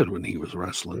a Yeah. kid when he was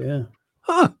wrestling. Yeah.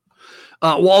 Huh.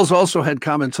 Walls also had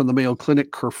comments on the Mayo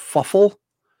Clinic kerfuffle.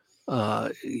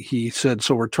 He said,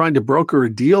 "So we're trying to broker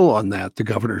a deal on that," the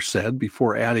governor said,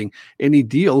 before adding, "Any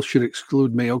deal should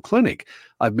exclude Mayo Clinic.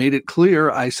 I've made it clear.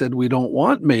 I said we don't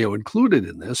want Mayo included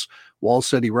in this." Walls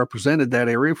said he represented that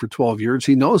area for 12 years.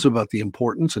 He knows about the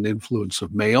importance and influence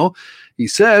of Mayo. He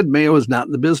said Mayo is not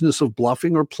in the business of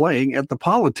bluffing or playing at the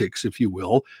politics, if you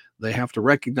will. They have to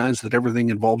recognize that everything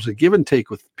involves a give and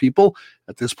take with people.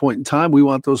 At this point in time, we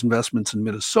want those investments in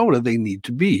Minnesota. They need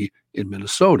to be in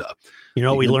Minnesota. You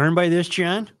know what we learned by this,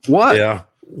 John? What? Yeah.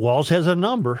 Walls has a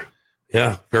number.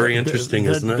 Yeah. Very interesting,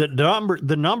 isn't it?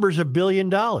 The number's $1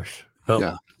 billion. Oh.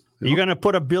 Yeah. You're going to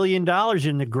put $1 billion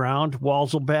in the ground,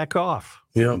 Walls will back off.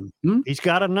 Yeah. He's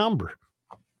got a number.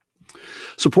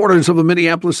 Supporters of a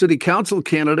Minneapolis City Council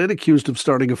candidate accused of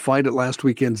starting a fight at last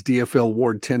weekend's DFL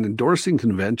Ward 10 endorsing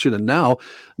convention, and now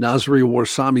Nasri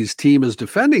Warsami's team is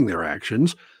defending their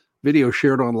actions. Video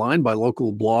shared online by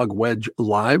local blog Wedge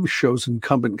Live shows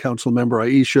incumbent council member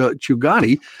Aisha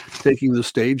Chugani taking the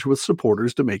stage with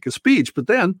supporters to make a speech. But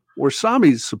then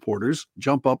Warsami's supporters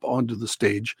jump up onto the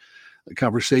stage. The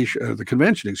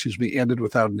convention, ended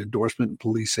without an endorsement.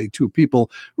 Police say 2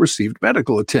 people received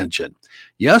medical attention.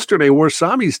 Yesterday,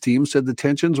 Warsami's team said the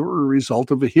tensions were a result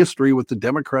of a history with the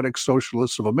Democratic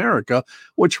Socialists of America,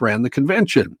 which ran the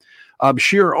convention.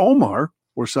 Abshir Omar,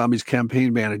 Warsami's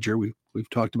campaign manager, we've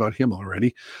talked about him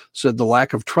already, said the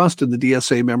lack of trust in the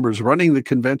DSA members running the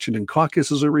convention and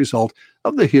caucus is a result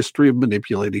of the history of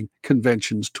manipulating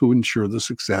conventions to ensure the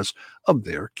success of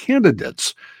their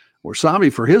candidates.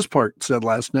 Warsami, for his part, said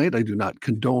last night, "I do not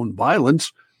condone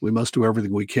violence. We must do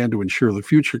everything we can to ensure the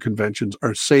future conventions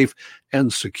are safe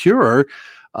and secure."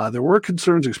 There were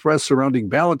concerns expressed surrounding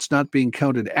ballots not being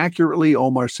counted accurately.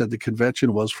 Omar said the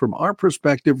convention was, from our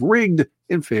perspective, rigged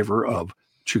in favor of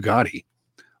Chugati.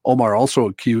 Omar also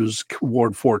accused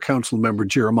Ward 4 council member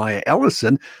Jeremiah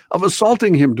Ellison of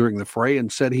assaulting him during the fray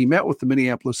and said he met with the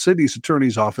Minneapolis City's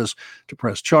attorney's office to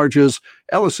press charges.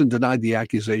 Ellison denied the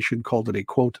accusation, called it a,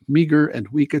 quote, meager and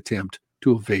weak attempt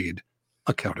to evade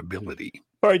accountability.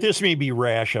 All right, this may be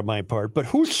rash on my part, but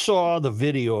who saw the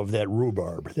video of that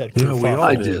rhubarb? That Yeah, we all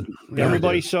I did. did.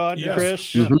 Everybody saw it, Yes.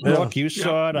 Chris? Yeah. Look, you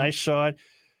saw it. I saw it.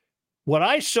 What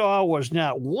I saw was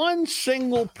not one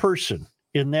single person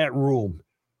in that room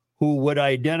who would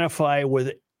identify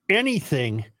with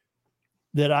anything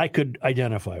that I could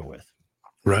identify with.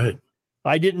 Right.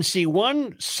 I didn't see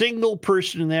one single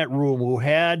person in that room who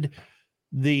had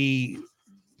the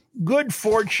good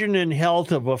fortune and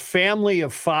health of a family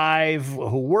of 5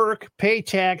 who work, pay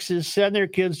taxes, send their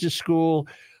kids to school.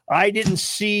 I didn't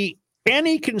see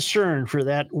any concern for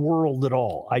that world at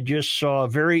all. I just saw a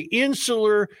very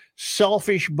insular,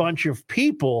 selfish bunch of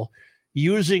people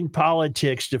using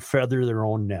politics to feather their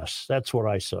own nests. That's what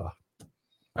I saw.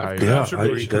 I that's-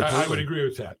 would agree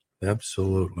with that.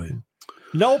 Absolutely.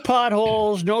 No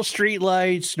potholes, no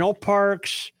streetlights, no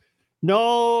parks,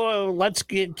 no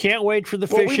can't wait for the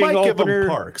Well, fishing we might give opener. them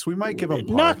parks. We might give them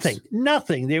parks.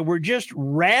 Nothing. They were just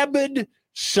rabid,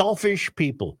 selfish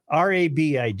people.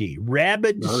 RABID.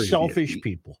 Rabid, selfish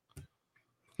people.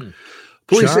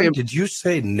 Police John, say did you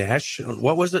say national?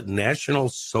 What was it? National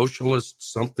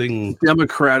Socialist something?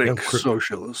 Democratic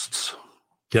Socialists.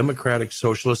 Democratic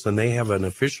Socialists, and they have an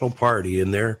official party,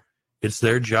 and it's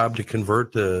their job to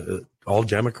convert the all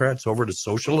Democrats over to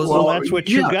socialism? Well, that's what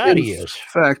Chugati is.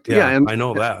 In fact, and I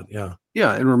know that. Yeah.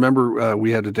 Yeah. And remember,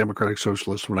 we had a Democratic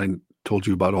Socialist when I told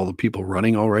you about all the people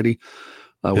running already.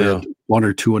 We had 1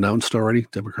 or 2 announced already,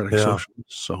 Democratic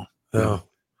Socialists. So,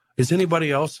 Is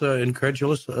anybody else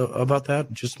incredulous about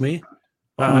that? Just me?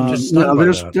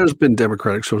 There's been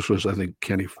Democratic Socialists, I think,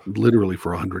 Kenny, literally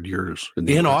for 100 years.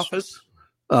 In office?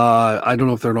 I don't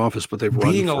know if they're in office, but they've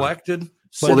run. Being elected?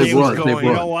 Well, they've run.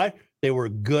 You know what? They were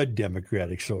good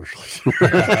Democratic Socialists.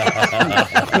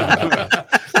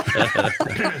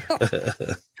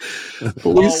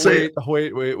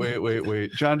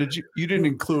 Wait. John, you didn't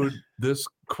include this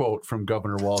quote from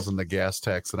Governor Walz on the gas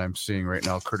tax that I'm seeing right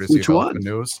now, courtesy of Alpha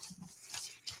News.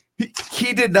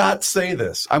 He did not say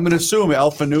this. I'm going to assume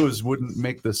Alpha News wouldn't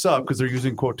make this up because they're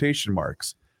using quotation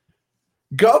marks.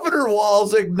 Governor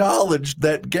Walz acknowledged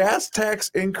that gas tax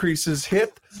increases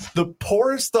hit the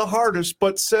poorest the hardest,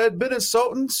 but said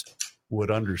Minnesotans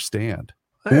would understand.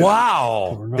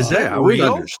 Wow. Is that real? We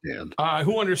understand.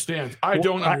 Who understands? I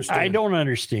don't understand. I don't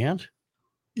understand.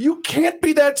 You can't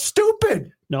be that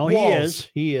stupid. No, Walz.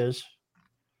 He is.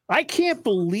 I can't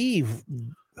believe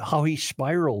how he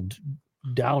spiraled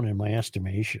down in my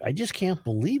estimation. I just can't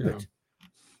believe it.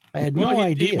 I had no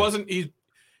idea.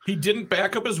 He didn't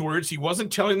back up his words. He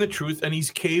wasn't telling the truth, and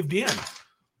he's caved in.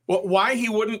 Well, why he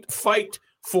wouldn't fight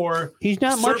for he's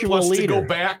not much of a surplus leader. To go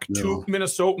back to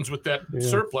Minnesotans with that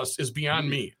surplus is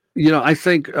beyond me. I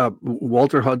think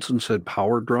Walter Hudson said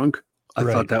power drunk. I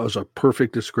thought that was a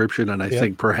perfect description, and I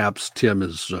think perhaps Tim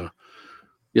is,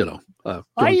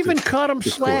 I even cut him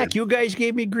slack. You guys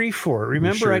gave me grief for it.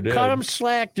 Remember, I cut him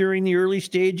slack during the early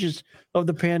stages of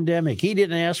the pandemic. He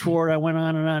didn't ask for it. I went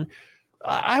on and on.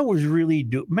 I was really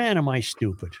man, am I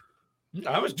stupid?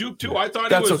 I was duped too. I thought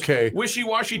that's he was okay.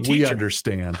 Wishy-washy teacher. We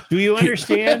understand. Do you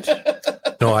understand?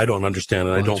 No, I don't understand,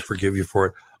 and I don't forgive you for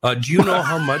it. Do you know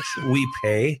how much we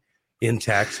pay in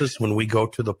taxes when we go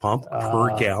to the pump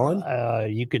per gallon?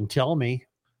 You can tell me.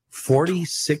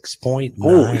 46.9.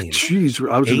 Oh, geez.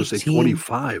 I was going to say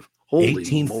 25. Holy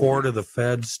 18.4 to the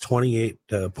feds,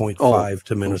 28.5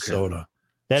 to Minnesota. Okay.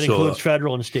 That includes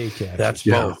federal and state taxes. That's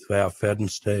both. Yeah, fed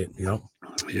and state. Yep.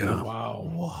 Yeah.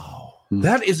 Wow.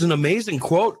 That is an amazing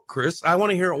quote, Chris. I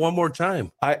want to hear it one more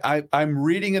time. I'm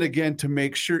reading it again to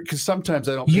make sure, because sometimes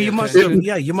I don't. You must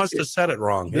have said it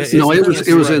wrong.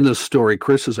 It was in the story.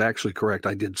 Chris is actually correct.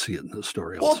 I did see it in the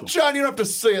story. Well, also. John, you don't have to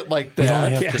say it like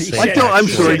that. I'm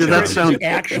sorry. Did that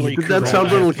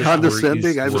sound a little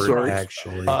condescending? I'm sorry.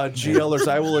 Actually, GLers,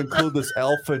 I will include this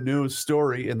Alpha News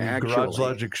story in the Garage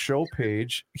Logic show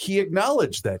page. He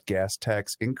acknowledged that gas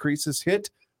tax increases hit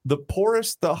the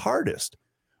poorest the hardest,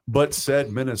 but said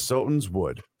Minnesotans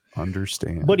would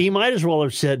understand. But he might as well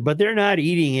have said, but they're not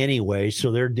eating anyway,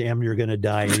 so they're damn near going to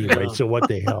die anyway. So what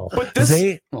the hell? But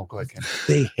they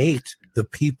hate the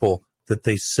people that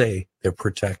they say they're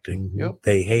protecting. Yep.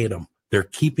 They hate them. They're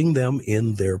keeping them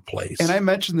in their place. And I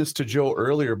mentioned this to Joe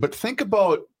earlier, but think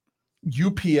about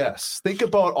UPS. Think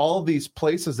about all these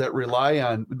places that rely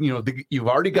on, you've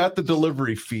already got the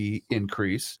delivery fee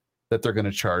increase that they're going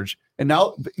to charge. And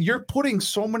now you're putting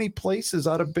so many places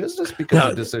out of business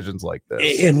because of decisions like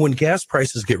this. And when gas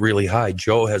prices get really high,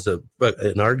 Joe has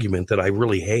an argument that I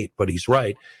really hate, but he's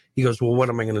right. He goes, well, what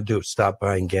am I going to do? Stop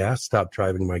buying gas, stop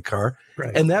driving my car.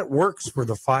 Right. And that works for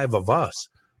the 5 of us.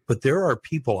 But there are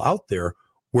people out there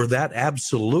where that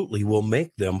absolutely will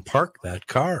make them park that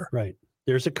car. Right.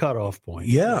 There's a cutoff point.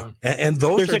 Yeah. And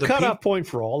there's a cutoff point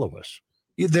for all of us.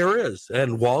 There is.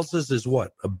 And Walz's is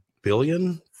what? $1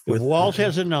 billion? Walz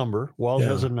has a number.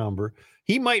 Has a number.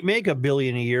 He might make $1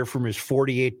 billion a year from his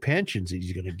 48 pensions that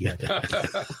he's going to get.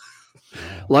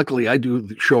 Luckily, I do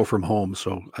the show from home,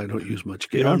 so I don't use much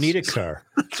gas. You don't need a car.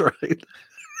 That's right.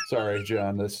 Sorry,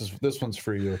 John. This one's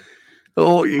for you.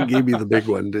 Oh, you gave me the big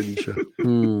one, didn't you?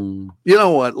 You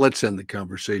know what? Let's end the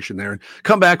conversation there and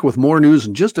come back with more news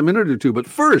in just a minute or two. But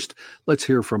first, let's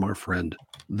hear from our friend,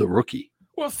 the rookie.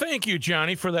 Well, thank you,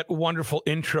 Johnny, for that wonderful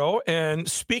intro. And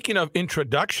speaking of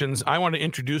introductions, I want to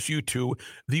introduce you to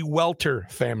the Walter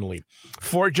family.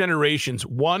 4 generations,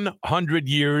 100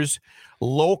 years,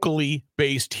 locally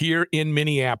based here in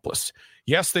Minneapolis.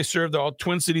 Yes, they serve the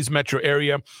Twin Cities metro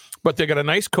area, but they got a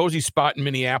nice cozy spot in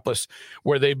Minneapolis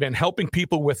where they've been helping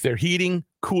people with their heating,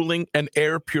 cooling, and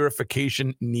air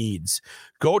purification needs.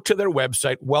 Go to their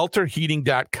website,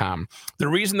 welterheating.com. The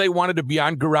reason they wanted to be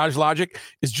on Garage Logic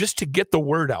is just to get the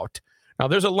word out. Now,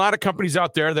 there's a lot of companies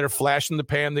out there that are flashing the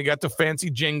pan. They got the fancy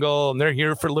jingle, and they're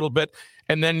here for a little bit,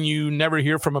 and then you never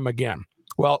hear from them again.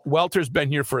 Well, Welter's been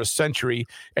here for a century,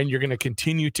 and you're going to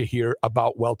continue to hear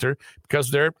about Welter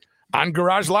because they're on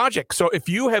Garage Logic. So if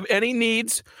you have any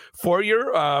needs for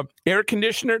your air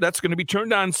conditioner, that's going to be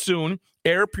turned on soon,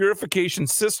 air purification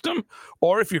system,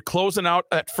 or if you're closing out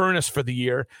that furnace for the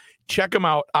year, check them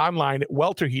out online at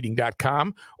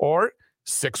welterheating.com or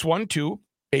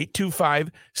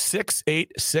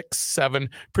 612-825-6867.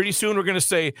 Pretty soon we're going to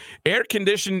say air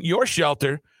condition your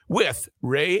shelter with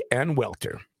Ray and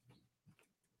Welter.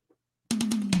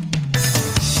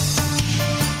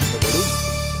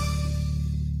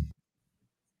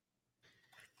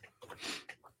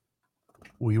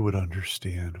 We would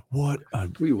understand. What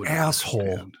an asshole.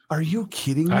 Understand. Are you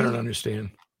kidding me? I don't understand.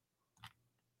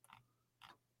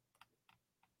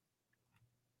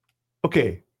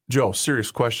 Okay, Joe, serious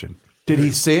question. Did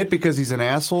he say it because he's an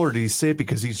asshole, or did he say it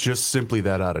because he's just simply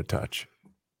that out of touch?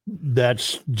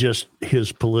 That's just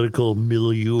his political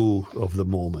milieu of the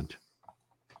moment.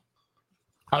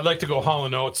 I'd like to go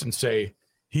Hall & Oates and say,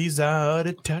 he's out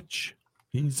of touch.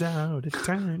 He's out of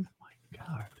time. Oh, my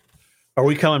God. Are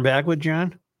we coming back with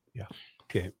John? Yeah.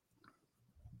 Okay.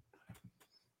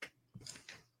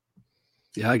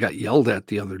 Yeah, I got yelled at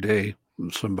the other day.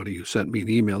 Somebody who sent me an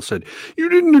email said, you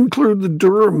didn't include the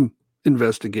Durham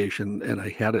investigation, and I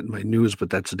had it in my news, but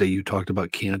that's the day you talked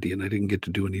about candy, and I didn't get to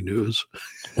do any news.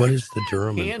 What is the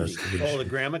Durham candy? investigation? Oh, the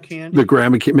grandma candy? The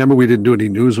grandma candy. Remember, we didn't do any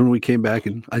news when we came back,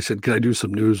 and I said, can I do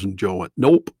some news? And Joe went,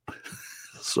 nope.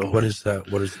 So what is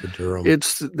that? What is the Durham?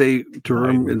 It's the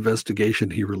Durham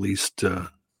investigation he released.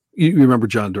 You remember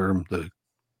John Durham,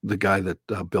 the guy that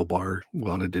Bill Barr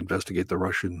wanted to investigate the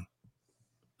Russian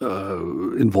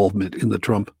involvement in the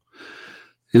Trump.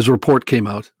 His report came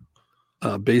out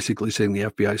basically saying the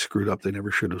FBI screwed up. They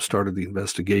never should have started the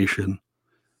investigation.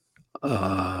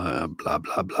 Blah, blah,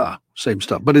 blah. Same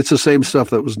stuff. But it's the same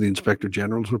stuff that was in the Inspector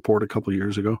General's report a couple of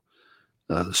years ago.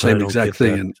 The same exact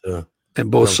thing. And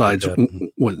both sides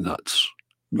went nuts,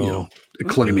 you know,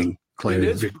 claiming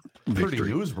victory. Pretty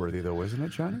newsworthy, though, isn't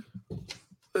it, Johnny?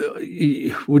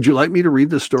 Would you like me to read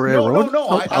the story I wrote? No.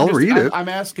 I'll read it. I'm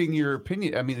asking your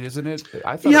opinion. I mean, isn't it?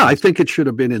 I think it should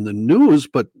have been in the news,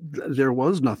 but there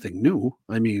was nothing new.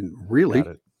 I mean, really.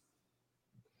 Got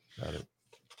it.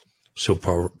 So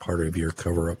part of your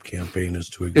cover-up campaign is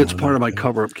to ignore. It's part of my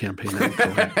cover-up campaign.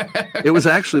 It was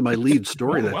actually my lead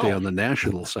story that day on the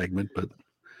national segment, but.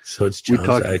 So it's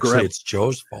it's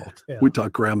Joe's fault. Yeah. We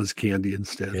talk grandma's candy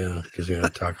instead. Yeah, because we're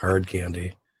going to talk hard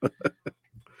candy.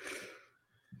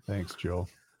 Thanks, Joe.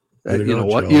 You know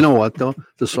what? Joe. You know what though?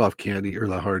 The soft candy or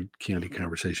the hard candy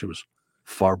conversation was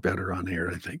far better on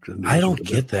air, I think. I don't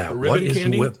get that. What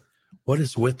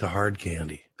is with the hard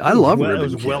candy? I love it. It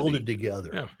was candy. welded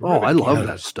together. Yeah, I love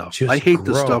that stuff. I hate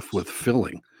the stuff with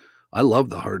filling. I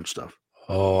love the hard stuff.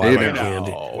 Oh, I like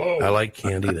candy. I like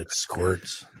candy that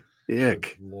squirts.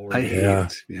 Ick. I hate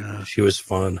it. Yeah. She was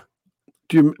fun.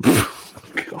 Do you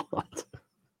God.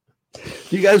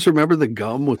 Do you guys remember the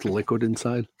gum with liquid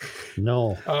inside?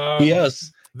 No.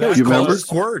 Yes. Do you remember?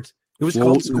 Squirt. It was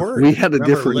called Squirt. We had a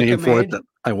different name for it that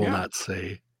I will not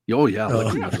say. Oh, yeah.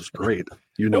 Liquid was great.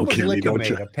 You know, candy, don't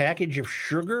you? A package of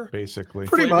sugar? Basically.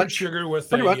 Pretty much. Sugar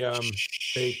with a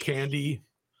candy,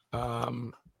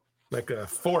 like a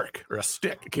fork or a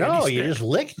stick. No, you just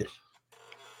licked it.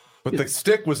 But the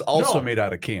stick was also made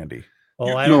out of candy.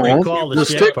 Oh, I don't recall the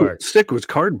stick part. Stick was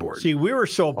cardboard. See, we were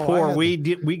so poor, we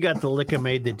got the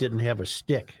Lick-O-Made that didn't have a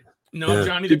stick. No,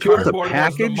 Johnny, the cardboard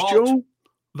package, was Joe?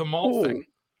 The malt thing.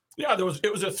 Yeah, it was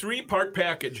a 3-part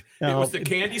package. It was the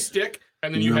candy stick,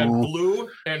 and then you had blue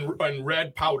and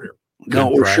red powder.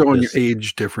 No, we're showing your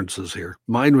age differences here.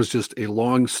 Mine was just a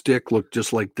long stick, looked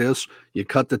just like this. You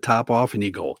cut the top off, and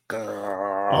you go.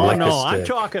 Oh no, I'm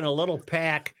talking a little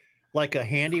pack, like a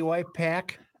handy wipe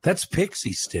pack. That's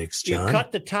pixie sticks, John. You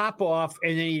cut the top off,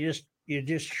 and then you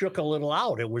just shook a little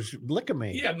out. It was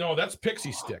Lick-O-Made. Yeah, no, that's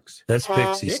pixie sticks. That's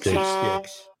pixie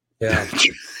sticks. Yeah.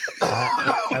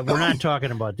 We're not talking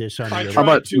about this on the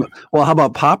how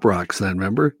about Pop Rocks then?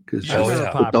 Remember? Because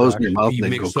put those in your mouth, you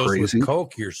and they mix go those crazy. With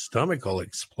Coke, your stomach will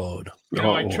explode. You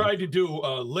know, I tried to do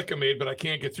Lick-O-Made, but I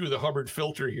can't get through the Hubbard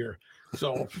filter here.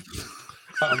 So.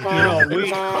 We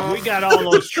got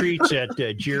all those treats at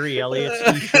Jerry Elliott's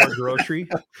East Shore Grocery.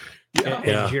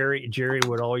 And Jerry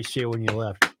would always say when you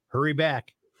left, hurry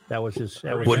back. That was his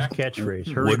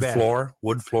catchphrase. Hurry back.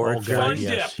 Wood floor. Oh, God,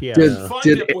 yes. Fun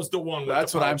Dip was the one.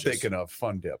 That's what I'm thinking of.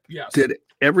 Fun Dip. Yes. Did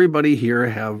everybody here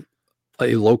have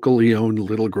a locally owned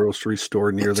little grocery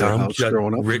store near their house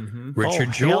growing up?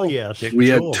 Richard Jewell. Yes. We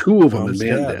had 2 of them in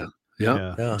Mandan.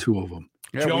 Yeah, 2 of them.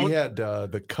 Yeah, we had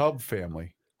the Cub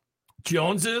family.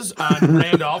 Jones's on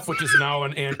Randolph, which is now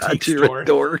an antique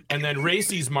store, and then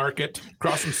Racey's Market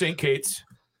across from St. Kate's.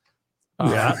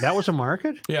 Yeah, that was a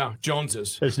market. Yeah,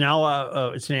 Jones's. It's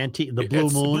now it's an antique, the Blue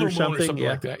Moon or something. Yeah.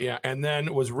 Like that. Yeah, and then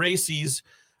it was Racy's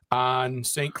on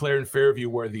St. Clair and Fairview,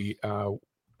 where the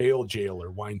ale jail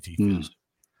or wine thief is.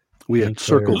 We had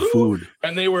Circle Food,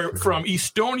 and they were from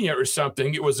Estonia or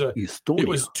something. It was It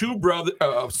was two brothers.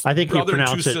 I think you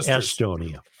pronounce it sisters.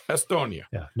 Estonia.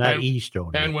 Yeah, not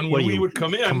Estonia. And when we would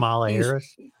come in, Kamala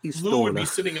Harris, Lou would be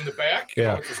sitting in the back,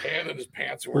 with his hand in his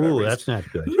pants or whatever. Ooh, that's not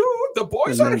good. Lou, the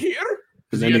boys are here.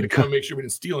 Because he had to come make sure we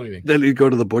didn't steal anything. Then he'd go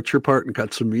to the butcher part and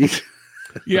cut some meat.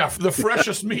 Yeah, the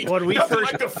freshest meat. When we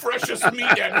first like the freshest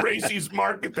meat at Racy's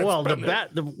Market.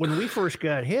 When we first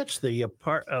got hitched, at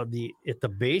the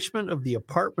basement of the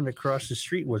apartment across the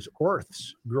street was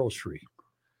Orth's Grocery,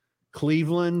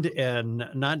 Cleveland and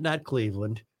not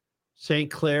Cleveland,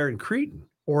 St. Clair and Cretin.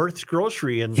 Orth's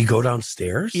Grocery, and you go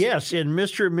downstairs. Yes, and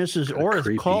Mr. and Mrs.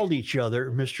 Orth called each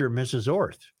other Mr. and Mrs.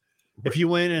 Orth. If you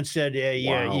went and said,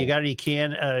 you got any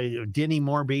Denny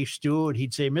Moore beef stew, and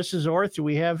he'd say, Mrs. Orth, do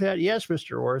we have that? Yes,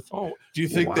 Mr. Orth. Oh, do you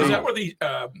think is that where the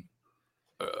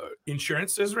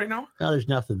insurance is right now? No, there's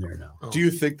nothing there now. Do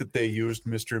you think that they used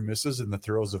Mr. and Mrs. in the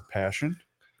throes of passion?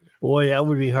 Boy, that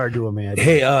would be hard to imagine.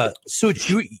 Hey, so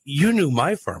you knew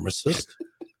my pharmacist,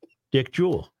 Dick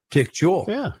Jewell.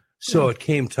 Yeah. So it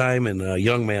came time in a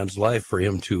young man's life for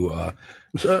him to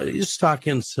stock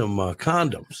in some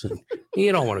condoms. And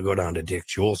you don't want to go down to Dick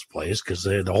Jewell's place because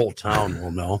the whole town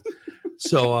will know.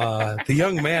 So the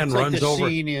young man runs the over.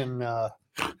 Scene in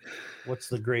what's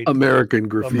the great American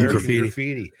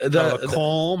Graffiti? I'll have a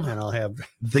comb, and I'll have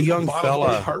the young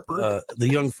fella. The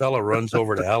young fella runs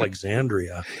over to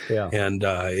Alexandria and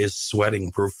is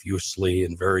sweating profusely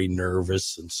and very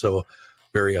nervous, and so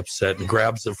very upset, and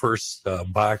grabs the first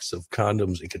box of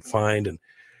condoms he could find and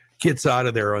gets out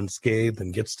of there unscathed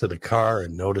and gets to the car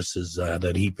and notices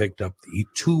that he picked up the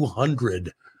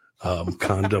 200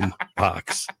 condom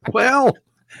box. Well,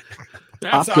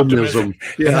 that's optimism.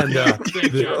 Yeah. And,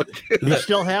 you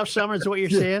still have some, is what you're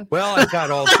saying? Well, I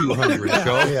got all 200,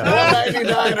 Joe.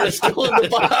 199 are still in the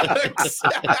box.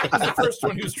 The first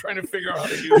one he was trying to figure out how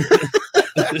to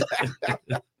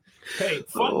use. Hey,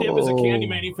 Fun Dip is a candy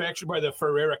manufactured by the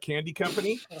Ferrera Candy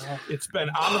Company. It's been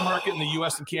on the market in the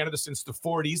U.S. and Canada since the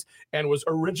 40s and was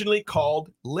originally called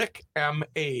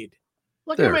Lick-M-Aid.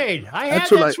 Lick-M-Aid. That's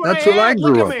what I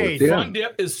grew up with. Yeah. Fun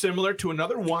Dip is similar to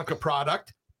another Wonka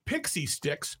product, Pixie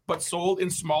Sticks, but sold in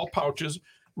small pouches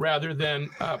rather than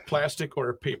plastic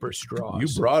or paper straws. You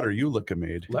brought her, you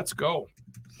Lick-M-Aid. Let's go.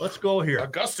 Let's go here.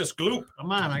 Augustus Gloop.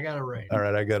 Come on, I got it right. All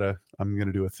right, I'm going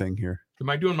to do a thing here. Am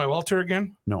I doing my Walter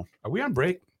again? No. Are we on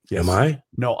break? Yes. Am I?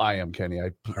 No, I am, Kenny. All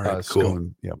right,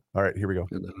 cool. Yep. All right, here we go.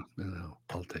 No,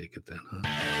 I'll take it then.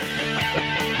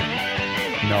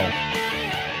 No.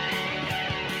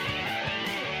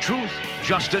 Truth,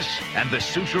 justice, and the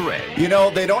Suture. You know,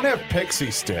 they don't have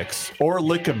Pixie Sticks or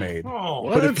Lick-M-Aid. Oh,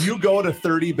 but if you go to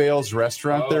 30 Bales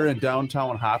restaurant there in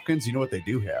downtown Hopkins, you know what they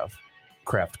do have?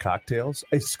 Craft cocktails,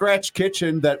 a scratch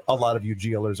kitchen that a lot of you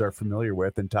GLers are familiar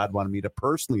with. And Todd wanted me to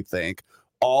personally thank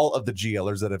all of the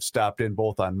GLers that have stopped in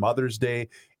both on Mother's Day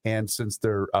and since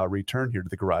their return here to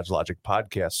the Garage Logic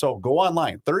podcast. So go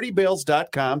online,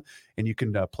 30bales.com, and you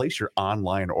can place your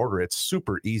online order. It's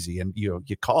super easy. And you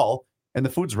call and the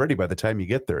food's ready by the time you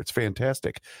get there. It's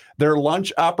fantastic. Their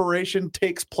lunch operation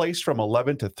takes place from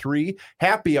 11 to 3,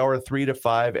 happy hour 3 to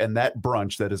 5, and that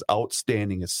brunch that is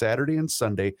outstanding is Saturday and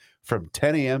Sunday from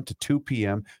 10 a.m. to 2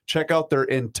 p.m. Check out their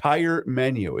entire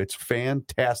menu. It's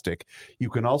fantastic. You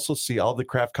can also see all the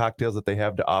craft cocktails that they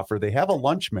have to offer. They have a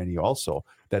lunch menu also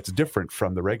that's different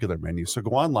from the regular menu. So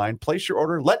go online, place your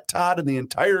order, let Todd and the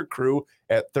entire crew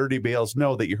at 30 Bales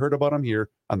know that you heard about them here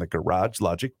on the Garage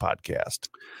Logic podcast.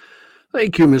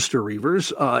 Thank you, Mr.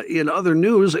 Reavers. In other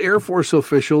news, Air Force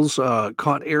officials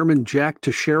caught Airman Jack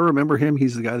Teixeira. Remember him?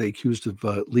 He's the guy they accused of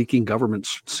leaking government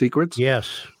secrets.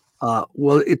 Yes.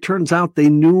 Well, it turns out they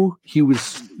knew he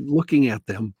was looking at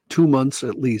them 2 months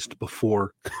at least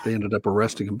before they ended up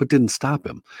arresting him, but didn't stop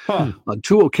him. On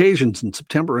 2 occasions in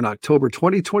September and October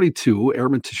 2022,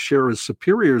 Airman Teixeira's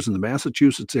superiors in the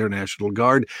Massachusetts Air National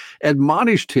Guard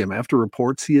admonished him after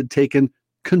reports he had taken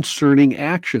concerning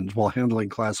actions while handling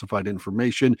classified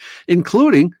information,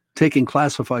 including taking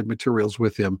classified materials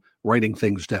with him, writing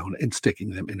things down, and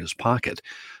sticking them in his pocket.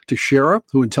 Teixeira,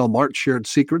 who until March shared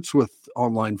secrets with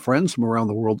online friends from around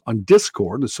the world on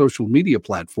Discord, a social media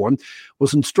platform,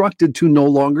 was instructed to no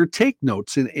longer take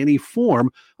notes in any form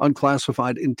on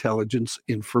classified intelligence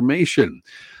information.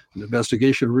 An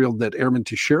investigation revealed that Airman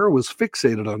Teixeira was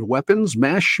fixated on weapons,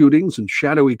 mass shootings, and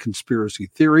shadowy conspiracy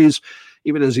theories.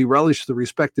 Even as he relished the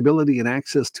respectability and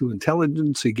access to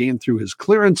intelligence he gained through his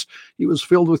clearance, he was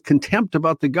filled with contempt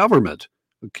about the government,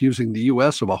 accusing the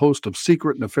U.S. of a host of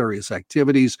secret nefarious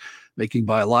activities, making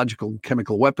biological and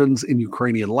chemical weapons in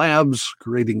Ukrainian labs,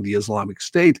 creating the Islamic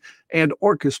State, and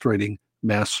orchestrating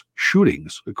mass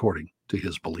shootings, according to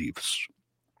his beliefs.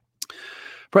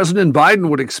 President Biden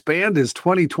would expand his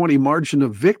 2020 margin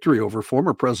of victory over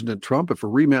former President Trump if a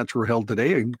rematch were held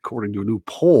today, according to a new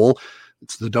poll.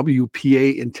 It's the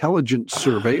WPA Intelligence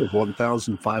Survey of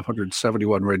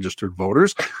 1,571 registered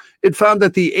voters. It found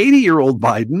that the 80-year-old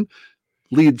Biden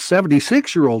leads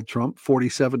 76-year-old Trump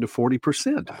 47 to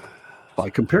 40%. By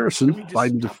comparison,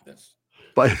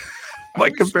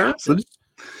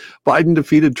 Biden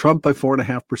defeated Trump by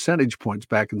 4.5 percentage points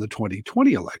back in the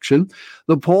 2020 election.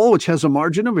 The poll, which has a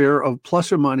margin of error of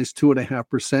plus or minus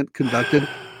 2.5%, conducted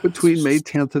between May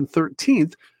 10th and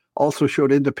 13th, also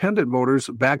showed independent voters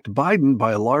backed Biden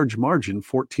by a large margin,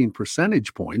 14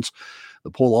 percentage points.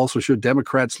 The poll also showed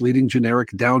Democrats leading generic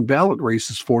down-ballot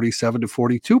races 47 to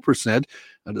 42%.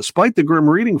 And despite the grim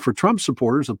reading for Trump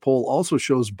supporters, the poll also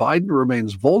shows Biden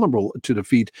remains vulnerable to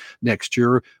defeat next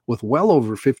year, with well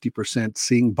over 50%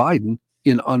 seeing Biden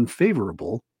in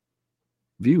unfavorable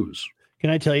views.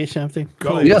 Can I tell you something?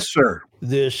 Go. Yes, sir.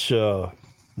 This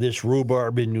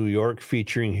rhubarb in New York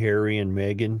featuring Harry and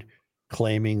Meghan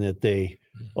claiming that they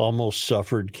almost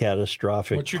suffered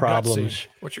catastrophic problems.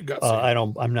 What's your gut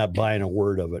saying? I'm not buying a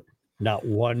word of it. Not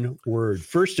one word.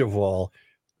 First of all,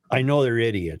 I know they're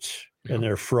idiots and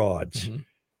they're frauds,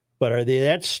 but are they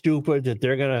that stupid that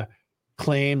they're going to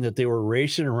claim that they were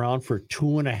racing around for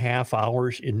 2.5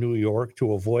 hours in New York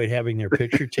to avoid having their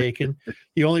picture taken?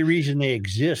 The only reason they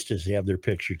exist is to have their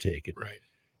picture taken. Right.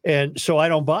 And so I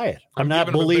don't buy it. I'm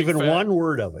not believing one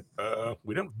word of it.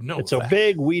 We don't know. It's a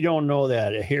big, we don't know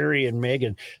that. Harry and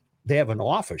Meghan, they have an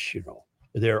office, you know.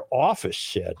 Their office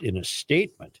said in a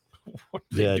statement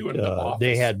that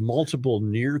they had multiple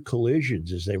near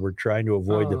collisions as they were trying to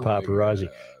avoid the paparazzi.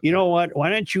 You know what? Why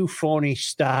don't you phony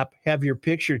stop, have your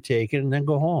picture taken, and then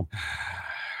go home?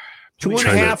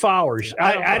 2.5 hours.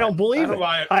 I don't believe it.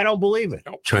 I don't believe it.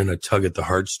 Trying to tug at the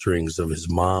heartstrings of his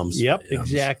mom's. Yep,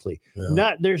 exactly.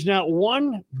 Yeah. There's not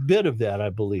one bit of that, I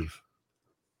believe.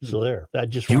 So there. I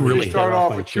just you really start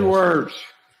off with 2 words.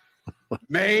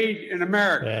 Made in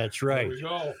America. That's right.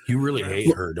 You really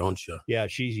hate her, don't you? Yeah,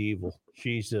 she's evil.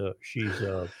 She's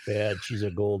bad. She's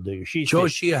a gold digger.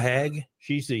 Is she a hag?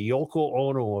 She's the Yoko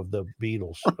Ono of the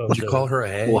Beatles. Would you call her a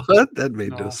hag? What? That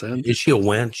made no sense. Is she a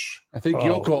wench? I think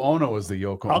Yoko Ono is the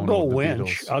Yoko Ono. I'll go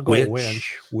wench. I'll go wench.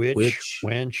 Witch.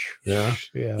 Wench. Yeah.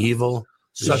 Evil.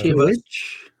 Succubus.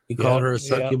 You call her a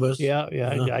succubus? Yeah.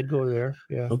 I'd go there.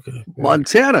 Yeah. Okay.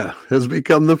 Montana has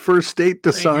become the first state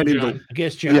to sign into. I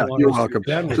guess John. Yeah, you're welcome.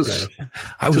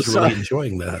 I was really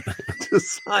enjoying that. To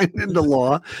sign into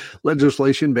law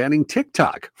legislation banning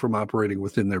TikTok from operating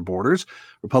within their borders.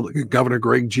 Republican Governor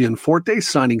Greg Gianforte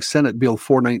signing Senate Bill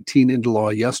 419 into law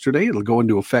yesterday. It'll go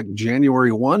into effect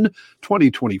January 1,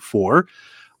 2024.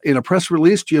 In a press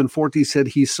release, Gianforte said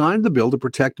he signed the bill to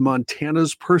protect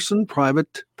Montana's personal,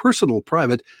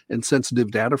 private, and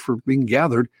sensitive data from being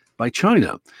gathered by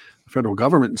China. The federal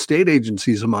government and state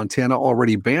agencies in Montana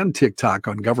already banned TikTok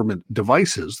on government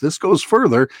devices. This goes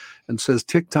further and says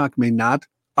TikTok may not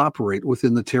operate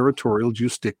within the territorial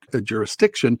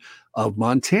jurisdiction of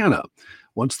Montana.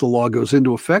 Once the law goes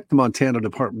into effect, the Montana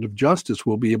Department of Justice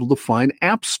will be able to fine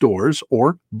app stores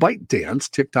or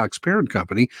ByteDance, TikTok's parent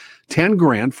company,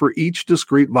 $10,000 for each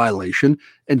discrete violation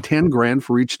and $10,000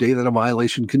 for each day that a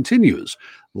violation continues.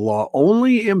 The law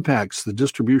only impacts the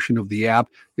distribution of the app.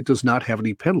 It does not have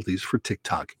any penalties for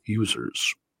TikTok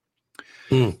users.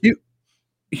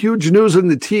 Huge news in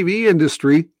the TV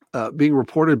industry being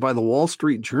reported by the Wall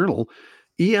Street Journal.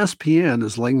 ESPN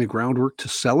is laying the groundwork to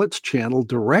sell its channel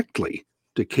directly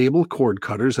to cable cord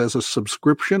cutters as a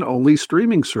subscription-only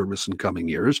streaming service in coming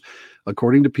years,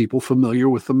 according to people familiar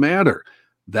with the matter.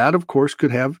 That, of course,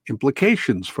 could have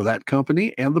implications for that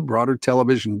company and the broader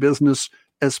television business,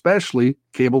 especially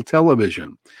cable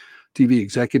television. TV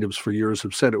executives for years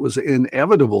have said it was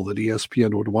inevitable that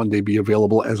ESPN would one day be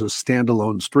available as a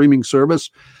standalone streaming service.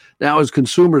 Now, as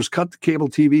consumers cut the cable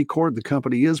TV cord, the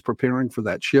company is preparing for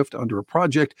that shift under a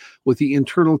project with the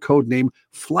internal code name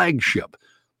Flagship.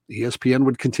 ESPN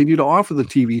would continue to offer the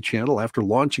TV channel after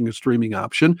launching a streaming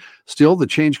option. Still, the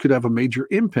change could have a major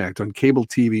impact on cable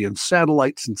TV and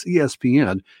satellite, since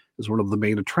ESPN is one of the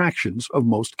main attractions of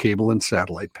most cable and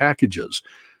satellite packages.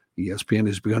 ESPN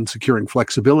has begun securing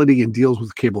flexibility in deals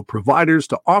with cable providers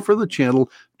to offer the channel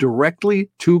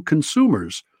directly to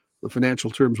consumers. The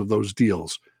financial terms of those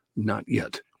deals not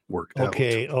yet worked out.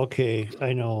 Okay.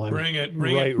 I know. I'm Bring it.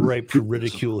 ripe for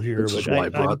ridicule here. This is why I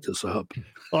brought this up.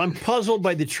 I'm puzzled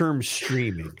by the term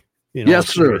streaming. Yes,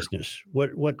 sir.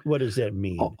 What does that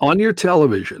mean? On your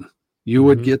television, you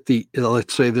would get the,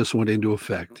 let's say this went into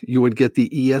effect, you would get the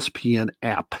ESPN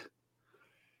app.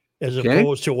 As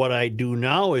opposed to what I do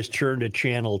now is turn to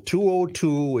channel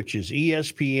 202, which is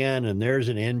ESPN, and there's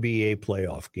an NBA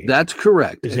playoff game. That's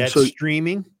correct. Is that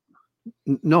streaming?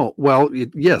 No. Well,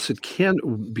 yes, it can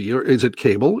be. Or is it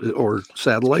cable or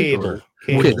satellite? Cable.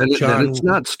 Okay, then it's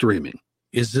not streaming.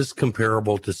 Is this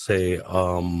comparable to, say,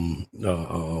 what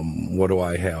do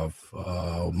I have?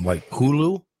 Like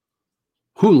Hulu?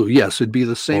 Hulu, yes, it'd be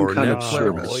the same kind of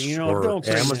service. Or don't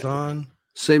Amazon?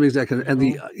 Same exact. And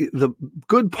the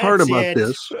good part about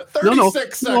this,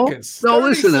 36 seconds. No,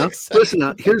 listen now.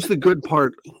 Here's the good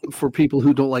part for people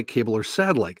who don't like cable or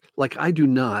satellite. Like I do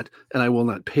not, and I will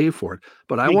not pay for it.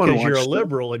 But I want to watch. Because you're a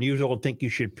liberal and you don't think you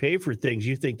should pay for things.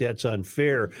 You think that's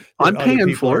unfair. I'm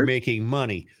paying for it. Making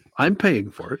money. I'm paying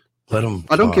for it. Let them.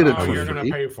 I don't get it for you're going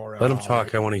to pay for it. Let them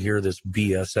talk. I want to hear this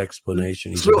BS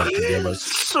explanation he's about to give us.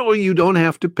 So you don't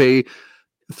have to pay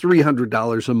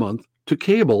 $300 a month to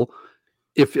cable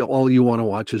if all you want to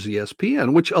watch is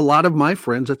ESPN, which a lot of my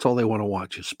friends, that's all they want to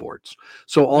watch is sports.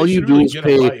 So all you do is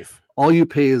pay. All you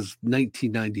pay is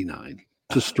 $19.99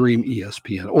 to stream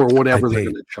ESPN or whatever they're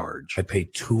going to charge. I pay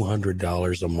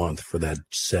 $200 a month for that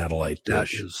satellite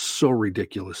dish. That is so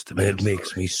ridiculous to me. It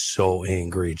makes me so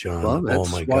angry, John. Well, that's oh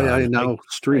my why God. I now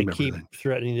stream keep everything.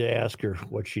 threatening to ask her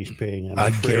what she's paying.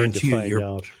 I guarantee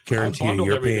you,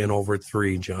 you're paying over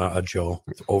 $3, Joe.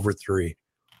 It's over $3.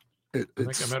 I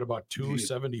think I'm at about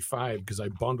 $275 because I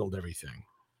bundled everything.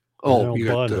 Oh, you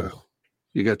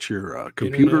got your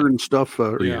computer and stuff,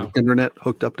 or your internet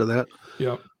hooked up to that?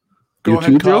 Yeah. Go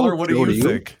ahead, caller. What do you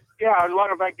think? Yeah, as long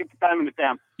as I get the time and the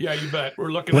temp. Yeah, you bet.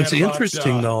 We're looking What's at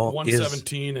interesting, though,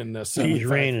 117 and He's 75.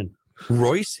 raining.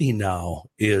 Royce now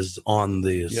is on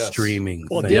the streaming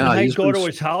well, thing. Didn't I go to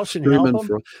his house and help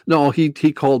him? No, he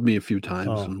called me a few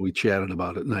times and we chatted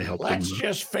about it, and I helped him. Let's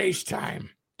just FaceTime.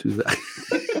 Do that.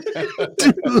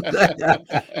 Do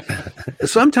that.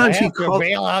 Sometimes he calls.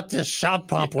 Bail out this sub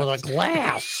pump with a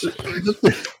glass.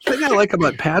 The thing I like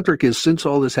about Patrick is, since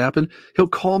all this happened, he'll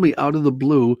call me out of the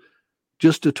blue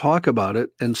just to talk about it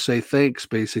and say thanks,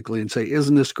 basically, and say,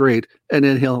 "Isn't this great?" And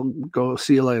then he'll go,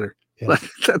 "See you later." Yeah.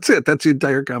 That's it. That's the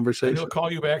entire conversation. And he'll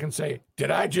call you back and say, "Did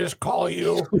I just call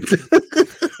you?"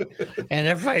 And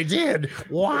if I did,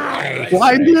 why?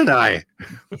 Why did I?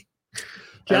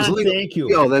 John, thank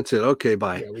you. Oh, that's it. Okay,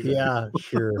 bye. Yeah,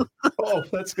 sure. Oh,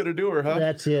 that's gonna do her, huh?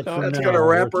 That's it. Oh, that's gonna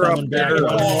wrap her up. Back one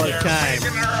more time.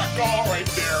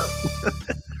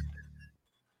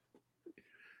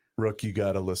 Rook, you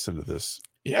got to listen to this.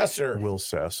 Yes, sir. Will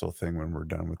Sasso thing when we're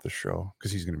done with the show,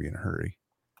 because he's going to be in a hurry.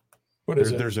 What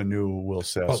is it? There's a new Will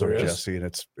Sasso Jesse, and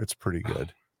it's pretty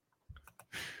good.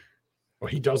 Well,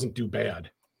 he doesn't do bad.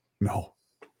 No.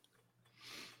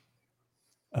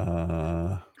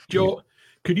 Joe,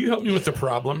 could you help me with the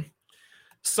problem?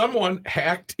 Someone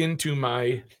hacked into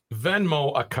my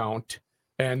Venmo account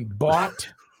and bought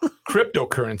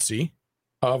cryptocurrency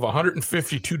of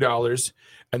 $152,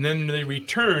 and then they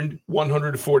returned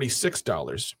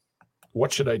 $146.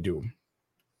 What should I do?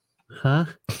 Huh?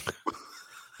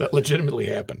 That legitimately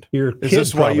happened. Is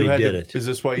this why you had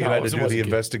to do the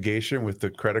investigation with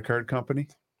the credit card company?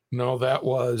 No, that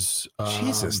was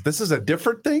Jesus. This is a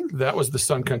different thing. That was the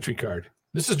Sun Country card.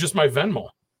 This is just my Venmo.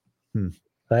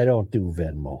 I don't do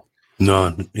Venmo.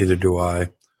 No, neither do I.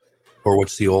 Or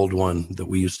what's the old one that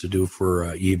we used to do for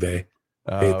eBay?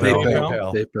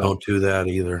 PayPal. Don't do that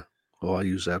either. Oh, I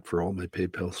use that for all my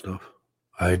PayPal stuff.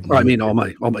 I mean, all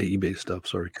my eBay stuff.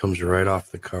 Sorry, comes right off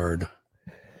the card.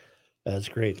 That's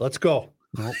great. Let's go.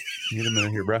 Nope. Need a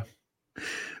minute here, bro.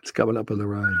 It's coming up on the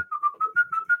ride.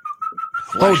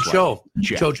 Oh, Joe.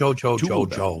 Joe.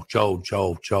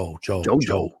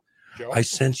 I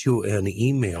sent you an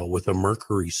email with a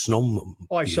Mercury snow.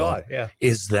 Oh, I saw it. Yeah.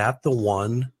 Is that the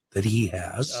one that he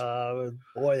has?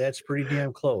 Boy, that's pretty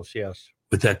damn close. Yes.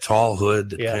 With that tall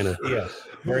hood, kind of. Yeah.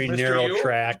 Very narrow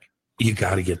track. You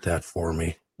got to get that for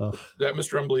me. Is that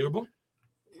Mr. Unbelievable?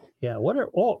 Yeah.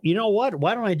 You know what?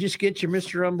 Why don't I just get you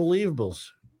Mr.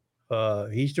 Unbelievables?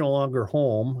 He's no longer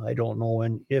home. I don't know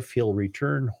if he'll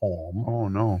return home. Oh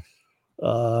no.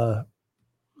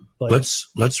 But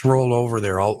let's roll over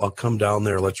there. I'll come down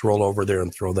there. Let's roll over there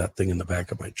and throw that thing in the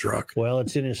back of my truck. Well,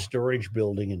 it's in his storage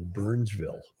building in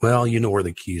Burnsville. Well, you know where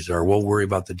the keys are. We'll worry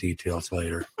about the details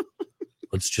later.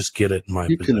 Let's just get it in my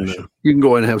You possession. can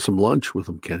go and have some lunch with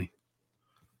him, Kenny.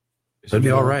 That'd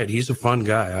be all right. He's a fun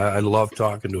guy. I love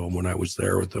talking to him when I was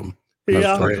there with him.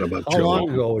 Yeah. About How Joe. long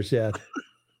ago was that?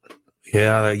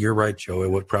 Yeah, you're right, Joe.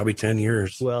 It was probably 10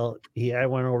 years. Well, I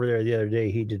went over there the other day.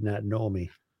 He did not know me.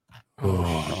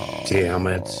 Oh, damn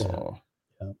it.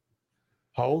 Yeah.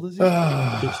 How old is he? 68.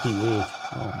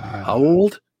 Oh, man. How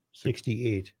old?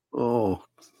 68. Oh,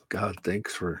 God,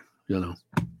 thanks for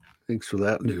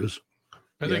that news.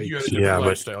 I think you had a different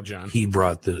lifestyle, John. He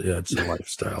brought it's a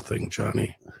lifestyle thing,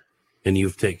 Johnny. And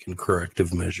you've taken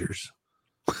corrective measures.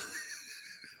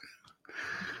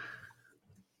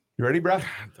 You ready, bro?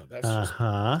 That's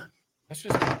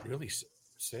just really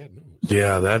sad news.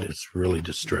 Yeah, that is really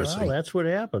distressing. Well, that's what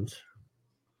happens.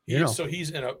 So he's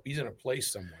in a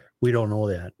place somewhere. We don't know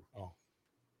that. Oh.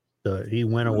 He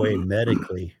went away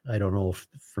medically. I don't know if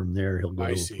from there he'll go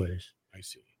to a place. I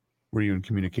see. Were you in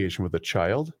communication with a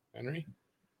child, Henry?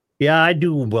 Yeah, I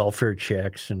do welfare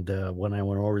checks, and when I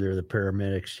went over there, the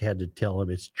paramedics had to tell him,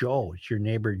 "It's Joe. It's your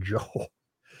neighbor Joe."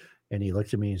 And he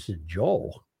looked at me and said,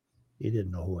 "Joe." He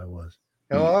didn't know who I was.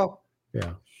 Hello?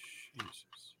 Yeah. Jesus.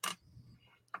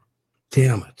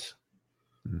 Damn it.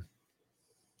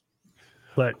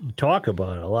 But talk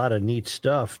about a lot of neat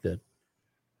stuff that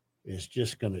is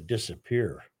just going to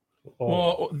disappear.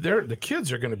 Well, the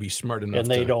kids are going to be smart enough,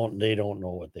 and they don't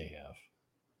know what they have.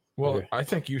 Well, I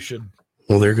think you should.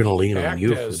 Well, they're going to lean on act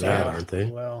you for as, that, aren't they?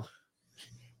 Well,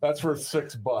 that's worth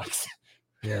 $6.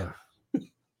 Yeah.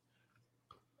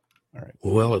 All right.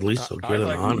 Well, at least they'll get it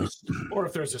honest. Or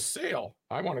if there's a sale,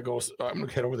 I'm going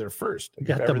to head over there first.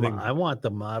 I want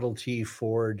the Model T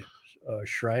Ford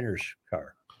Shriner's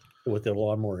car with the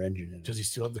lawnmower engine in it. Does he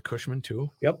still have the Cushman too?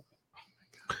 Yep.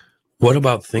 What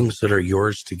about things that are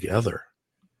yours together?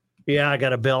 Yeah, I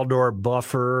got a bell door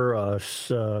buffer, a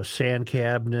sand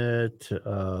cabinet,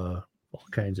 all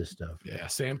kinds of stuff. Yeah,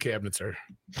 sand cabinets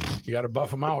you got to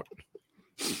buff them out.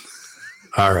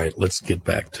 All right, let's get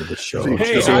back to the show.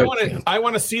 Hey, I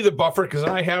want to see the buffer because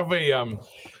I have an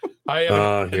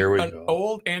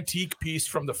old antique piece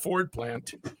from the Ford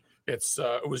plant. It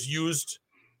was used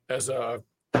as a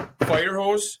fire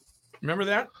hose. Remember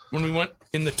that when we went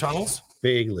in the tunnels?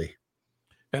 Vaguely.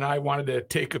 And I wanted to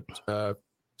take a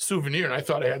souvenir, and I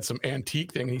thought I had some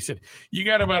antique thing. And he said, "You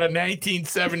got about a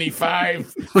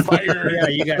 1975 fire, yeah,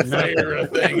 you got fire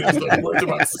thing. It's worth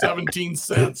about 17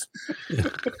 cents."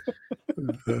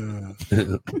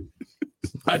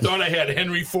 I thought I had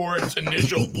Henry Ford's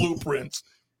initial blueprints.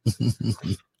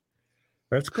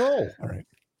 Let's go. All right.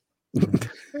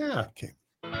 Yeah. Okay.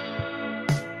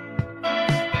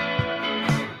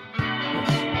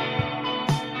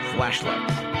 Flashlight,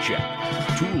 check.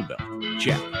 Tool belt,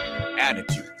 check.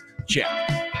 Attitude, check.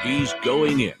 He's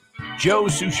going in. Joe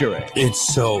Souchere.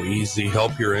 It's so easy.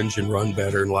 Help your engine run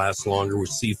better and last longer with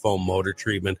Seafoam motor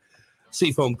treatment.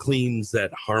 Seafoam cleans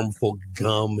that harmful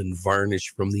gum and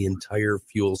varnish from the entire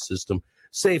fuel system.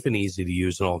 Safe and easy to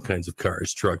use in all kinds of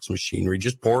cars, trucks, machinery.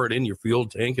 Just pour it in your fuel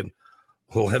tank and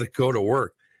let it go to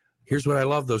work. Here's what I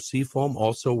love, though. Seafoam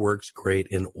also works great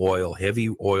in oil. Heavy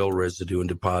oil residue and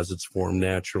deposits form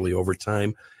naturally over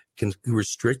time. Can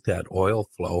restrict that oil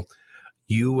flow.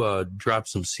 You drop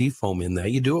some Seafoam in there.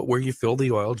 You do it where you fill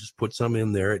the oil. Just put some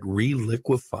in there. It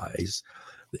reliquefies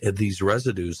these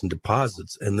residues and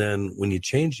deposits. And then when you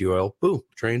change the oil, boom,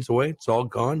 drains away. It's all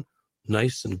gone.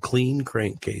 Nice and clean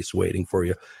crankcase waiting for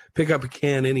you. Pick up a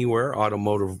can anywhere.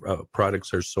 Automotive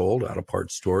products are sold. Auto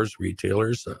parts stores,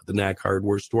 retailers, the Knack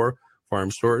hardware store,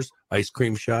 farm stores, ice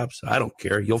cream shops. I don't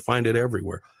care. You'll find it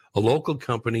everywhere. A local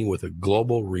company with a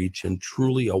global reach and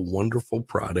truly a wonderful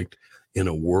product in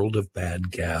a world of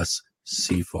bad gas,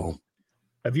 Seafoam.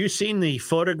 Have you seen the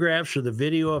photographs or the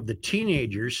video of the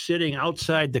teenagers sitting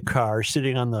outside the car,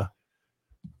 sitting on the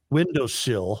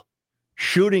windowsill,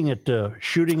 shooting at the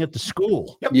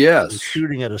school? Yep. Yes,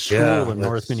 shooting at a school in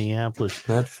North Minneapolis.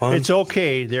 That's fun. It's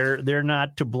okay. They're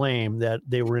not to blame that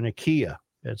they were in a Kia.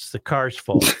 It's the car's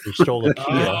fault. They stole a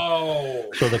Kia,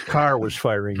 so the car was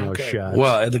firing those shots.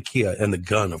 Well, the Kia and the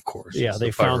gun, of course. Yeah, they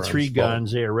found 3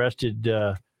 guns. They arrested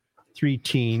 3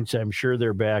 teens. I'm sure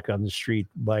they're back on the street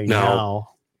by now.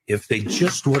 If they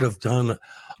just would have done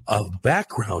a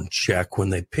background check when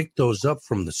they picked those up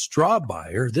from the straw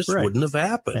buyer, this wouldn't have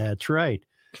happened. That's right.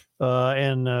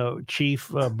 And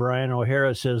Chief Brian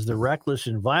O'Hara says the reckless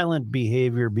and violent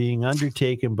behavior being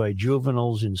undertaken by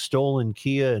juveniles in stolen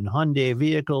Kia and Hyundai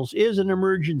vehicles is an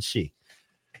emergency.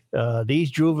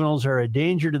 These juveniles are a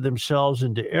danger to themselves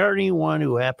and to anyone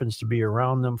who happens to be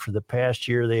around them. For the past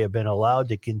year, they have been allowed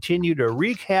to continue to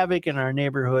wreak havoc in our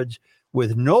neighborhoods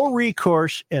with no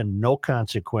recourse and no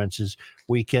consequences.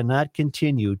 We cannot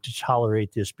continue to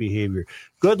tolerate this behavior.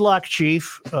 Good luck,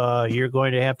 Chief. You're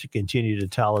going to have to continue to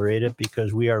tolerate it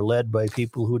because we are led by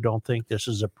people who don't think this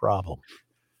is a problem.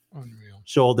 Unreal.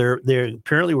 So they're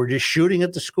apparently were just shooting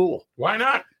at the school. Why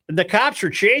not? And the cops were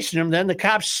chasing them. Then the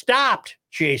cops stopped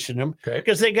chasing them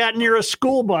because they got near a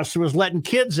school bus that was letting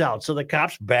kids out. So the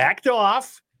cops backed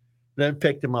off, then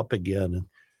picked them up again. And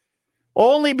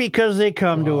only because they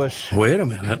come to us. Wait a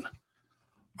minute.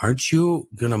 Aren't you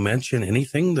going to mention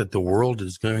anything that the world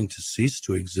is going to cease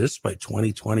to exist by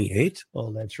 2028?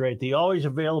 Oh, that's right. The always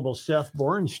available Seth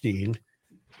Borenstein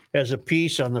has a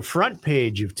piece on the front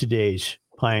page of today's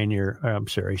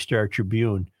Star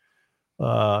Tribune.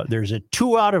 There's a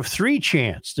 2 out of 3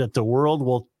 chance that the world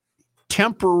will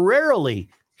temporarily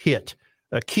hit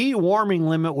a key warming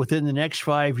limit within the next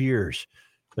 5 years,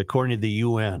 according to the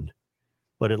UN.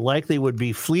 But it likely would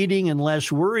be fleeting and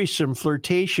less worrisome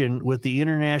flirtation with the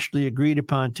internationally agreed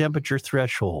upon temperature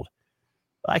threshold.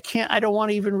 I don't want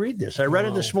to even read this. I read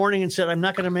it this morning and said, I'm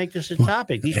not going to make this a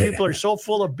topic. These people are so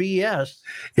full of BS.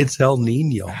 It's El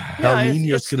Nino. Yeah, El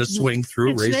Nino's going to swing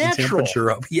through, raise the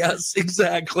temperature up. Yes,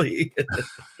 exactly.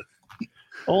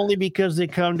 Only because they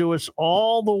come to us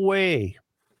all the way.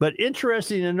 But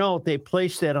interesting to note, they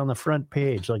placed that on the front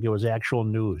page like it was actual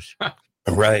news.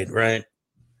 Right.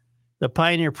 The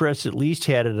Pioneer Press at least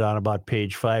had it on about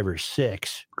page 5 or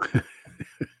 6.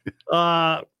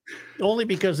 Only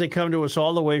because they come to us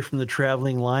all the way from the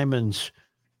traveling Lymans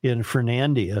in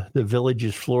Fernandina, the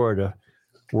Villages, Florida,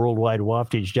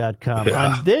 worldwidewaftage.com. Yeah.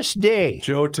 On this day,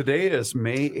 Joe, today is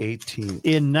May 18th.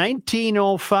 In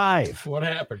 1905. What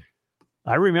happened?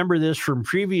 I remember this from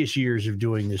previous years of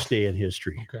doing this day in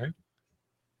history. Okay.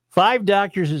 5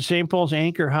 doctors at St. Paul's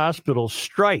Anchor Hospital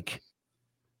strike.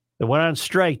 They went on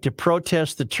strike to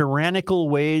protest the tyrannical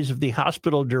ways of the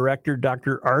hospital director,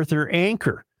 Dr. Arthur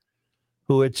Anchor,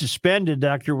 who had suspended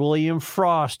Dr. William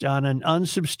Frost on an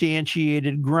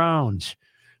unsubstantiated grounds.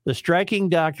 The striking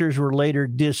doctors were later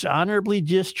dishonorably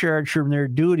discharged from their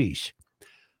duties.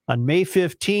 On May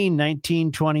 15,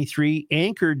 1923,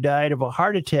 Anchor died of a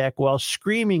heart attack while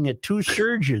screaming at 2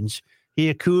 surgeons he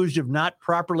accused of not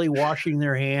properly washing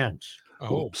their hands.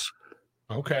 Oh, oops.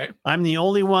 Okay. I'm the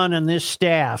only one on this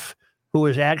staff who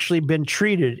has actually been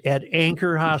treated at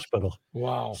Anchor Hospital.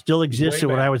 Wow. Still existed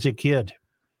when I was a kid.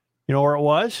 You know where it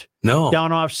was? No.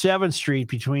 Down off 7th Street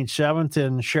between 7th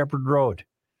and Shepherd Road.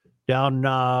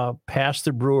 Down past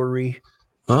the brewery.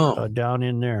 Down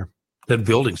in there. That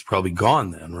building's probably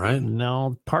gone then, right?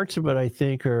 No, parts of it, I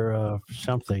think, are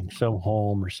some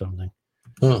home or something.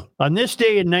 Huh. On this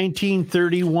day in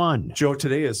 1931. Joe,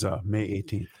 today is May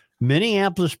 18th.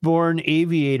 Minneapolis-born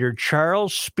aviator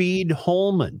Charles Speed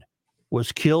Holman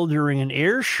was killed during an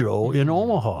air show in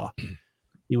Omaha.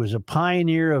 He was a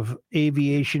pioneer of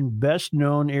aviation. Best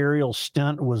known aerial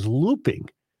stunt was looping,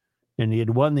 and he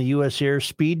had won the U.S. Air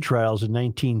Speed Trials in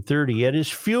 1930. At his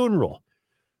funeral,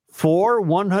 4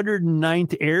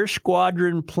 109th Air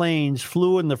Squadron planes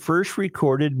flew in the first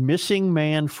recorded missing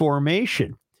man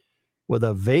formation, with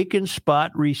a vacant spot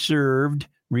reserved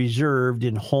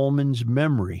in Holman's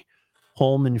memory.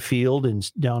 Holman Field in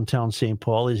downtown St.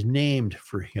 Paul is named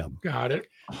for him. Got it.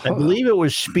 I believe it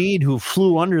was Speed who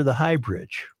flew under the High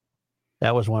Bridge.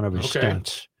 That was one of his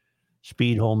stunts.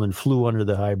 Speed Holman flew under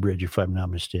the High Bridge, if I'm not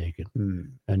mistaken.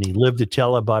 And he lived to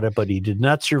tell about it, but he did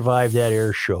not survive that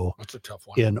air show. That's a tough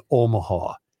one. In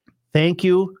Omaha. Thank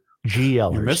you,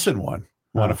 GLers. You're missing one.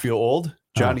 Want to feel old?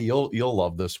 Johnny, you'll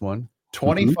love this one.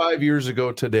 25 years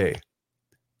ago today.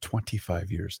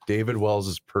 25 years. David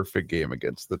Wells' perfect game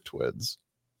against the Twins.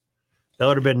 That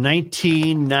would have been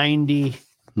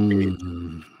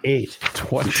 1998.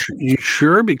 20. You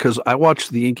sure? Because I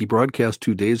watched the Yankee broadcast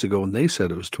 2 days ago, and they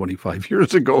said it was 25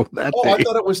 years ago that day. I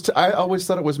thought it was. I always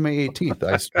thought it was May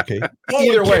 18th. Okay.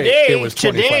 Either way, it was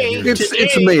 25 years.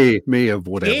 It's May of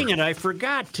whatever. Dang it! I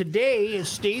forgot. Today, as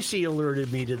Stacy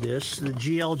alerted me to this, the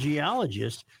GL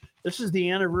geologist. This is the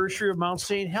anniversary of Mount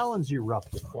St. Helens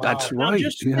erupting. Wow. That's Now, right.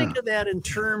 just think of that in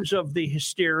terms of the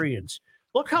hysterians.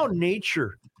 Look how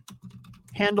nature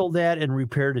handled that and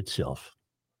repaired itself.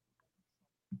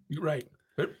 You're right.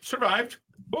 It survived.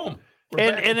 Boom.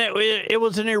 And it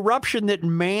was an eruption that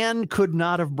man could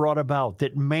not have brought about,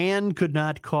 that man could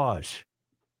not cause.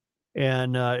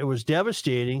 And it was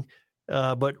devastating.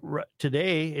 But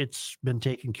today it's been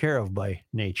taken care of by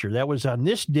nature. That was on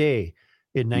this day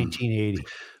in 1980.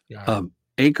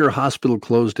 Anchor Hospital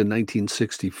closed in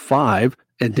 1965,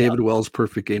 and David Wells'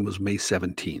 perfect game was May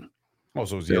 17. Oh,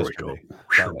 so it was there yesterday. We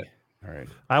go. All right.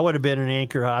 I would have been in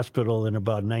Anchor Hospital in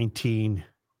about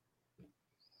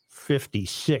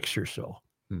 1956 or so.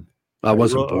 I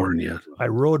wasn't born yet. I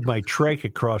rode my trike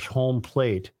across home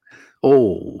plate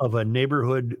of a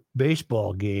neighborhood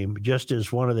baseball game just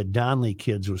as one of the Donley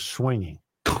kids was swinging.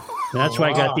 That's why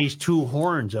I got these two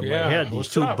horns on my head, these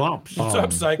two bumps. What's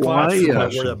up, Cyclops?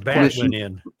 Where the bat went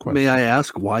in. May I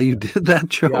ask why you did that,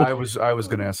 Joe? Yeah, I was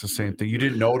going to ask the same thing. You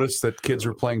didn't notice that kids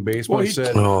were playing baseball? Well, You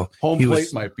said No, home he plate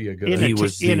was- might be a good he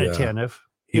was the, inattentive.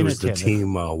 He was the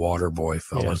team water boy,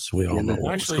 fellas. We all know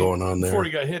what's Actually, going on there. Before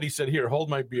he got hit, he said, "Here, hold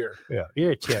my beer." Yeah,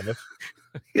 inattentive.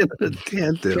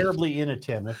 Inattentive. Terribly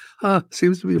inattentive.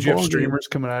 Seems to be a Did you have ball game. streamers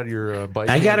coming out of your bike?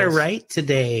 I got it handles? right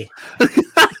today.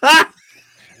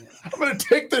 I'm going to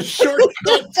take the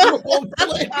shortcut to home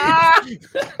plate.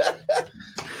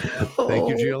 Thank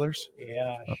you, GLers.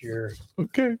 Yeah, sure.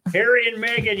 Okay. Harry and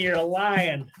Meghan, you're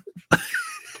lying.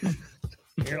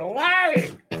 You're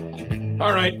lying.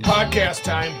 All right, podcast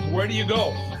time. Where do you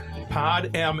go?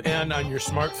 Pod MN on your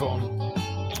smartphone.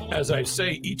 As I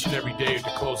say each and every day to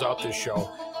close out this show,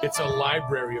 it's a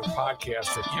library of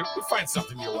podcasts that you find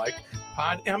something you like.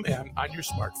 Pod MN on your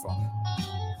smartphone.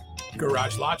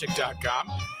 GarageLogic.com.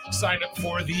 Sign up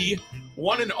for the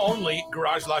one and only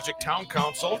Garage Logic Town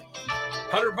Council.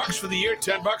 $100 for the year,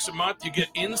 $10 a month. You get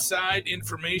inside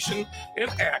information and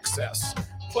access.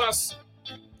 Plus,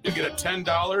 you get a $10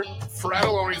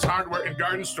 Fratelloni's Hardware and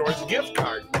Garden Stores gift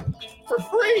card for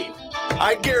free.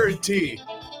 I guarantee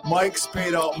Mike's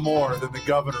paid out more than the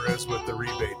governor is with the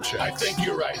rebate checks. I think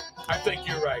you're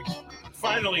right.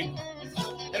 Finally,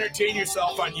 entertain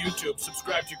yourself on YouTube.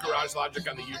 Subscribe to Garage Logic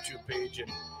on the YouTube page, and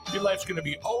your life's going to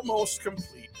be almost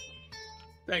complete.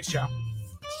 Thanks, Chow.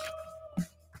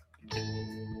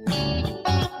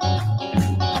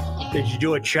 Did you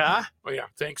do a cha? Oh, yeah.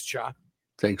 Thanks, Cha.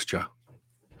 Thanks, Joe.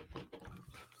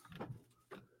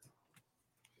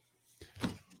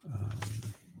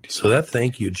 So that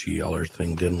thank you GLer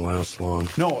thing didn't last long.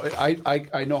 No,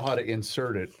 I know how to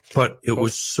insert it. But it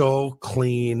was so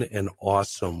clean and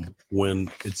awesome when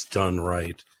it's done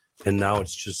right. And now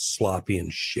it's just sloppy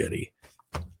and shitty.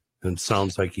 And it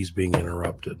sounds like he's being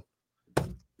interrupted.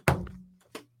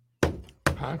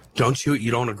 Huh?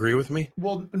 You don't agree with me?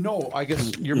 Well, no, I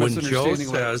guess you're when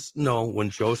misunderstanding. When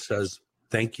Joe says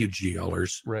thank you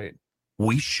GLers, right,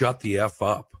 we shut the F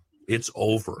up. It's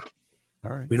over.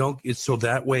 All right. We don't. It's so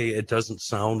that way it doesn't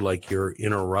sound like you're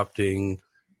interrupting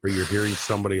or you're hearing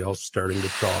somebody else starting to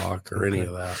talk or any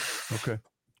of that. Okay.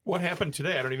 What happened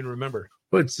today? I don't even remember.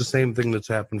 But it's the same thing that's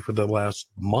happened for the last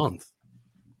month.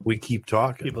 We keep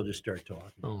talking. People just start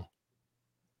talking. Oh.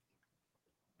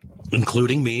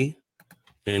 Including me,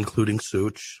 including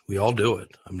Such. We all do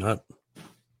it. I'm not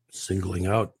singling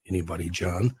out anybody,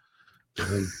 John.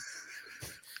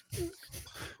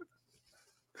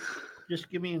 Just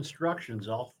give me instructions.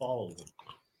 I'll follow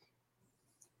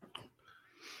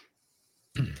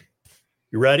them.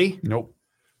 You ready? Nope.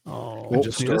 Oh,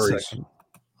 just need a stories. second.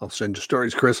 I'll send you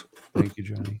stories, Chris. Thank you,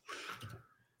 Johnny.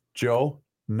 Joe,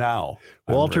 now.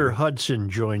 I'm Walter ready. Hudson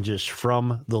joins us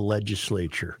from the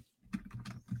legislature.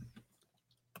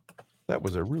 That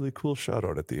was a really cool shout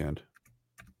out at the end.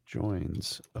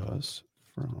 Joins us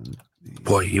from the...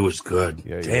 Boy, he was good.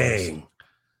 Yeah, he Dang. was.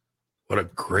 What a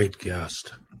great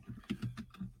guest.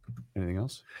 Anything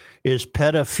else? Is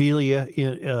pedophilia,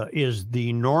 is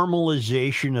the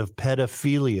normalization of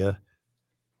pedophilia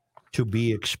to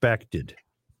be expected?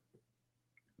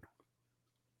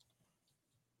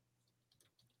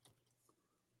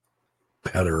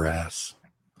 Pederass.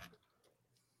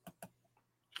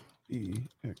 Be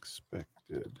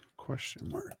expected, question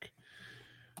mark.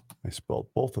 I spelled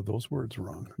both of those words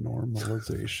wrong.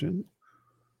 Normalization.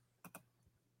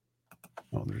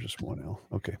 Oh, there's just one L.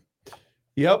 Okay.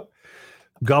 Yep.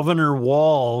 Governor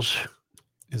Walz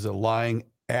is a lying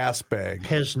ass bag.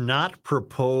 Has not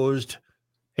proposed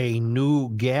a new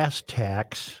gas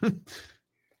tax.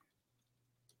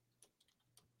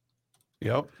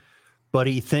 Yep. But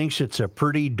he thinks it's a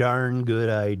pretty darn good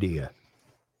idea.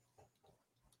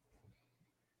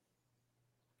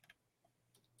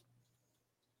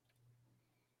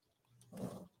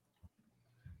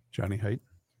 Johnny Height.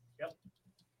 Yep.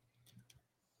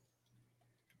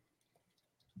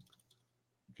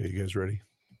 Okay, you guys ready?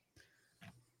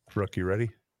 Brooke, you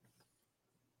ready?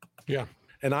 Yeah.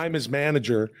 And I'm his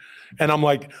manager. And I'm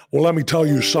like, well, let me tell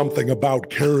you something about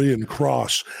Karrion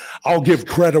Kross. I'll give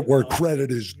credit where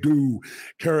credit is due,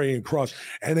 Karrion Kross.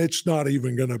 And it's not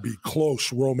even going to be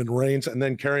close, Roman Reigns. And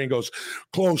then Karrion goes,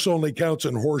 close only counts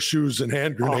in horseshoes and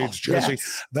hand grenades, Jesse.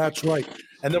 Yes. That's right.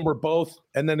 And then we're both,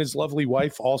 and then his lovely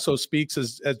wife also speaks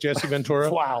as Jesse Ventura.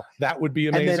 Wow. That would be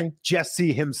And amazing. then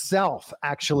Jesse himself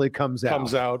actually comes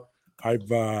out.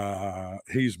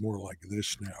 He's more like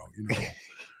this now, you know.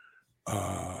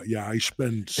 Yeah, I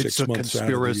spend 6 It's a months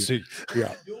conspiracy. out of the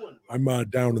year. Yeah, I'm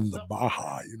down in the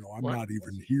Baja. I'm not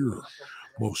even here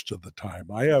most of the time.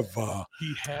 I have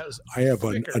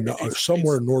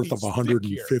somewhere north of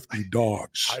 150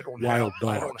 dogs, wild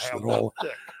dogs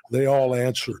they all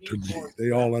answer to me.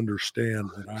 They all understand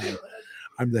that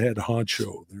I'm the head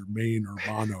honcho, their main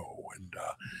urbano. And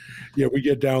yeah, we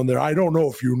get down there. I don't know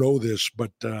if you know this,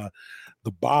 but the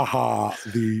Baja,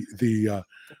 the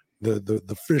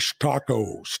fish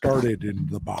taco started in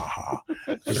the Baja,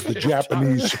 as the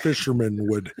Japanese fishermen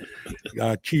would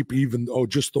keep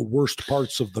just the worst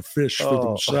parts of the fish for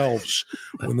themselves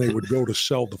when they would go to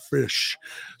sell the fish.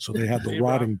 So they had the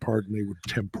rotting part, and they would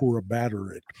tempura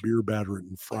batter it, beer batter it,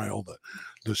 and fry all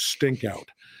the stink out.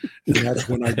 And that's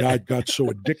when I got so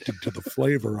addicted to the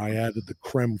flavor, I added the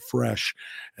creme fraiche,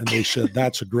 and they said,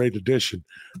 that's a great addition.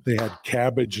 They had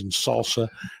cabbage and salsa,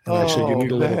 and I said, you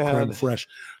need a little creme fraiche.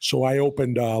 So I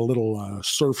opened a little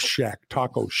surf shack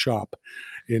taco shop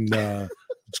in,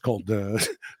 it's called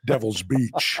Devil's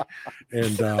Beach.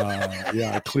 And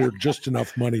I cleared just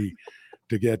enough money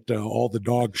to get all the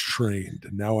dogs trained.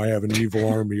 And now I have an evil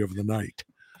army of the night.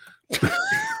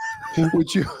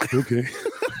 Would you? Okay.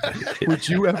 Would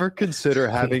you ever consider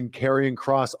having Karrion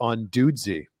Kross on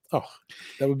Dudesy? Oh,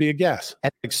 that would be a guess.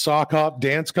 At like sock hop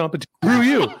dance competition. Screw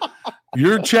you.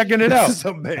 You're checking it out. This is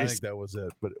amazing. I think that was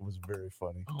it, but it was very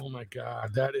funny. Oh my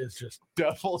God, that is just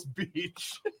Devil's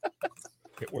Beach.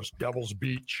 It was Devil's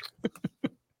Beach.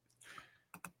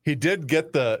 He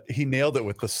nailed it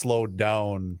with the slowed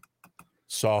down,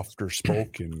 softer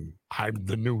spoken. I'm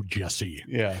the new Jesse.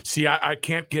 Yeah. See, I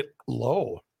can't get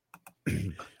low.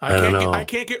 I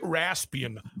can't get raspy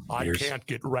enough. I can't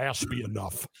get raspy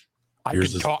enough. I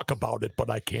can talk about it, but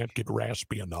I can't get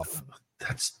raspy enough.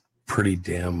 That's pretty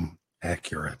damn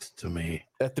accurate to me.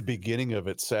 At the beginning of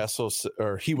it,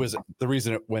 the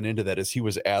reason it went into that is he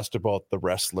was asked about the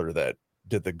wrestler that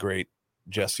did the great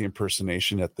Jesse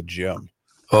impersonation at the gym.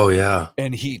 Oh yeah.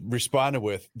 And he responded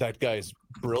with, that guy's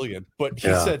brilliant. But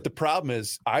he said the problem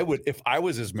is if I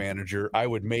was his manager, I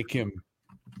would make him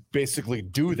basically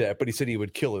do that, but he said he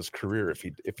would kill his career if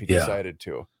he decided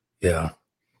to. Yeah.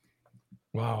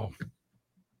 Wow.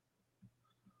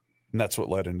 And that's what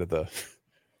led into the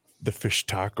fish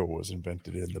taco was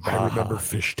invented in the Baja. I remember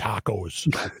fish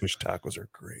tacos. Fish tacos are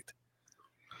great.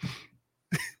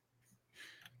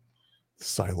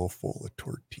 Silo full of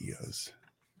tortillas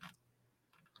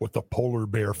with a polar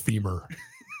bear femur.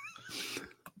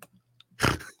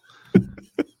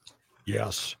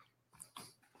 Yes,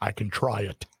 I can try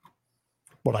it,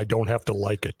 but I don't have to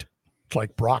like it. It's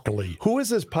like broccoli. Who is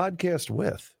this podcast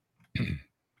with?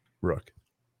 Rook.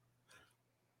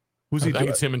 Who's he? I think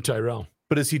it's him and Tyrell.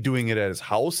 But is he doing it at his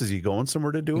house? Is he going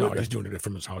somewhere to do it? No, he's doing it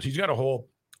from his house. He's got a whole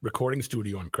recording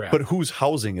studio and crap. But who's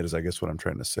housing it is, I guess, what I'm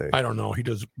trying to say. I don't know. He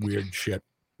does weird shit.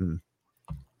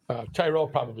 Tyrell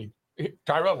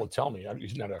will tell me.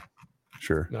 He's not a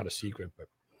secret, but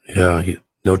yeah,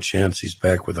 no chance he's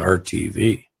back with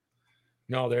RTV.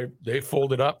 No, they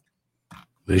folded up.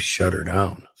 They shut her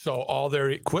down. So all their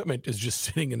equipment is just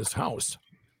sitting in his house.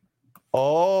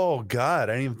 Oh God,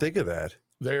 I didn't even think of that.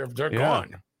 They're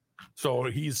gone. So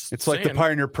it's like the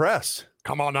Pioneer Press.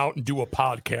 Come on out and do a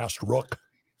podcast, Rook.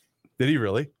 Did he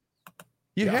really?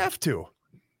 You have to.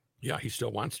 Yeah, he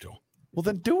still wants to. Well,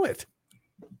 then do it.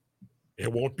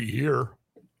 It won't be here,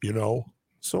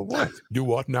 So what? Do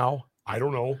what now? I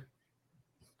don't know.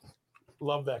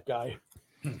 Love that guy.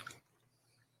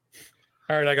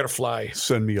 All right, I got to fly.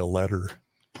 Send me a letter.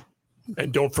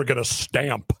 And don't forget a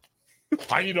stamp.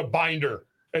 I need a binder.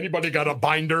 Anybody got a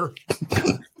binder?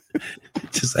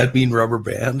 Does that mean rubber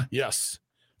band? Yes.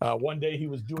 One day he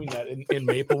was doing that in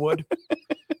Maplewood.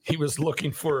 He was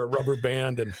looking for a rubber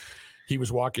band and he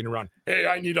was walking around. Hey,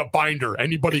 I need a binder.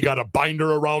 Anybody got a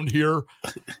binder around here?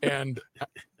 And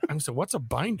I said, what's a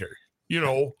binder?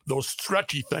 Those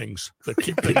stretchy things that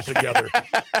keep things together.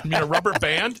 You mean a rubber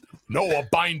band? No, a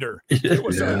binder. It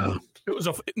was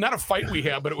not a fight we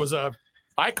had, but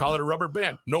I call it a rubber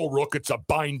band. No, Rook, it's a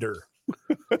binder.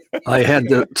 I had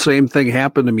the same thing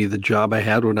happen to me, the job I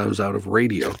had when I was out of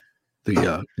radio.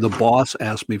 The boss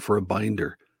asked me for a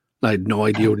binder. I had no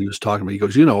idea what he was talking about. He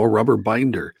goes, a rubber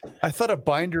binder. I thought a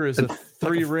binder is a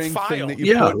 3-ring thing that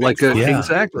you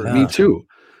exactly. Yeah. Me too.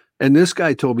 And this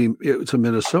guy told me it's a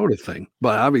Minnesota thing,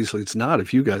 but obviously it's not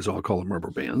if you guys all call them rubber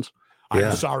bands.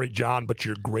 I'm sorry, John, but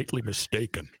you're greatly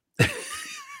mistaken.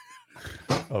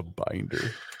 A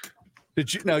binder.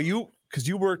 Did you because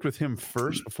you worked with him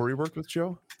first before you worked with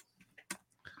Joe?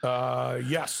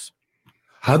 Yes.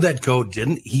 How'd that go?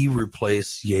 Didn't he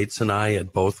replace Yates and I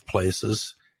at both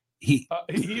places? He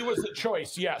was the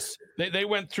choice. Yes, they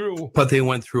went through. But they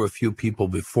went through a few people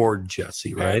before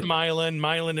Jesse, right?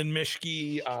 Milan and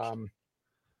Mishke.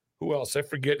 Who else? I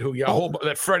forget who. Yeah,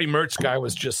 that Freddie Mertz guy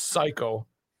was just psycho.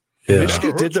 Yeah.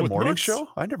 Mishke did the morning show.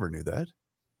 I never knew that.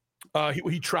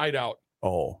 He tried out.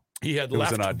 Oh, he had it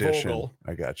left was an audition. Vogel,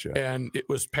 I got you. And it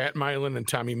was Pat Milan and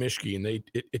Tommy Mishke, and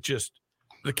it just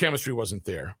the chemistry wasn't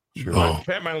there. Sure.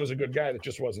 Pat Milan was a good guy. That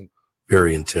just wasn't.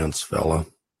 Very intense fella.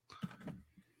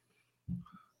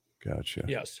 Gotcha.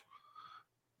 Yes.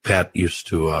 Pat used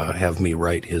to have me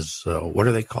write his what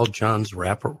are they called, John's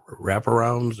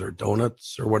wraparounds or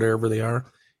donuts or whatever they are.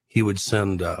 He would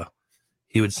send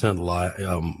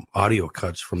audio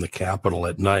cuts from the Capitol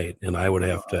at night, and I would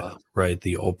have to write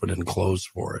the open and close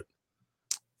for it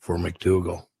for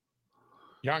McDougal.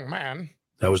 Young man.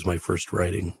 That was my first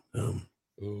writing.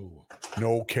 Ooh.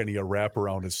 No, Kenny, a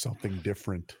wraparound is something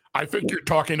different. I think you're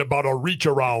talking about a reach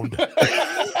around.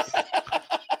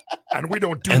 And we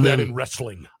don't do And that then- in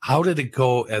wrestling. How did it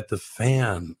go at the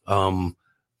Fan?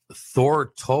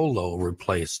 Thor Tolo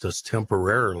replaced us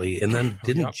temporarily, and then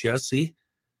didn't Jesse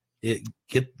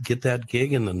get that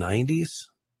gig in the 90s?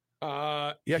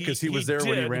 Yeah, because he was there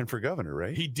when he ran for governor,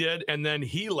 right? He did, and then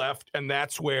he left, and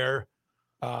that's where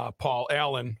Paul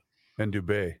Allen and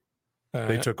Dubé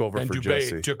they took over and for Dubé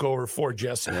Jesse. took over for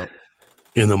Jesse. Yep.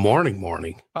 In the morning.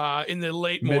 In the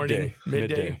late morning,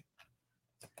 midday.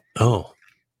 Oh,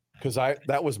 because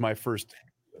that was my first,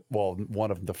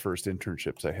 one of the first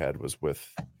internships I had was with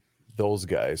those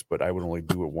guys, but I would only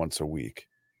do it once a week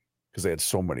because they had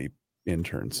so many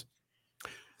interns.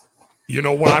 You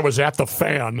know, when I was at the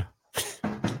Fan,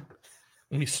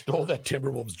 we stole that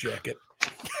Timberwolves jacket.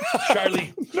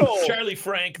 Charlie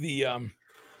Frank,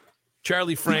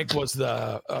 Charlie Frank was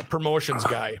the promotions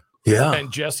guy. Yeah.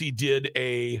 And Jesse did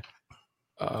a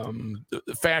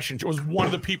fashion show. It was one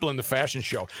of the people in the fashion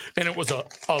show. And it was a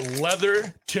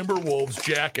leather Timberwolves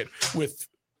jacket with,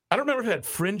 I don't remember if it had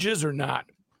fringes or not,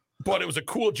 but it was a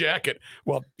cool jacket.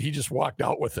 Well, he just walked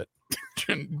out with it.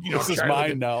 And, This is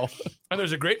mine now. And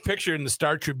there's a great picture in the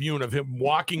Star Tribune of him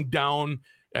walking down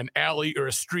an alley or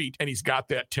a street, and he's got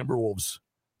that Timberwolves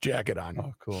jacket on.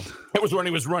 Oh, cool. It was when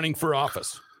he was running for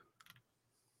office.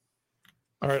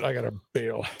 All right, I got to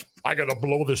bail. I got to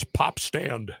blow this pop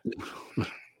stand.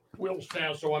 Will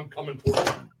stand, so I'm coming for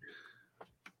it.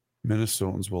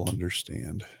 Minnesotans will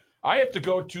understand. I have to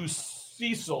go to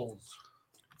Cecil's.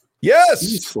 Yes.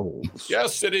 Cecil's.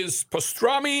 Yes, it is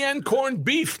pastrami and corned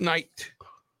beef night.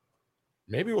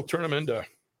 Maybe we'll turn them into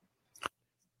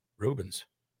Rubens.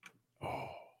 Oh.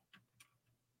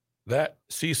 That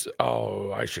Cecil.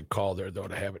 Oh, I should call there, though,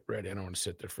 to have it ready. I don't want to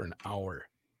sit there for an hour.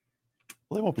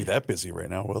 Well, they won't be that busy right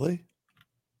now, will they?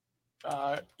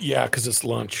 Yeah, because it's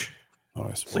lunch. Oh,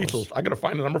 I suppose. Cecil's. I got to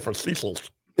find a number for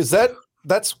Cecil's.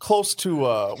 That's close to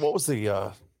what was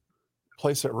the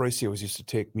place that Royce always used to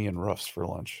take me and Ruffs for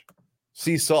lunch?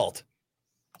 Sea Salt.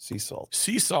 Sea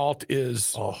Salt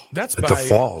is that's at by the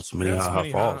Falls, that's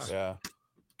Minnehaha Falls. Yeah.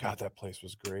 God, that place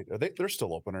was great. They're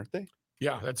still open, aren't they?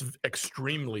 Yeah, that's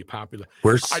extremely popular.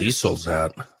 Where's Cecil's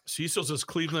at? Cecil's is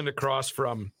Cleveland across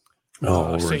from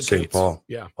Over in St. Paul.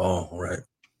 Yeah. Oh, right.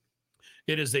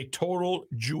 It is a total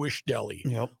Jewish deli.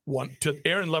 Yep.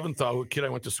 Aaron Leventhal, a kid I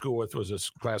went to school with, was a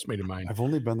classmate of mine. I've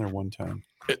only been there one time.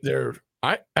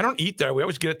 I don't eat there. We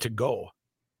always get it to go,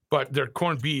 but their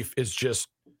corned beef is just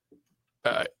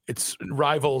it's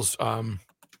rivals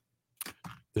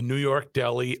the New York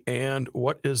Deli and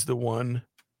what is the one?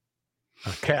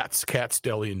 Katz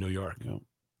Deli in New York. Yeah.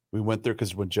 We went there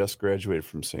because when Jess graduated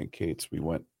from St. Kate's, we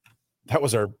went. That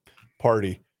was our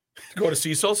party. Go to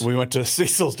Cecil's? We went to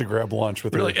Cecil's to grab lunch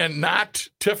with her. And not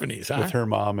Tiffany's, huh? With her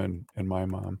mom and my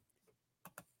mom.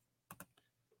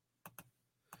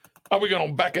 Are we going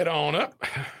to back it on up?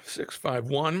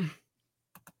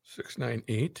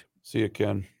 651-698. See you,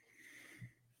 Ken.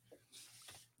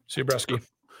 See you, Bresky.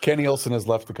 Kenny Olson has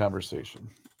left the conversation.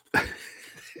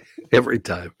 Every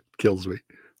time. Kills me.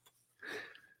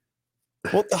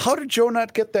 Well, how did Joe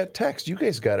not get that text? You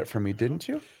guys got it from me, didn't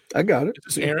you? I got it.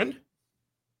 Is this Aaron?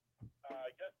 I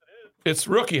guess it is. It's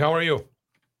Rookie. How are you? Good.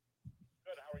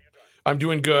 How are you doing? I'm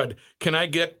doing good. Can I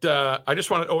get, I just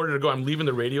want an order to go. I'm leaving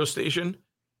the radio station.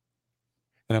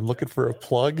 And I'm looking for a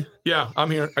plug. Yeah,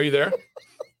 I'm here. Are you there?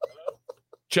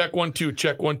 Check 1 2.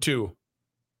 Check 1 2. Hello?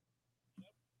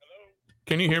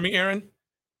 Can you hear me, Aaron?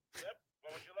 Yep.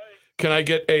 What would you like? Can I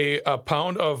get a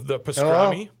pound of the pastrami? Hello? Oh,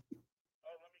 let me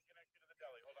connect you to the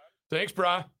deli. Hold on. Thanks,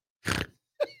 brah.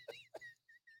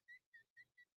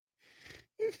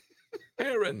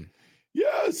 Aaron.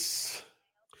 Yes.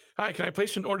 Hi, can I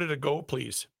place an order to go,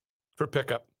 please, for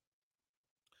pickup?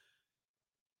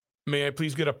 May I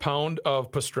please get a pound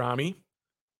of pastrami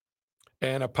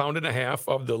and a pound and a half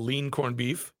of the lean corned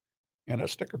beef and a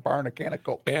sticker bar and a can of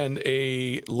Coke and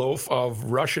a loaf of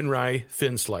Russian rye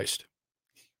thin sliced.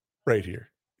 Right here.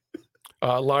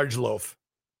 Large loaf.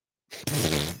 2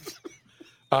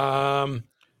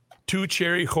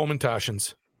 cherry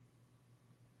Homentations.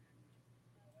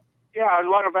 Yeah, as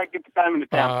long as I get the time in the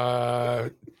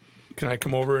town. Can I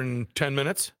come over in 10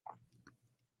 minutes?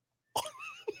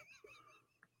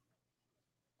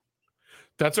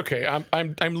 That's okay.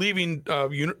 I'm leaving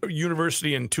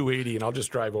university in 280, and I'll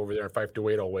just drive over there. If I have to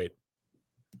wait, I'll wait.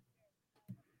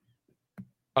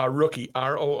 Rookie,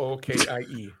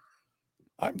 Rookie.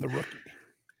 I'm the rookie.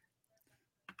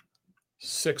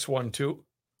 612.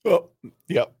 Oh,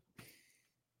 yep.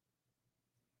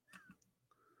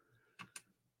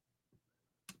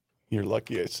 You're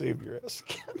lucky I saved your ass.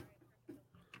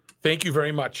 Thank you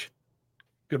very much.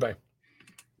 Goodbye.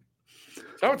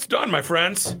 So it's done, my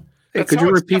friends. Hey, could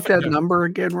you repeat that number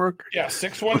again, Rook? Yeah,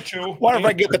 612. Why don't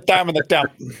I get the time in the town?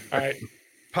 All right.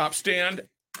 Pop stand.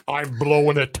 I'm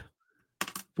blowing it.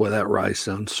 Boy, that rye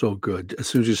sounds so good. As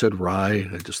soon as you said rye,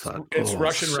 I just thought it's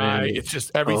Russian rye. It's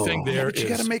just everything there. But you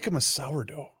got to make them a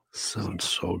sourdough. Sounds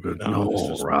so good.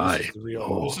 No, rye.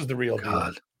 This is the real deal.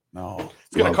 God. No,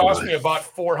 it's going to cost me about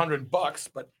 $400,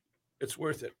 but it's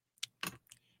worth it.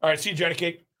 All right, see you, Johnny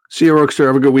Cake. See you, Rookster.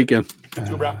 Have a good weekend.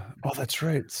 Oh, that's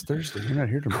right. It's Thursday. You're not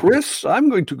here tomorrow. Chris, I'm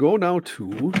going to go now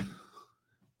to.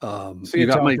 You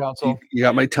got my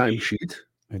timesheet.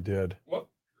 I did. What?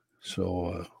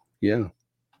 So yeah,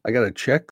 I got to check